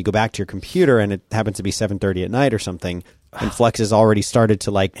while, and then you go back to your computer and it happens to be 7:30 at night or something, and Flux has already started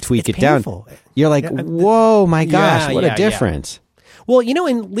to tweak it painful. down, you're like, whoa, my gosh, what a difference. Well,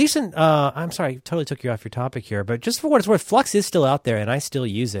 in recent, I'm sorry, I totally took you off your topic here, but just for what it's worth, Flux is still out there and I still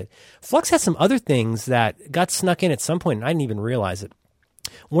use it. Flux has some other things that got snuck in at some point and I didn't even realize it.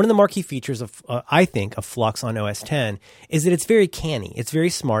 One of the marquee features of, I think, of Flux on OS X is that it's very canny. It's very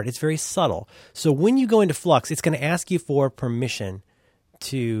smart. It's very subtle. So when you go into Flux, it's going to ask you for permission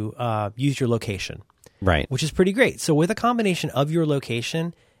to use your location. Right. Which is pretty great. So with a combination of your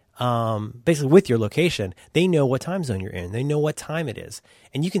location, basically with your location, they know what time zone you're in. They know what time it is.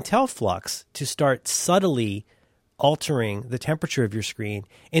 And you can tell Flux to start subtly altering the temperature of your screen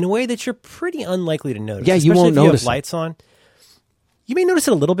in a way that you're pretty unlikely to notice. Yeah, you won't notice. Especially if you notice have lights on. You may notice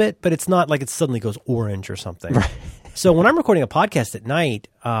it a little bit, but it's not like it suddenly goes orange or something. Right. So when I'm recording a podcast at night,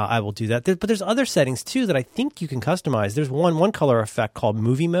 I will do that. But there's other settings too that I think you can customize. There's one color effect called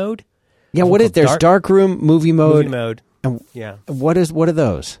movie mode. Yeah, what is there's dark room, movie mode. Movie mode. Yeah. What are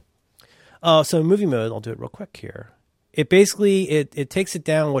those? So movie mode, I'll do it real quick here. It basically it takes it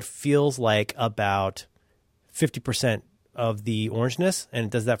down what feels like about 50% of the orangeness, and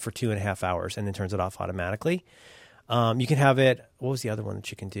it does that for 2.5 hours, and then turns it off automatically. You can have it. What was the other one that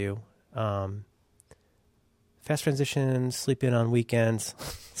you can do? Fast transition, sleep in on weekends.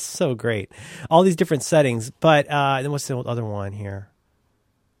 So great. All these different settings. But then what's the other one here?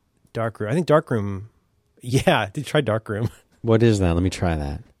 Darkroom. I think Darkroom. Yeah, try Darkroom. What is that? Let me try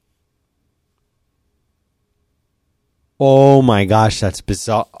that. Oh my gosh, that's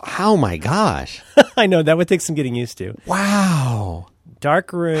bizarre. Oh my gosh. I know, that would take some getting used to. Wow.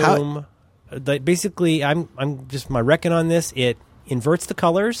 Darkroom. Basically, I'm just my reckon on this. It inverts the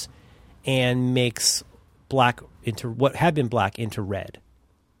colors and makes black into what had been black into red.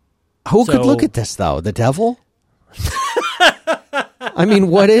 Who could look at this though? The devil? I mean,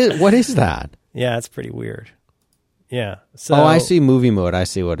 what is that? Yeah, it's pretty weird. Yeah. So, I see movie mode. I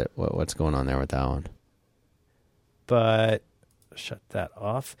see what's going on there with that one. But shut that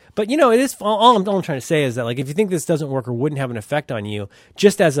off. But it is all I'm trying to say is that, like, if you think this doesn't work or wouldn't have an effect on you,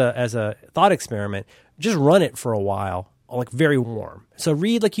 just as a thought experiment, just run it for a while, like very warm. So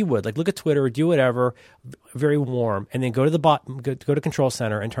read like you would, like look at Twitter or do whatever, very warm, and then go to the bottom, go to Control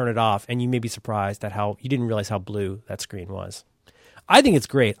Center and turn it off, and you may be surprised at how you didn't realize how blue that screen was. I think it's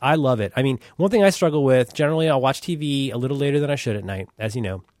great. I love it. I mean, one thing I struggle with, generally I'll watch TV a little later than I should at night, as you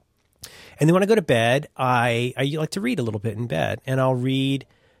know. And then when I go to bed, I like to read a little bit in bed, and I'll read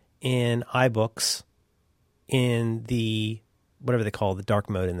in iBooks in the, whatever they call the dark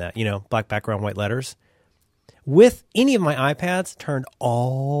mode in that, black background, white letters. With any of my iPads turned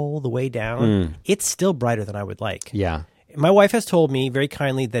all the way down, it's still brighter than I would like. Yeah. My wife has told me very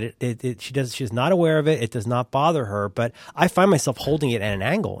kindly that she's not aware of it. It does not bother her, but I find myself holding it at an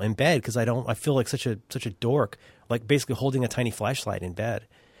angle in bed because I feel like such a dork, like basically holding a tiny flashlight in bed.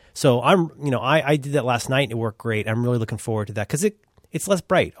 So I did that last night and it worked great. I'm really looking forward to that because it's less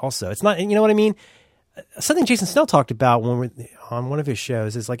bright also. It's not, you know what I mean? Something Jason Snell talked about on one of his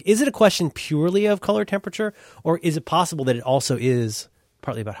shows is like, is it a question purely of color temperature, or is it possible that it also is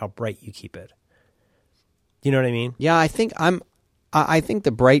partly about how bright you keep it? You know what I mean? Yeah, I think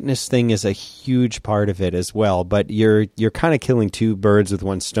the brightness thing is a huge part of it as well, but you're kind of killing two birds with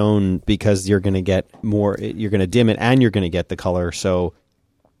one stone because you're going to get more, you're going to dim it and you're going to get the color. So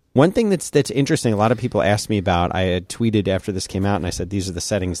one thing that's interesting, a lot of people asked me about, I had tweeted after this came out and I said, these are the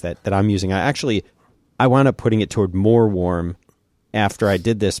settings that I'm using. I wound up putting it toward more warm after I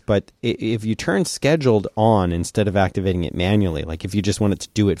did this, but if you turn scheduled on instead of activating it manually, like if you just want it to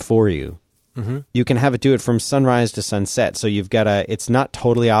do it for you, you can have it do it from sunrise to sunset. So you've got it's not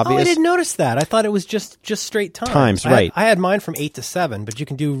totally obvious. Oh, I didn't notice that. I thought it was just straight times, right. I had mine from 8 to 7, but you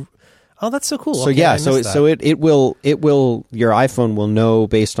can do, oh, that's so cool. So okay, yeah, so it will, your iPhone will know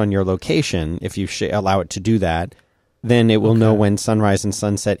based on your location if you allow it to do that. then it will know when sunrise and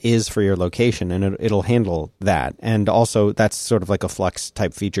sunset is for your location, and it'll handle that. And also, that's sort of like a Flux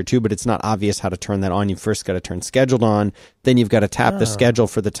type feature too, but it's not obvious how to turn that on. You've first got to turn scheduled on, then you've got to tap the schedule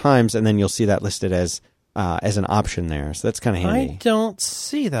for the times, and then you'll see that listed as an option there. So that's kind of handy. I don't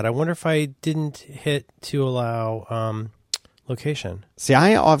see that. I wonder if I didn't hit to allow location. See,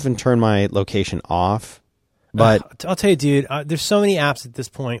 I often turn my location off. But I'll tell you, dude, there's so many apps at this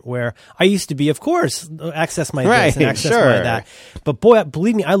point where I used to be, of course, access my this and access my that. But boy,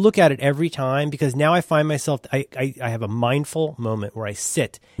 believe me, I look at it every time because now I find myself, I have a mindful moment where I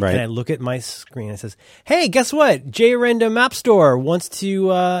sit and I look at my screen and it says, hey, guess what? JRandom App Store wants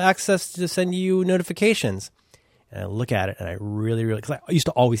to access to send you notifications. And I look at it and I really, because I used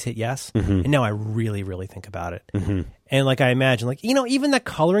to always hit yes. And now I really, really think about it. And like I imagine, like, even that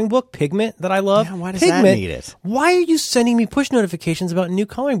coloring book, Pigment, that I love. Yeah, why does Pigment, that need it? Why are you sending me push notifications about new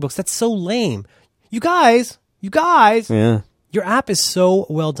coloring books? That's so lame. You guys, yeah. Your app is so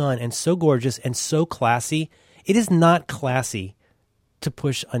well done and so gorgeous and so classy. It is not classy to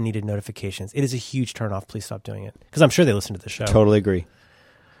push unneeded notifications. It is a huge turnoff. Please stop doing it. Because I'm sure they listen to the show. Totally agree.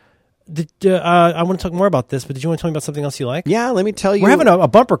 I want to talk more about this, but did you want to tell me about something else you like? Yeah, let me tell you. We're having a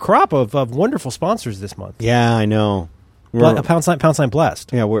bumper crop of wonderful sponsors this month. Yeah, I know. Pound sign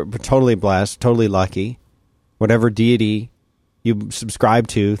blessed. Yeah, we're totally blessed, totally lucky. Whatever deity you subscribe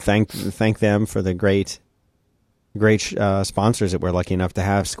to, thank them for the great sponsors that we're lucky enough to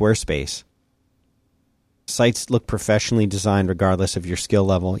have. Squarespace. Sites look professionally designed regardless of your skill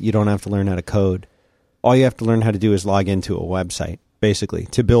level. You don't have to learn how to code. All you have to learn how to do is log into a website, basically,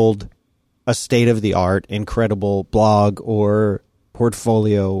 to build a state-of-the-art, incredible blog or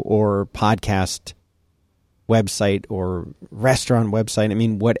portfolio or podcast website or restaurant website. I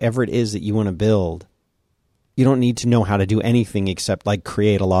mean, whatever it is that you want to build, you don't need to know how to do anything except like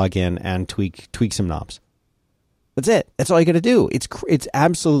create a login and tweak some knobs. That's it. That's all you got to do. It's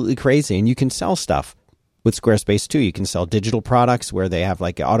absolutely crazy, and you can sell stuff with Squarespace too. You can sell digital products where they have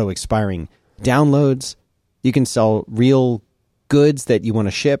like auto-expiring downloads. You can sell real goods that you want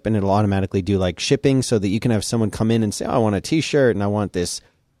to ship, and it'll automatically do like shipping, so that you can have someone come in and say, "Oh, I want a T-shirt, and I want this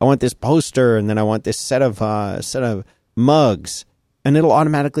poster, and then I want this set of mugs," and it'll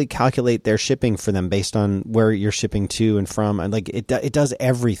automatically calculate their shipping for them based on where you're shipping to and from, and like it does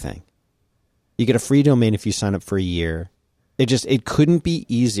everything. You get a free domain if you sign up for a year. It couldn't be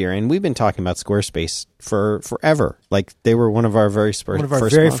easier, and we've been talking about Squarespace for forever. Like they were one of our very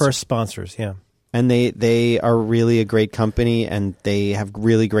first sponsors, yeah. And they are really a great company, and they have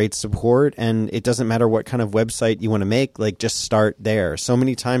really great support, and it doesn't matter what kind of website you want to make, like just start there. So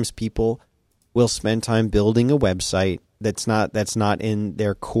many times people will spend time building a website that's not in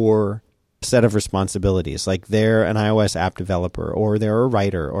their core set of responsibilities. Like they're an iOS app developer, or they're a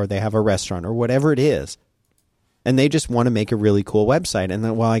writer, or they have a restaurant, or whatever it is. And they just want to make a really cool website. And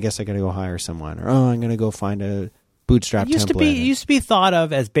then, well, I guess I got to go hire someone, or I'm going to go find a Bootstrap template. It used to be thought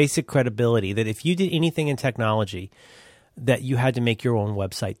of as basic credibility that if you did anything in technology, that you had to make your own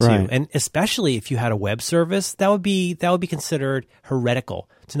website too, right. And especially if you had a web service, that would be considered heretical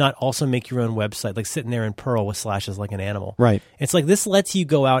to not also make your own website, like sitting there in Perl with slashes like an animal. Right. It's like this lets you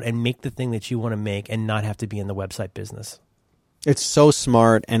go out and make the thing that you want to make and not have to be in the website business. It's so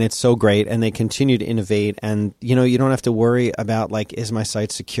smart, and it's so great, and they continue to innovate, and you don't have to worry about like, is my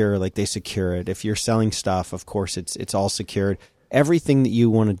site secure? Like they secure it. If you're selling stuff, of course it's all secured. Everything that you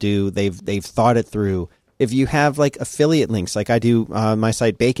want to do, they've thought it through. If you have like affiliate links, like I do, my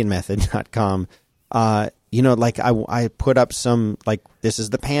site baconmethod.com, like I put up some, like, this is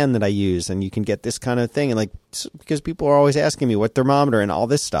the pan that I use, and you can get this kind of thing, and like, because people are always asking me what thermometer and all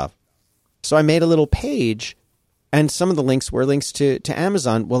this stuff. So I made a little page. And some of the links were links to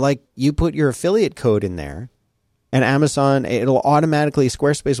Amazon. Well, like you put your affiliate code in there, and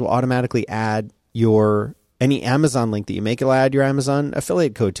Squarespace will automatically add any Amazon link that you make. It'll add your Amazon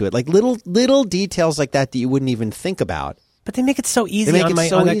affiliate code to it. Like little details like that you wouldn't even think about. But they make it so easy.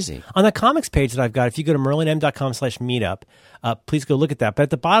 Easy. On the comics page that I've got, if you go to merlinm.com/meetup, please go look at that. But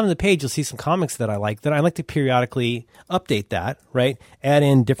at the bottom of the page, you'll see some comics that I like to periodically update that, right? Add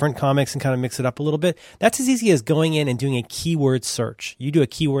in different comics and kind of mix it up a little bit. That's as easy as going in and doing a keyword search. You do a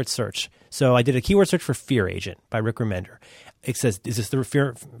keyword search. So I did a keyword search for Fear Agent by Rick Remender. It says, is this the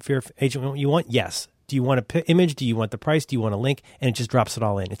Fear Agent you want? Yes. Do you want an image? Do you want the price? Do you want a link? And it just drops it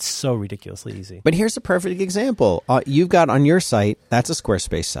all in. It's so ridiculously easy. But here's a perfect example. You've got on your site, that's a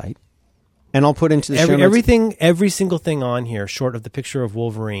Squarespace site. And I'll put into the show notes. Every single thing on here, short of the picture of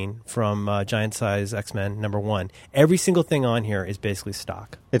Wolverine from Giant Size X-Men #1, every single thing on here is basically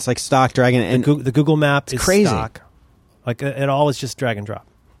stock. It's like stock, drag and the Google map is crazy. Stock. Like it all is just drag and drop.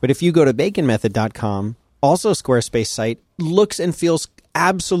 But if you go to baconmethod.com also Squarespace site looks and feels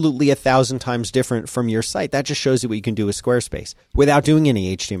absolutely 1,000 times different from your site. That just shows you what you can do with Squarespace without doing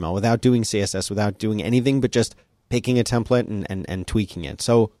any HTML, without doing CSS, without doing anything but just picking a template and tweaking it.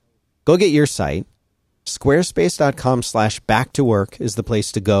 So go get your site. Squarespace.com/back-to-work is the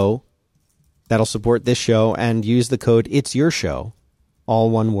place to go. That'll support this show, and use the code It's Your Show, all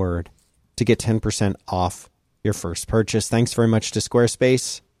one word, to get 10% off your first purchase. Thanks very much to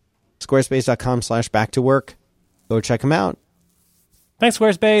Squarespace. Squarespace.com/back-to-work. Go check them out. Thanks,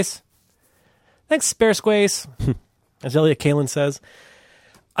 Squarespace. Thanks, Sparespace. As Elliot Kalin says.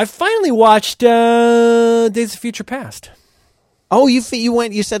 I finally watched Days of Future Past. Oh, you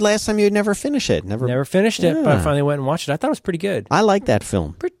went. You said last time you would never finish it. Never finished it, but I finally went and watched it. I thought it was pretty good. I like that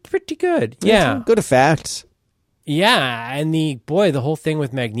film. Pretty good. Yeah. Good effects. Yeah, and the whole thing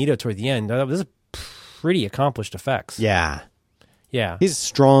with Magneto toward the end, that was pretty accomplished effects. Yeah. Yeah. He's a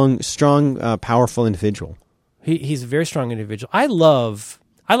strong, powerful individual. He's a very strong individual. I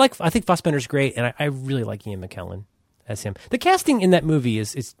think Fassbender's great, and I really like Ian McKellen as him. The casting in that movie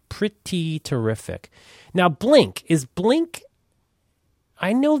is pretty terrific. Now, Blink.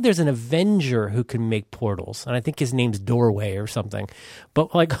 I know there's an Avenger who can make portals, and I think his name's Doorway or something.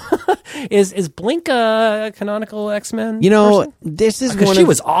 But like, is Blink a canonical X-Men? person? This is because she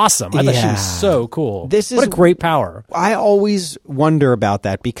was awesome. I thought she was so cool. What a great power. I always wonder about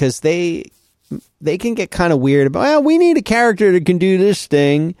that because they can get kind of weird about, well, we need a character that can do this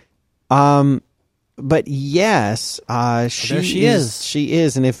thing. But yes, she is. She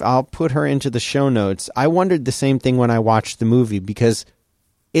is, and if I'll put her into the show notes, I wondered the same thing when I watched the movie because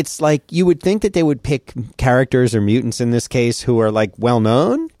it's like you would think that they would pick characters or mutants in this case who are like well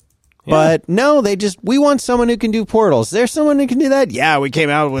known, but no, we want someone who can do portals. There's someone who can do that. Yeah, we came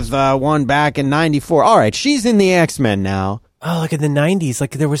out with one back in '94. All right, she's in the X-Men now. Oh, like in the 90s,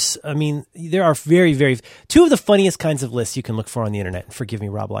 like there are very, very, two of the funniest kinds of lists you can look for on the internet. Forgive me,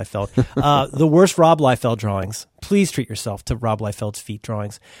 Rob Liefeld. The worst Rob Liefeld drawings. Please treat yourself to Rob Liefeld's feet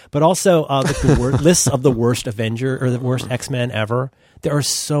drawings. But also the lists of the worst Avenger or the worst X-Men ever. There are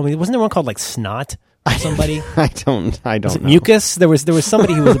so many. Wasn't there one called like Snot or somebody? I don't know. Mucus? There was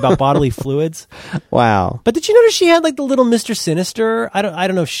somebody who was about bodily fluids. Wow. But did you notice she had like the little Mr. Sinister? I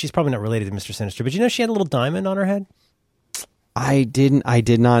don't know if she's probably not related to Mr. Sinister, but you know she had a little diamond on her head? I did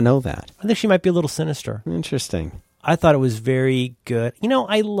not know that. I think she might be a little sinister. Interesting. I thought it was very good.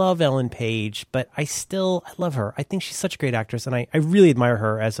 I love Ellen Page, but I love her. I think she's such a great actress, and I really admire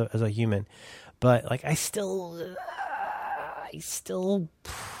her as a human. But like, I still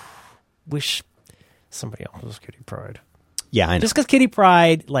wish somebody else was Kitty Pryde. Yeah, I know. Just because Kitty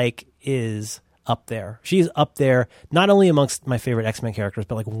Pryde is up there. She's up there, not only amongst my favorite X-Men characters,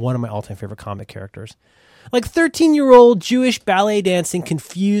 but like one of my all-time favorite comic characters. Like 13-year-old Jewish ballet dancing,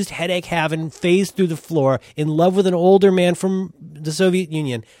 confused, headache having, phased through the floor, in love with an older man from the Soviet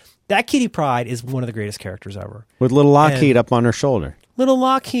Union. That Kitty Pryde is one of the greatest characters ever. With little Lockheed up on her shoulder. Little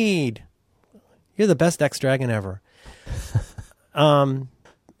Lockheed. You're the best X-Dragon ever.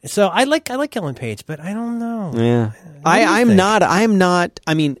 So I like Ellen Page, but I don't know. Yeah. I'm not.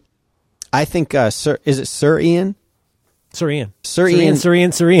 I mean, I think, is it Sir Ian? Sir Ian. Sir Ian.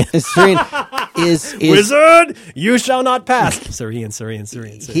 Is Wizard, you shall not pass. Sir Ian.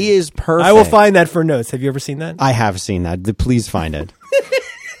 He is perfect. I will find that for notes. Have you ever seen that? I have seen that. Please find it.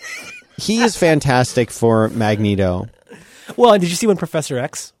 He is fantastic for Magneto. Well, did you see when Professor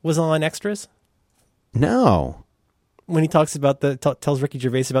X was on Extras? No. When he talks about tells Ricky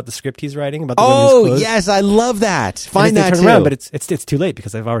Gervais about the script he's writing about the women's clothes. Oh, yes, I love that. Find that turn too. Around, but it's too late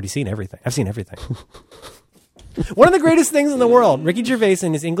because I've already seen everything. I've seen everything. One of the greatest things in the world, Ricky Gervais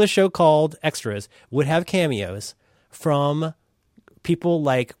in his English show called Extras would have cameos from people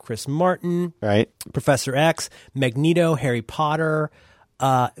like Chris Martin, right? Professor X, Magneto, Harry Potter,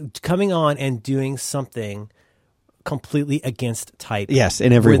 coming on and doing something completely against type. Yes,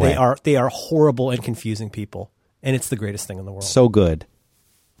 in every way. They are horrible and confusing people, and it's the greatest thing in the world. So good.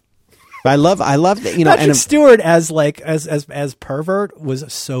 But I love that, Patrick Stewart as pervert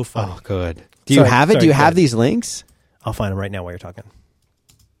was so funny. Oh, good. Do you have it? Do you have these links? I'll find them right now while you're talking.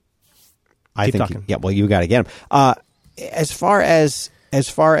 Keep talking. Well, you got to get them. As far as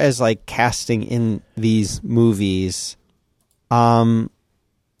like casting in these movies, I'm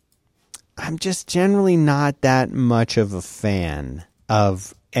just generally not that much of a fan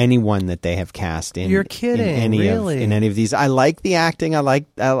of anyone that they have cast in. You're kidding? In any of these, I like the acting.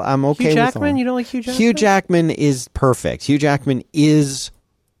 I'm okay. Hugh Jackman? With them. You don't like Hugh Jackman? Hugh Jackman is perfect. Hugh Jackman is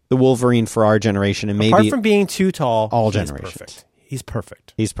the Wolverine for our generation, and maybe apart from being too tall, all generations. He's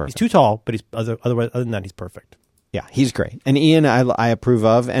perfect. He's perfect. He's too tall, but other than that, he's perfect. Yeah, he's great. And Ian, I approve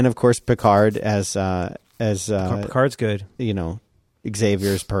of, and of course Picard as Picard's good.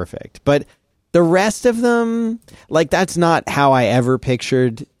 Xavier's perfect. But the rest of them, like, that's not how I ever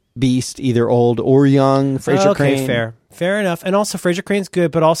pictured Beast, either old or young. Fraser Crane. Fair enough. And also Fraser Crane's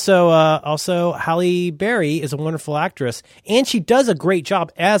good, but also Halle Berry is a wonderful actress, and she does a great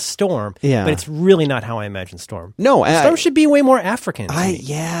job as Storm. Yeah. But it's really not how I imagine Storm. No, Storm should be way more African.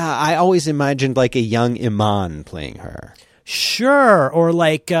 I always imagined like a young Iman playing her. Sure, or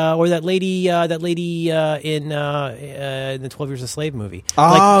that lady in the 12 Years a Slave movie.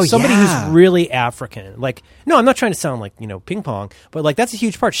 Oh, somebody who's really African. Like, no, I'm not trying to sound like ping pong, but like that's a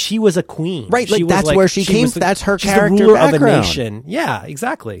huge part. She was a queen, right? Like that's where she came. That's her character. She's the ruler background. of a nation. Yeah,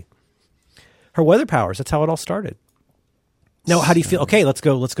 exactly. Her weather powers. That's how it all started. Now, how do you feel? Okay, let's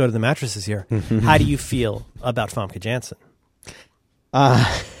go to the mattresses here. How do you feel about Famke Janssen?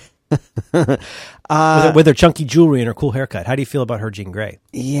 With her chunky jewelry and her cool haircut. How do you feel about her Jean Grey?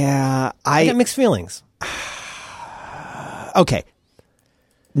 Yeah, I got mixed feelings. Okay.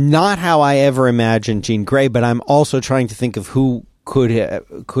 Not how I ever imagined Jean Grey, but I'm also trying to think of who could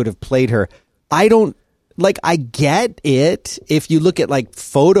have played her. I get it if you look at like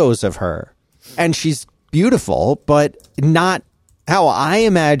photos of her and she's beautiful, but not how I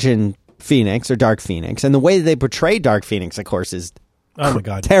imagine Phoenix or Dark Phoenix. And the way they portray Dark Phoenix, of course, is oh my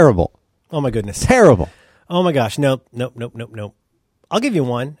God, terrible. Oh my goodness. Terrible. Oh my gosh. Nope. I'll give you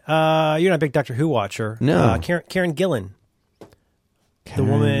one. You're not a big Doctor Who watcher. No. Karen Gillan. The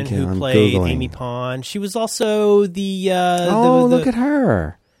woman who played Amy Pond. She was also the look at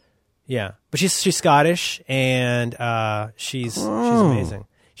her. Yeah. But she's Scottish and she's amazing.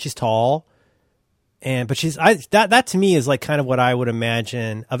 She's tall. But that to me is like kind of what I would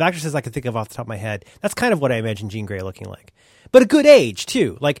imagine of actresses I could think of off the top of my head. That's kind of what I imagine Jean Grey looking like. But a good age,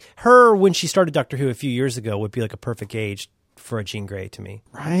 too. Like, her, when she started Doctor Who a few years ago, would be like a perfect age for a Jean Grey to me.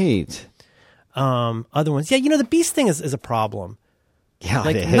 Right. Other ones. Yeah, the Beast thing is a problem. Yeah,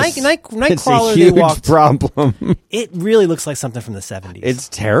 like, it is. Nightcrawler, it's a huge problem. It really looks like something from the 70s. It's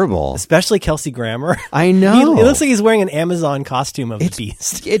terrible. Especially Kelsey Grammer. I know. It looks like he's wearing an Amazon costume of the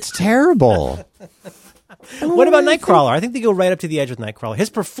Beast. It's terrible. What about Nightcrawler? I think they go right up to the edge with Nightcrawler. His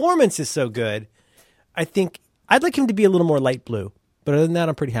performance is so good. I think I'd like him to be a little more light blue. But other than that,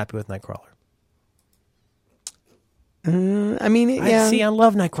 I'm pretty happy with Nightcrawler. I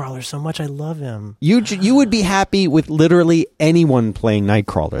love Nightcrawler so much. I love him. You would be happy with literally anyone playing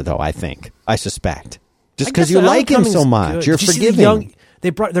Nightcrawler, though, I suspect. Just because you like him so much. Good. You're forgiving.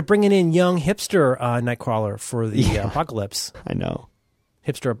 They're bringing in young hipster Nightcrawler for the Apocalypse. I know.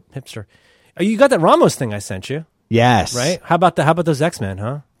 Hipster. Oh, you got that Ramos thing I sent you. Yes. Right? How about those X-Men,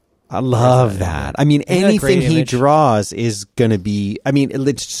 huh? I love that. I mean, anything he draws is going to be,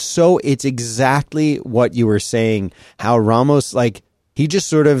 it's exactly what you were saying, how Ramos, like, he just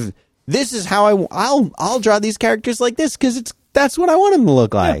sort of, this is how I'll draw these characters like this because that's what I want him to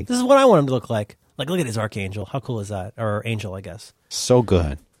look like. Yeah, this is what I want him to look like. Like, look at his Archangel. How cool is that? Or Angel, I guess. So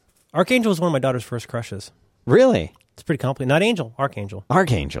good. Archangel was one of my daughter's first crushes. Really? It's pretty complicated. Not Angel, Archangel.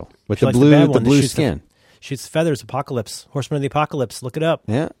 With she the blue skin. Shoots feathers, Apocalypse. Horseman of the Apocalypse. Look it up.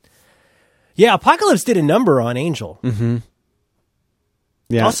 Yeah. Yeah, Apocalypse did a number on Angel. Mm-hmm.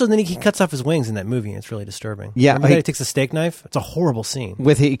 Yeah. Also, then he cuts off his wings in that movie, and it's really disturbing. Yeah. Remember that he takes a steak knife? It's a horrible scene.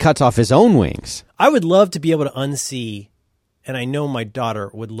 He cuts off his own wings. I would love to be able to unsee, and I know my daughter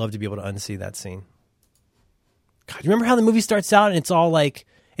would love to be able to unsee that scene. God, you remember how the movie starts out, and it's all like,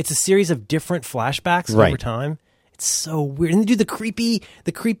 it's a series of different flashbacks over time? It's so weird. And they do the creepy,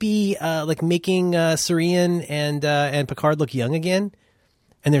 like making Sarian and Picard look young again.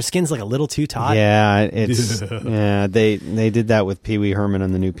 And their skin's like a little too taut. Yeah, they did that with Pee Wee Herman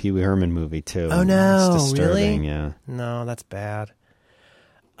on the new Pee Wee Herman movie too. Oh no, it's disturbing, really? Yeah. No, that's bad.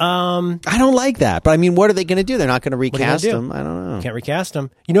 I don't like that. But I mean, what are they going to do? They're not going to recast him. I don't know. Can't recast him.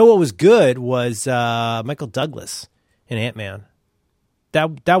 You know what was good was Michael Douglas in Ant-Man.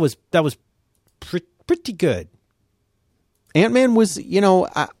 That was pretty good. Ant-Man was, No,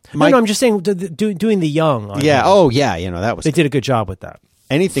 I'm just saying doing the young. Yeah. Oh, yeah. That was. They did a good job with that.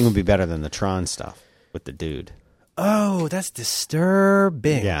 Anything would be better than the Tron stuff with the dude. Oh, that's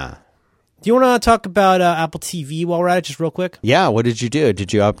disturbing. Yeah. Do you want to talk about Apple TV while we're at it, just real quick? Yeah. What did you do?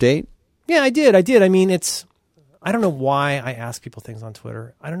 Did you update? Yeah, I did. I mean, I don't know why I ask people things on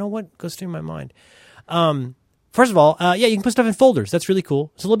Twitter. I don't know what goes through my mind. First of all, you can put stuff in folders. That's really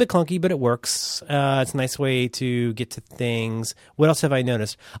cool. It's a little bit clunky, but it works. It's a nice way to get to things. What else have I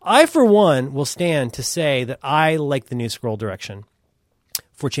noticed? I, for one, will stand to say that I like the new scroll direction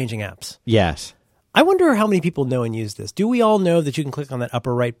for changing apps. Yes. I wonder how many people know and use this. Do we all know that you can click on that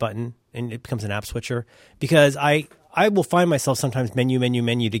upper right button and it becomes an app switcher? Because I will find myself sometimes menu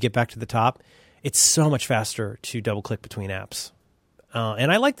to get back to the top. it's so much faster to double click between apps.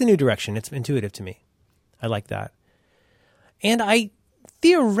 And I like the new direction. It's intuitive to me. I like that. And I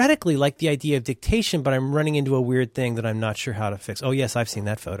theoretically like the idea of dictation, but I'm running into a weird thing that I'm not sure how to fix. Oh, yes, I've seen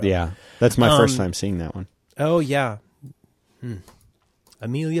that photo. Yeah, that's my first time seeing that one. Oh, yeah.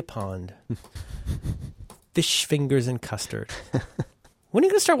 Amelia Pond. Fish fingers and custard. When are you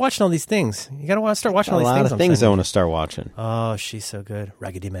going to start watching all these things? You got to start watching all these things. A lot of things I want to start watching. Oh, she's so good.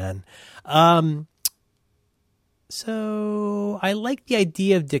 Raggedy Man. So I like the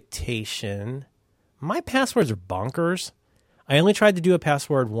idea of dictation. My passwords are bonkers. I only tried to do a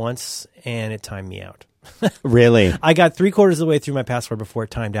password once, and it timed me out. Really? I got 3/4 of the way through my password before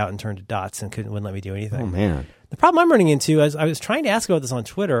it timed out and turned to dots and wouldn't let me do anything. Oh, man. The problem I'm running into, as I was trying to ask about this on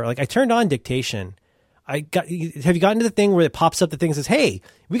Twitter, like I turned on dictation. Have you gotten to the thing where it pops up the thing that says, hey,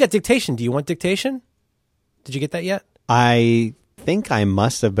 we got dictation. Do you want dictation? Did you get that yet? I think I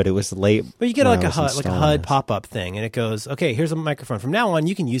must have, but it was late. But you get like a HUD pop-up thing, and it goes, okay, here's a microphone. From now on,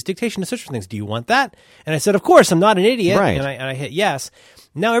 you can use dictation to search for things. Do you want that? And I said, of course, I'm not an idiot. Right. And I hit yes.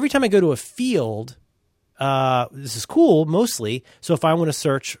 Now, every time I go to a field, this is cool, mostly. So if I want to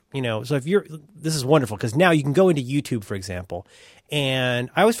search, this is wonderful because now you can go into YouTube, for example. And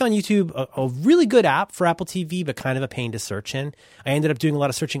I always found YouTube a really good app for Apple TV, but kind of a pain to search in. I ended up doing a lot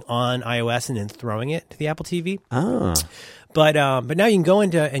of searching on iOS and then throwing it to the Apple TV. Ah. But now you can go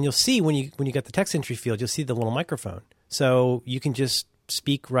into, and you'll see when you get the text entry field, you'll see the little microphone. So you can just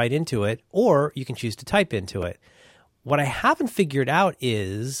speak right into it, or you can choose to type into it. What I haven't figured out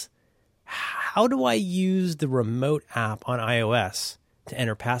is how do I use the remote app on iOS to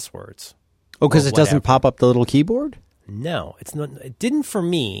enter passwords? Oh, because it doesn't pop up the little keyboard? No, it's not. It didn't for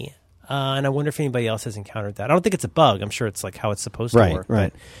me, and I wonder if anybody else has encountered that. I don't think it's a bug. I'm sure it's like how it's supposed to work.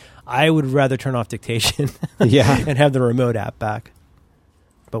 Right. I would rather turn off dictation and have the remote app back.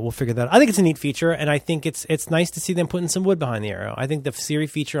 But we'll figure that out. I think it's a neat feature, and I think it's nice to see them putting some wood behind the arrow. I think the Siri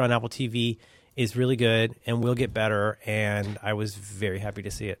feature on Apple TV is really good and will get better, and I was very happy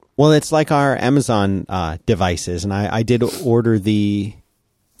to see it. Well, it's like our Amazon devices, and I did order the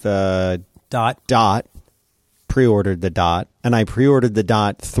Dot, pre-ordered the Dot, and I pre-ordered the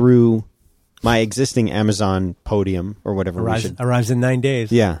Dot through my existing Amazon Podium or whatever. Arrives in 9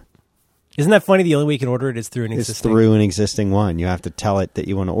 days. Yeah. Isn't that funny? The only way you can order it is through an existing. It's through an existing one. You have to tell it that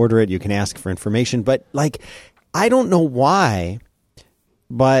you want to order it. You can ask for information, but I don't know why,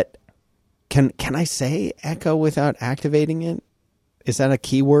 but can I say Echo without activating it? Is that a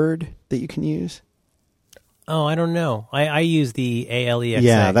keyword that you can use? Oh, I don't know. I use the ALEXA.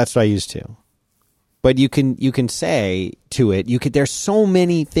 Yeah, that's what I use too. But you can say to it, there's so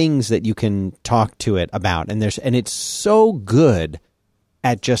many things that you can talk to it about, and it's so good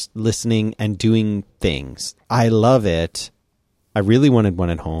at just listening and doing things. I love it. I really wanted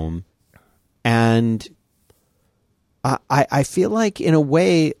one at home. And I feel like in a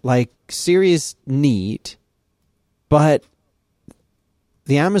way, like Siri is neat, but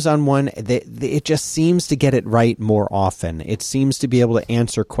the Amazon one, it just seems to get it right more often. It seems to be able to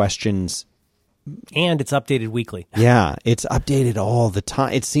answer questions. And it's updated weekly. Yeah, it's updated all the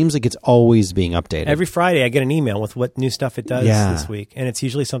time. It seems like it's always being updated. Every Friday I get an email with what new stuff it does this week, and it's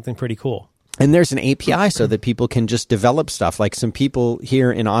usually something pretty cool. And there's an API so that people can just develop stuff. Like some people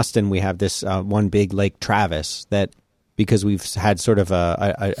here in Austin, we have this one big Lake Travis that, because we've had sort of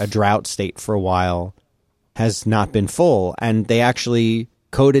a drought state for a while, has not been full. And they actually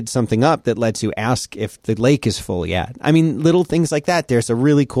coded something up that lets you ask if the lake is full yet. I mean, little things like that. There's a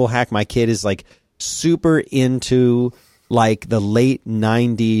really cool hack. My kid is like super into like the late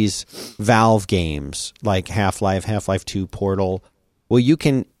 90s Valve games, like Half-Life, Half-Life 2, Portal. Well, you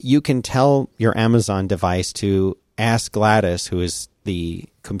can tell your Amazon device to ask Gladys, who is the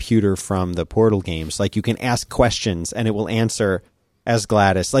computer from the Portal games. Like you can ask questions and it will answer as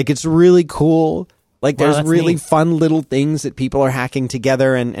Gladys. Like it's really cool. Like there's really fun little things that people are hacking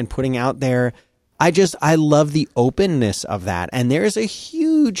together and putting out there. I love the openness of that. And there's a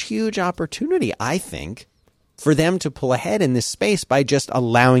huge, huge opportunity, I think, for them to pull ahead in this space by just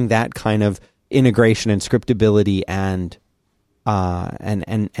allowing that kind of integration and scriptability and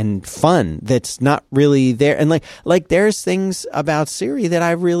fun that's not really there. And like there's things about Siri that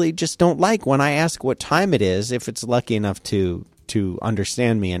I really just don't like when I ask what time it is, if it's lucky enough to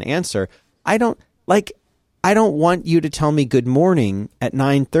understand me and answer. I don't want you to tell me good morning at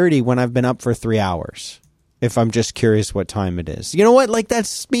 9:30 when I've been up for 3 hours. If I'm just curious what time it is. You know what? Like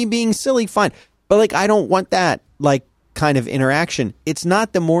that's me being silly, fine. But like I don't want that like kind of interaction. It's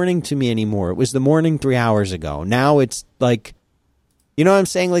not the morning to me anymore. It was the morning 3 hours ago. Now it's like, you know what I'm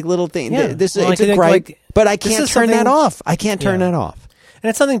saying? Like little thing. Yeah. It's a gripe, but I can't turn that off. I can't turn that off. And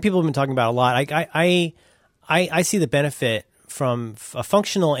it's something people have been talking about a lot. I see the benefit from a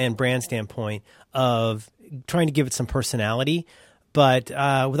functional and brand standpoint of trying to give it some personality. But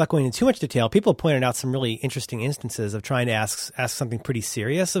without going into too much detail, people pointed out some really interesting instances of trying to ask something pretty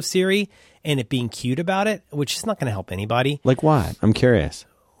serious of Siri and it being cute about it, which is not going to help anybody. Like what? I'm curious.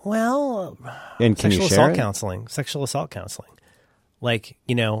 Well, and can sexual you share assault counseling, sexual assault counseling. Like,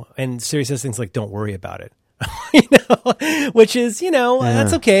 and Siri says things like, don't worry about it, which is,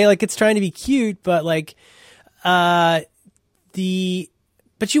 that's okay. Like, it's trying to be cute, but like,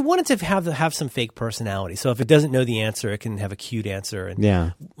 but you want it to have some fake personality. So if it doesn't know the answer, it can have a cute answer. And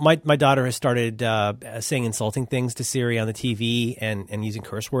yeah, my daughter has started saying insulting things to Siri on the TV and using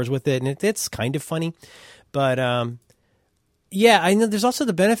curse words with it, and it's kind of funny. But yeah, I know there's also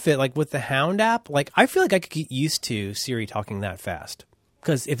the benefit, like with the Hound app. Like I feel like I could get used to Siri talking that fast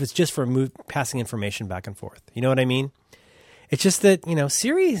because if it's just for passing information back and forth, you know what I mean? It's just that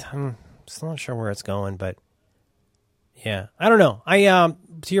Siri. I'm still not sure where it's going, but. Yeah, I don't know.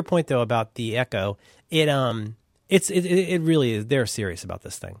 To your point though about the Echo, it really is. They're serious about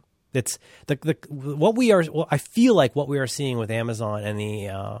this thing. It's what we are. Well, I feel like what we are seeing with Amazon and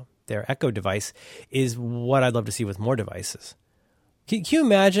their Echo device is what I'd love to see with more devices. Can you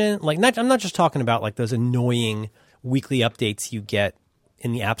imagine? Like, I'm not just talking about like those annoying weekly updates you get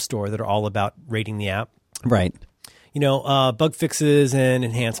in the App Store that are all about rating the app. Right. Bug fixes and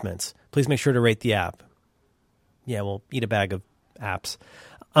enhancements. Please make sure to rate the app. Yeah, we'll eat a bag of apps.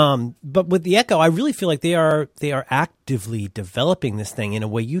 But with the Echo, I really feel like they are actively developing this thing in a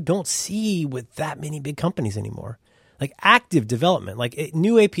way you don't see with that many big companies anymore. Like active development, like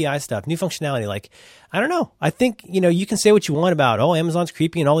new API stuff, new functionality. Like, I don't know. I think, you can say what you want about, Amazon's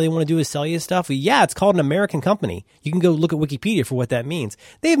creepy and all they want to do is sell you stuff. Well, yeah, it's called an American company. You can go look at Wikipedia for what that means.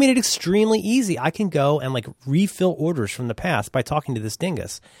 They have made it extremely easy. I can go and like refill orders from the past by talking to this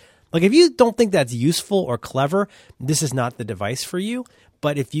dingus. Like, if you don't think that's useful or clever, this is not the device for you.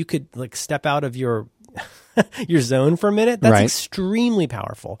 But if you could like step out of your your zone for a minute, that's extremely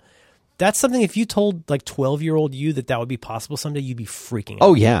powerful. That's something if you told like 12-year-old you that would be possible someday, you'd be freaking out.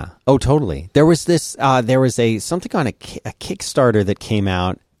 Oh yeah. Oh totally. There was this there was something on a Kickstarter that came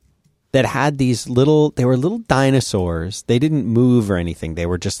out that had these little dinosaurs. They didn't move or anything. They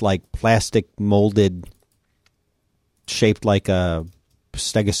were just like plastic molded, shaped like a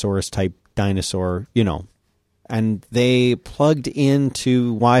Stegosaurus type dinosaur, and they plugged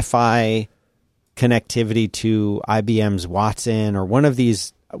into Wi-Fi connectivity to IBM's Watson or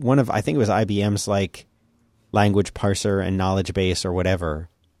I think it was IBM's like language parser and knowledge base or whatever.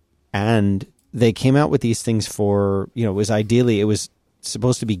 And they came out with these things for, it was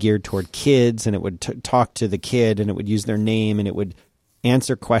supposed to be geared toward kids, and it would talk to the kid and it would use their name and it would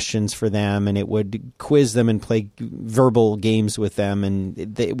answer questions for them, and it would quiz them and play verbal games with them,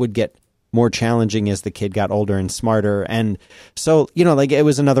 and it would get more challenging as the kid got older and smarter. And so, it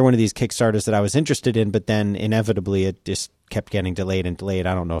was another one of these Kickstarters that I was interested in, but then inevitably it just kept getting delayed and delayed.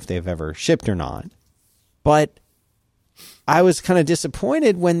 I don't know if they've ever shipped or not. But I was kind of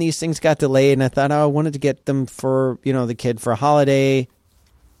disappointed when these things got delayed, and I thought, I wanted to get them for, the kid for a holiday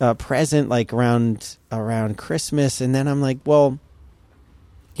present, like around Christmas. And then I'm like, well,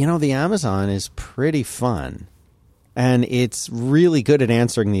 the Amazon is pretty fun, and it's really good at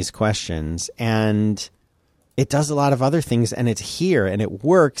answering these questions, and it does a lot of other things, and it's here, and it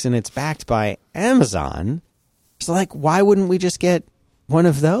works, and it's backed by Amazon. So, like, why wouldn't we just get one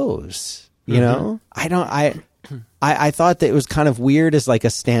of those? I thought that it was kind of weird as like a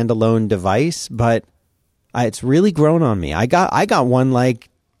standalone device, but it's really grown on me. I got one like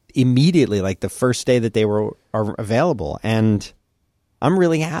immediately, like the first day that they are available, and I'm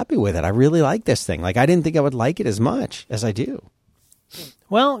really happy with it. I really like this thing. Like, I didn't think I would like it as much as I do.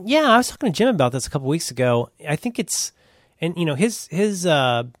 Well, yeah, I was talking to Jim about this a couple weeks ago. I think it's, and his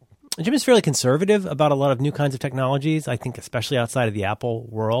Jim is fairly conservative about a lot of new kinds of technologies, I think, especially outside of the Apple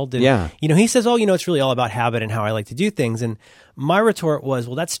world. And, yeah. He says, it's really all about habit and how I like to do things. And my retort was,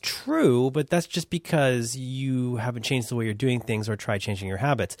 well, that's true, but that's just because you haven't changed the way you're doing things or tried changing your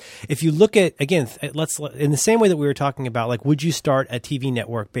habits. If you look at, again, in the same way that we were talking about, like, would you start a TV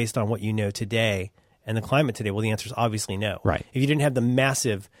network based on what you know today and the climate today? Well, the answer is obviously no. Right. If you didn't have the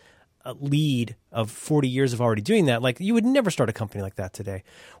massive lead of 40 years of already doing that, like, you would never start a company like that today.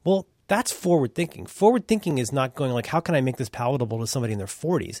 Well, that's forward thinking. Forward thinking is not going like, how can I make this palatable to somebody in their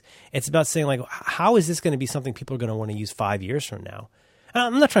 40s? It's about saying, like, how is this going to be something people are going to want to use 5 years from now?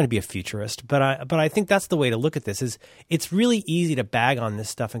 I'm not trying to be a futurist, but I think that's the way to look at this. Is it's really easy to bag on this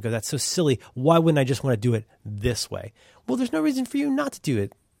stuff and go, that's so silly. Why wouldn't I just want to do it this way? Well, there's no reason for you not to do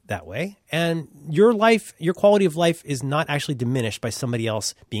it that way. And your life, your quality of life is not actually diminished by somebody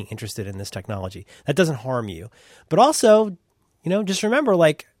else being interested in this technology. That doesn't harm you. But also, just remember,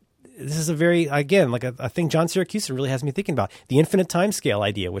 like, this is a very, again, like a thing John Syracuse really has me thinking about. The infinite timescale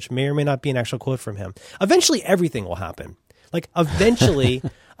idea, which may or may not be an actual quote from him. Eventually, everything will happen. Like, eventually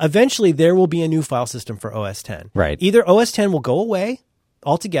there will be a new file system for OS X. Right. Either OS X will go away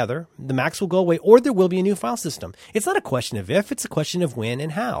altogether, the Macs will go away, or there will be a new file system. It's not a question of if, it's a question of when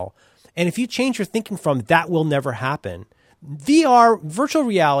and how. And if you change your thinking from that will never happen, VR, virtual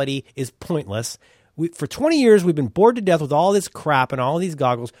reality, is pointless. For 20 years, we've been bored to death with all this crap and all these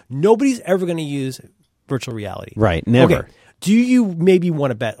goggles. Nobody's ever going to use virtual reality. Right, never. Okay. Do you maybe want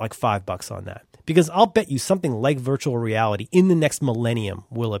to bet like $5 on that? Because I'll bet you something like virtual reality in the next millennium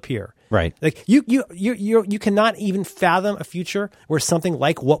will appear. Right. Like you cannot even fathom a future where something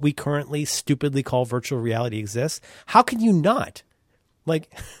like what we currently stupidly call virtual reality exists. How can you not? Like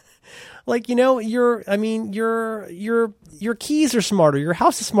your keys are smarter, your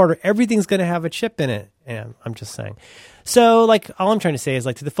house is smarter, everything's going to have a chip in it. And I'm just saying. So like, all I'm trying to say is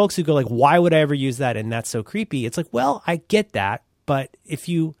like to the folks who go like, why would I ever use that? And that's so creepy. It's like, well, I get that. But if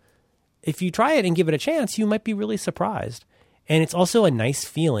you try it and give it a chance, you might be really surprised. And it's also a nice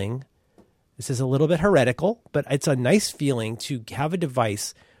feeling. This is a little bit heretical, but it's a nice feeling to have a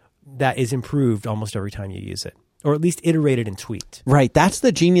device that is improved almost every time you use it, or at least iterated and tweaked. Right. That's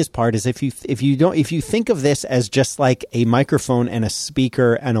the genius part, is if you think of this as just like a microphone and a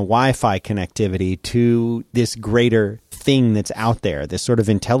speaker and a Wi-Fi connectivity to this greater thing that's out there, this sort of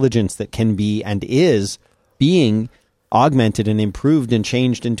intelligence that can be and is being augmented and improved and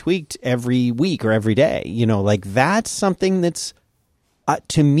changed and tweaked every week or every day, like that's something that's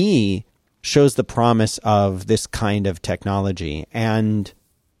to me shows the promise of this kind of technology. And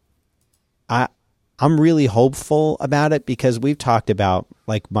I'm really hopeful about it, because we've talked about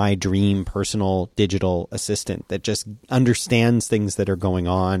like my dream personal digital assistant that just understands things that are going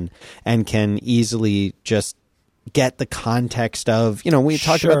on and can easily just get the context of, we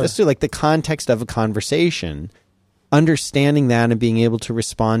talked about this too, like the context of a conversation, understanding that and being able to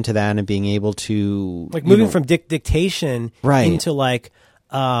respond to that and being able to like moving from dictation into like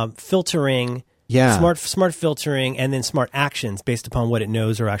filtering. Yeah. Smart filtering, and then smart actions based upon what it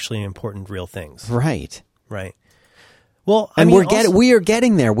knows are actually important, real things. Right. Right. Well, we are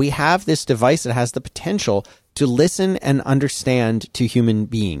getting there. We have this device that has the potential to listen and understand to human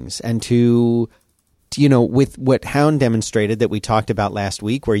beings, and to with what Hound demonstrated that we talked about last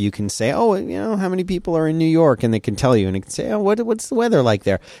week, where you can say, oh, how many people are in New York, and they can tell you, and it can say, oh, what's the weather like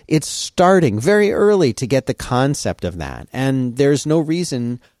there? It's starting very early to get the concept of that, and there's no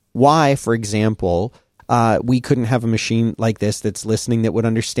reason why, for example, we couldn't have a machine like this that's listening that would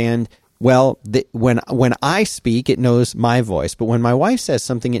understand, well, when I speak, it knows my voice. But when my wife says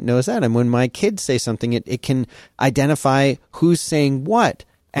something, it knows that. And when my kids say something, it can identify who's saying what.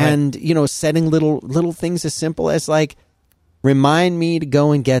 Right. And, setting little things as simple as like, remind me to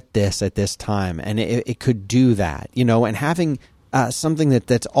go and get this at this time. And it could do that, and having something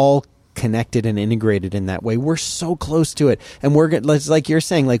that's all connected and integrated in that way. We're so close to it, and like you're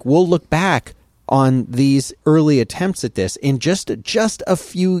saying, like we'll look back on these early attempts at this in just a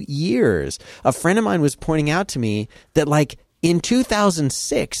few years. A friend of mine was pointing out to me that like in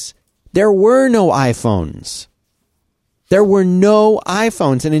 2006 there were no iPhones.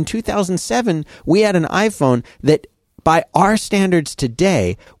 And in 2007 we had an iPhone that by our standards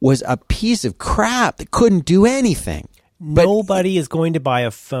today was a piece of crap that couldn't do anything. But nobody is going to buy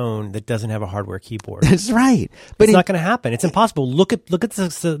a phone that doesn't have a hardware keyboard. That's right. But it's not going to happen. It's impossible. Look at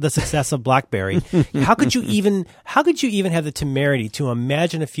the success of BlackBerry. How could you even have the temerity to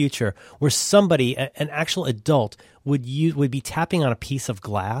imagine a future where somebody, an actual adult, would be tapping on a piece of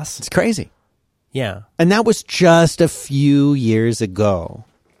glass? It's crazy. Yeah. And that was just a few years ago.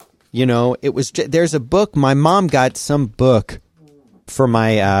 It was there's a book, my mom got some book for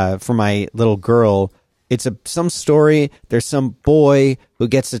my little girl. It's some story. There's some boy who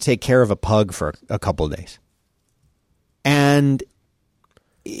gets to take care of a pug for a couple of days. And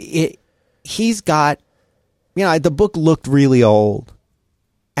he's got, the book looked really old.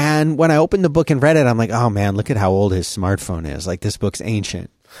 And when I opened the book and read it, I'm like, oh man, look at how old his smartphone is. Like, this book's ancient.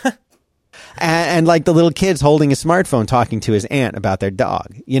 and like the little kid's holding a smartphone talking to his aunt about their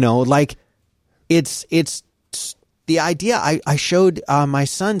dog. Like it's the idea. I showed my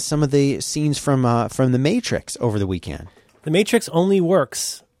son some of the scenes from The Matrix over the weekend. The Matrix only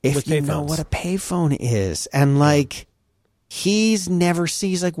works with payphones. If you know what a payphone is, and like he's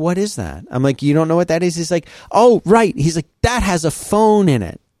like, what is that? I'm like, you don't know what that is? He's like, oh right. He's like, that has a phone in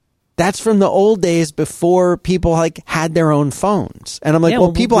it. That's from the old days before people like had their own phones. And I'm like, Yeah, well,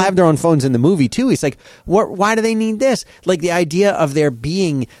 well, people have their own phones in the movie too. He's like, why do they need this? Like the idea of there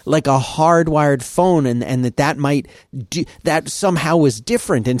being like a hardwired phone and that might that somehow was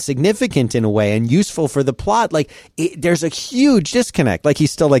different and significant in a way and useful for the plot. Like there's a huge disconnect. Like he's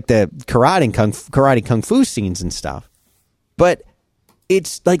still like the karate kung fu scenes and stuff. But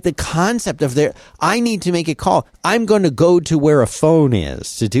it's like the concept of I need to make a call. I'm going to go to where a phone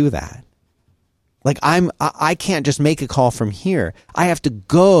is to do that. Like I can't just make a call from here. I have to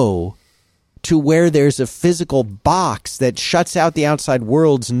go to where there's a physical box that shuts out the outside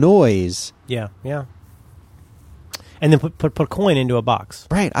world's noise. Yeah. And then put a coin into a box.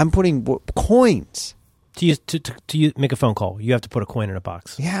 Right. I'm putting coins. To make a phone call, you have to put a coin in a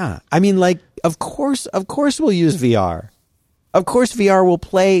box. Yeah. I mean, like, of course we'll use VR. Of course, VR will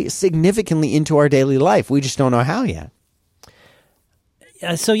play significantly into our daily life. We just don't know how yet.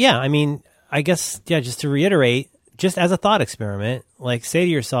 So, yeah, I mean, I guess, just to reiterate, just as a thought experiment, like say to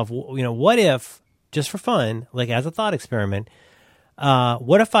yourself, what if, just for fun, like as a thought experiment,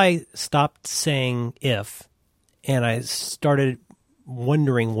 what if I stopped saying if and I started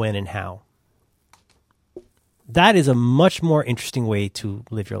wondering when and how? That is a much more interesting way to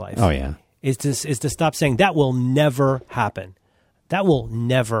live your life. Oh, yeah. Is to stop saying that will never happen. That will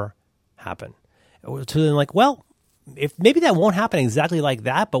never happen. To then like, well, if maybe that won't happen exactly like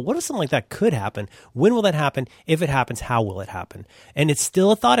that, but what if something like that could happen? When will that happen? If it happens, how will it happen? And it's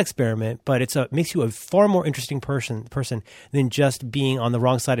still a thought experiment, but it makes you a far more interesting person than just being on the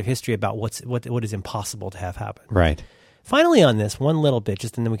wrong side of history about what is impossible to have happen. Right. Finally, on this one little bit,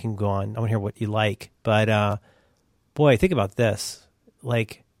 just and then we can go on. I want to hear what you like, but boy, think about this,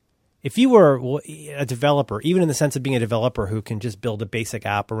 like. If you were a developer, even in the sense of being a developer who can just build a basic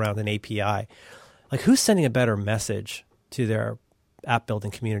app around an API, like who's sending a better message to their app building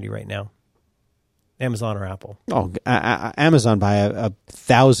community right now? Amazon or Apple? Oh, Amazon by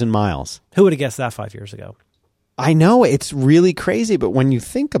 1,000 miles. Who would have guessed that 5 years ago? I know, it's really crazy, but when you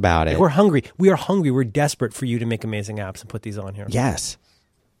think about it. We're hungry. We are hungry. We're desperate for you to make amazing apps and put these on here. Yes.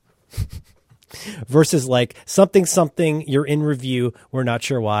 Versus like something, you're in review, we're not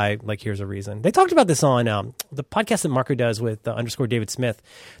sure why, like here's a reason. They talked about this on the podcast that Marco does with _ David Smith,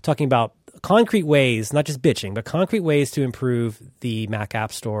 talking about concrete ways, not just bitching, but concrete ways to improve the Mac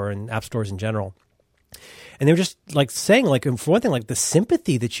App Store and app stores in general. And they were just like saying, like, for one thing, like the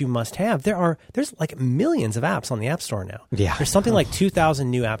sympathy that you must have. There's like millions of apps on the App Store now. Yeah. There's something like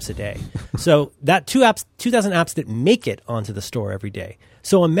 2,000 new apps a day. So that 2,000 apps that make it onto the store every day.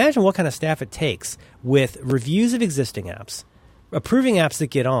 So imagine what kind of staff it takes with reviews of existing apps, approving apps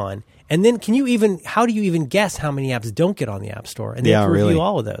that get on, and then how do you even guess how many apps don't get on the App Store? And they have to review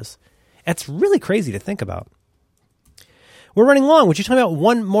all of those. That's really crazy to think about. We're running long. Would you tell me about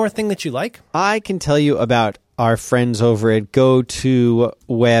one more thing that you like? I can tell you about our friends over at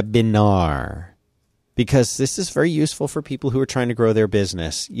GoToWebinar, because this is very useful for people who are trying to grow their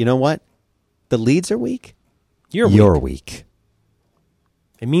business. You know what? The leads are weak. You're weak.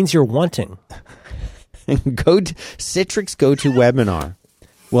 It means you're wanting. Citrix GoToWebinar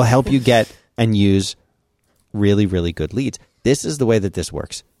will help you get and use really, really good leads. This is the way that this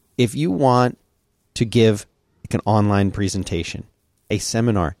works. If you want to give an online presentation, a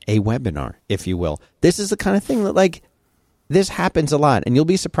seminar, a webinar, if you will, this is the kind of thing that like this happens a lot, and you'll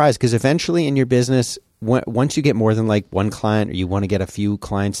be surprised because eventually in your business, once you get more than like one client, or you want to get a few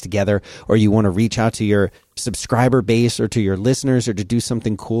clients together, or you want to reach out to your subscriber base or to your listeners, or to do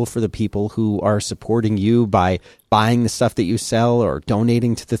something cool for the people who are supporting you by buying the stuff that you sell or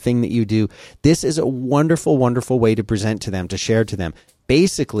donating to the thing that you do, this is a wonderful, wonderful way to present to them, to share to them.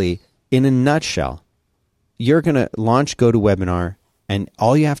 Basically, in a nutshell, you're going to launch GoToWebinar, and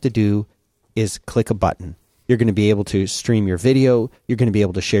all you have to do is click a button. You're going to be able to stream your video. You're going to be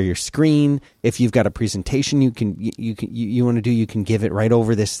able to share your screen. If you've got a presentation you want to do, you can give it right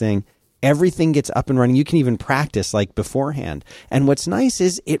over this thing. Everything gets up and running. You can even practice like beforehand. And what's nice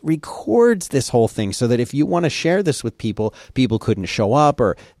is it records this whole thing so that if you want to share this with people couldn't show up,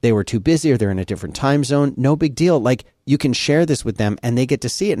 or they were too busy, or they're in a different time zone, no big deal. Like, you can share this with them and they get to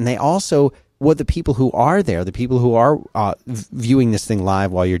see it. And they also, the people who are there, the people who are viewing this thing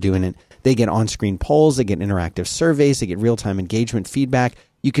live while you're doing it, they get on-screen polls, they get interactive surveys, they get real-time engagement feedback.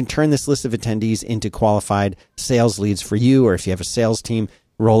 You can turn this list of attendees into qualified sales leads for you, or if you have a sales team,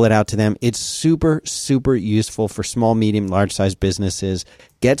 roll it out to them. It's super, super useful for small, medium, large-sized businesses.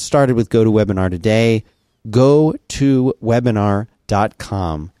 Get started with GoToWebinar today.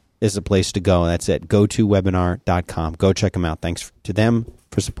 GoToWebinar.com is the place to go. That's it, GoToWebinar.com. Go check them out. Thanks to them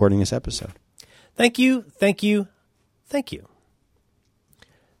for supporting this episode. Thank you, thank you, thank you.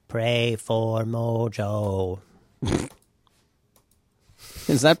 Pray for Mojo.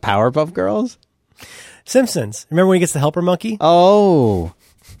 Is that Powerpuff Girls? Simpsons. Remember when he gets the helper monkey? Oh.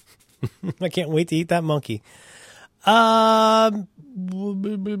 I can't wait to eat that monkey. We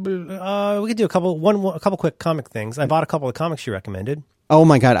could do a couple quick comic things. I bought a couple of comics you recommended. Oh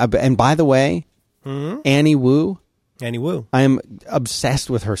my God. And by the way, Annie Wu. Annie Wu. I am obsessed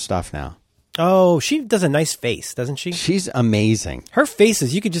with her stuff now. Oh, she does a nice face, doesn't she? She's amazing. Her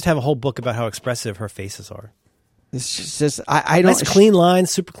faces, you could just have a whole book about how expressive her faces are. It's just, I don't. Nice clean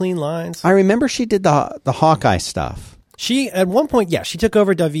lines, super clean lines. I remember she did the Hawkeye stuff. She, at one point, she took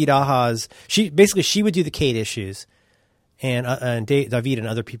over David Aja's. She would do the Kate issues, and David and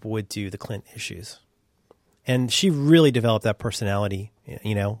other people would do the Clint issues. And she really developed that personality,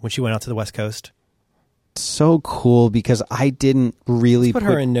 when she went out to the West Coast. So cool, because I didn't really put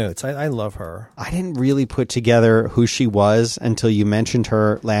her in notes. I love her. I didn't really put together who she was until you mentioned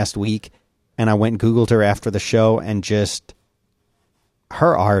her last week, and I went and Googled her after the show, and just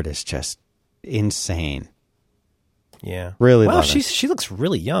her art is just insane. Yeah, really. Wow, love she looks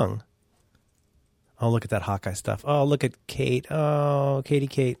really young. Oh, look at that Hawkeye stuff. Oh, look at Kate. Oh, Katie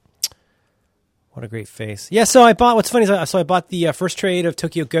Kate. What a great face. Yeah. So I bought. What's funny is I bought the first trade of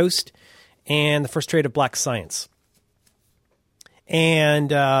Tokyo Ghost and the first trade of Black Science,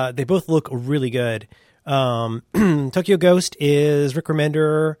 and they both look really good. Tokyo Ghost is Rick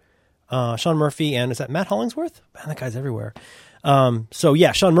Remender, Sean Murphy, and is that Matt Hollingsworth? Man, that guy's everywhere. So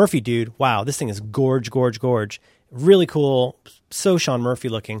yeah, Sean Murphy, dude. Wow, this thing is gorge. Really cool. So Sean Murphy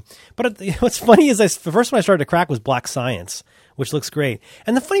looking. But what's funny is the first one I started to crack was Black Science, which looks great.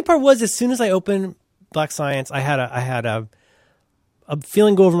 And the funny part was, as soon as I opened Black Science, I had a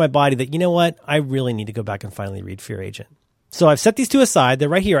feeling go over my body that, you know what? I really need to go back and finally read Fear Agent. So I've set these two aside. They're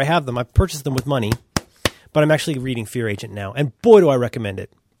right here. I have them. I purchased them with money. But I'm actually reading Fear Agent now. And boy, do I recommend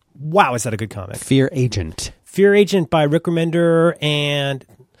it. Wow, is that a good comic. Fear Agent. Fear Agent by Rick Remender and,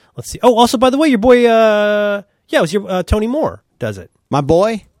 let's see. Oh, also, by the way, your boy, it was your Tony Moore does it. My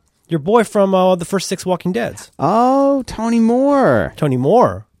boy? Your boy from the first 6 Walking Deads. Oh, Tony Moore. Tony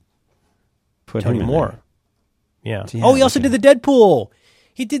Moore. Put Tony him in Moore. there. Yeah. Yeah, He also did the Deadpool.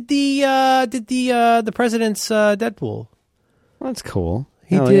 He did the President's Deadpool. Well, that's cool.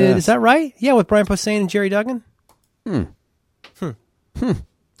 He did. Yes. Is that right? Yeah, with Brian Posehn and Jerry Duggan.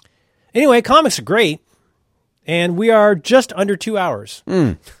 Anyway, comics are great, and we are just under 2 hours.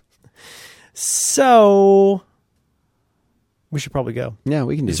 So we should probably go. Yeah,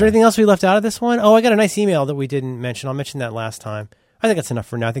 we can do. Is there anything else we left out of this one? Oh, I got a nice email that we didn't mention. I'll mention that last time. I think that's enough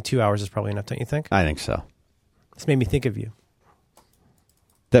for now. I think 2 hours is probably enough, don't you think? I think so. This made me think of you.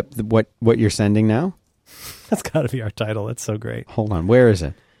 What you're sending now? That's got to be our title. That's so great. Hold on. Where is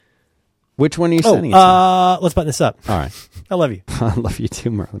it? Which one are you sending it to? Let's button this up. All right. I love you. I love you too,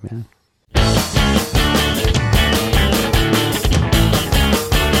 Merlin, man.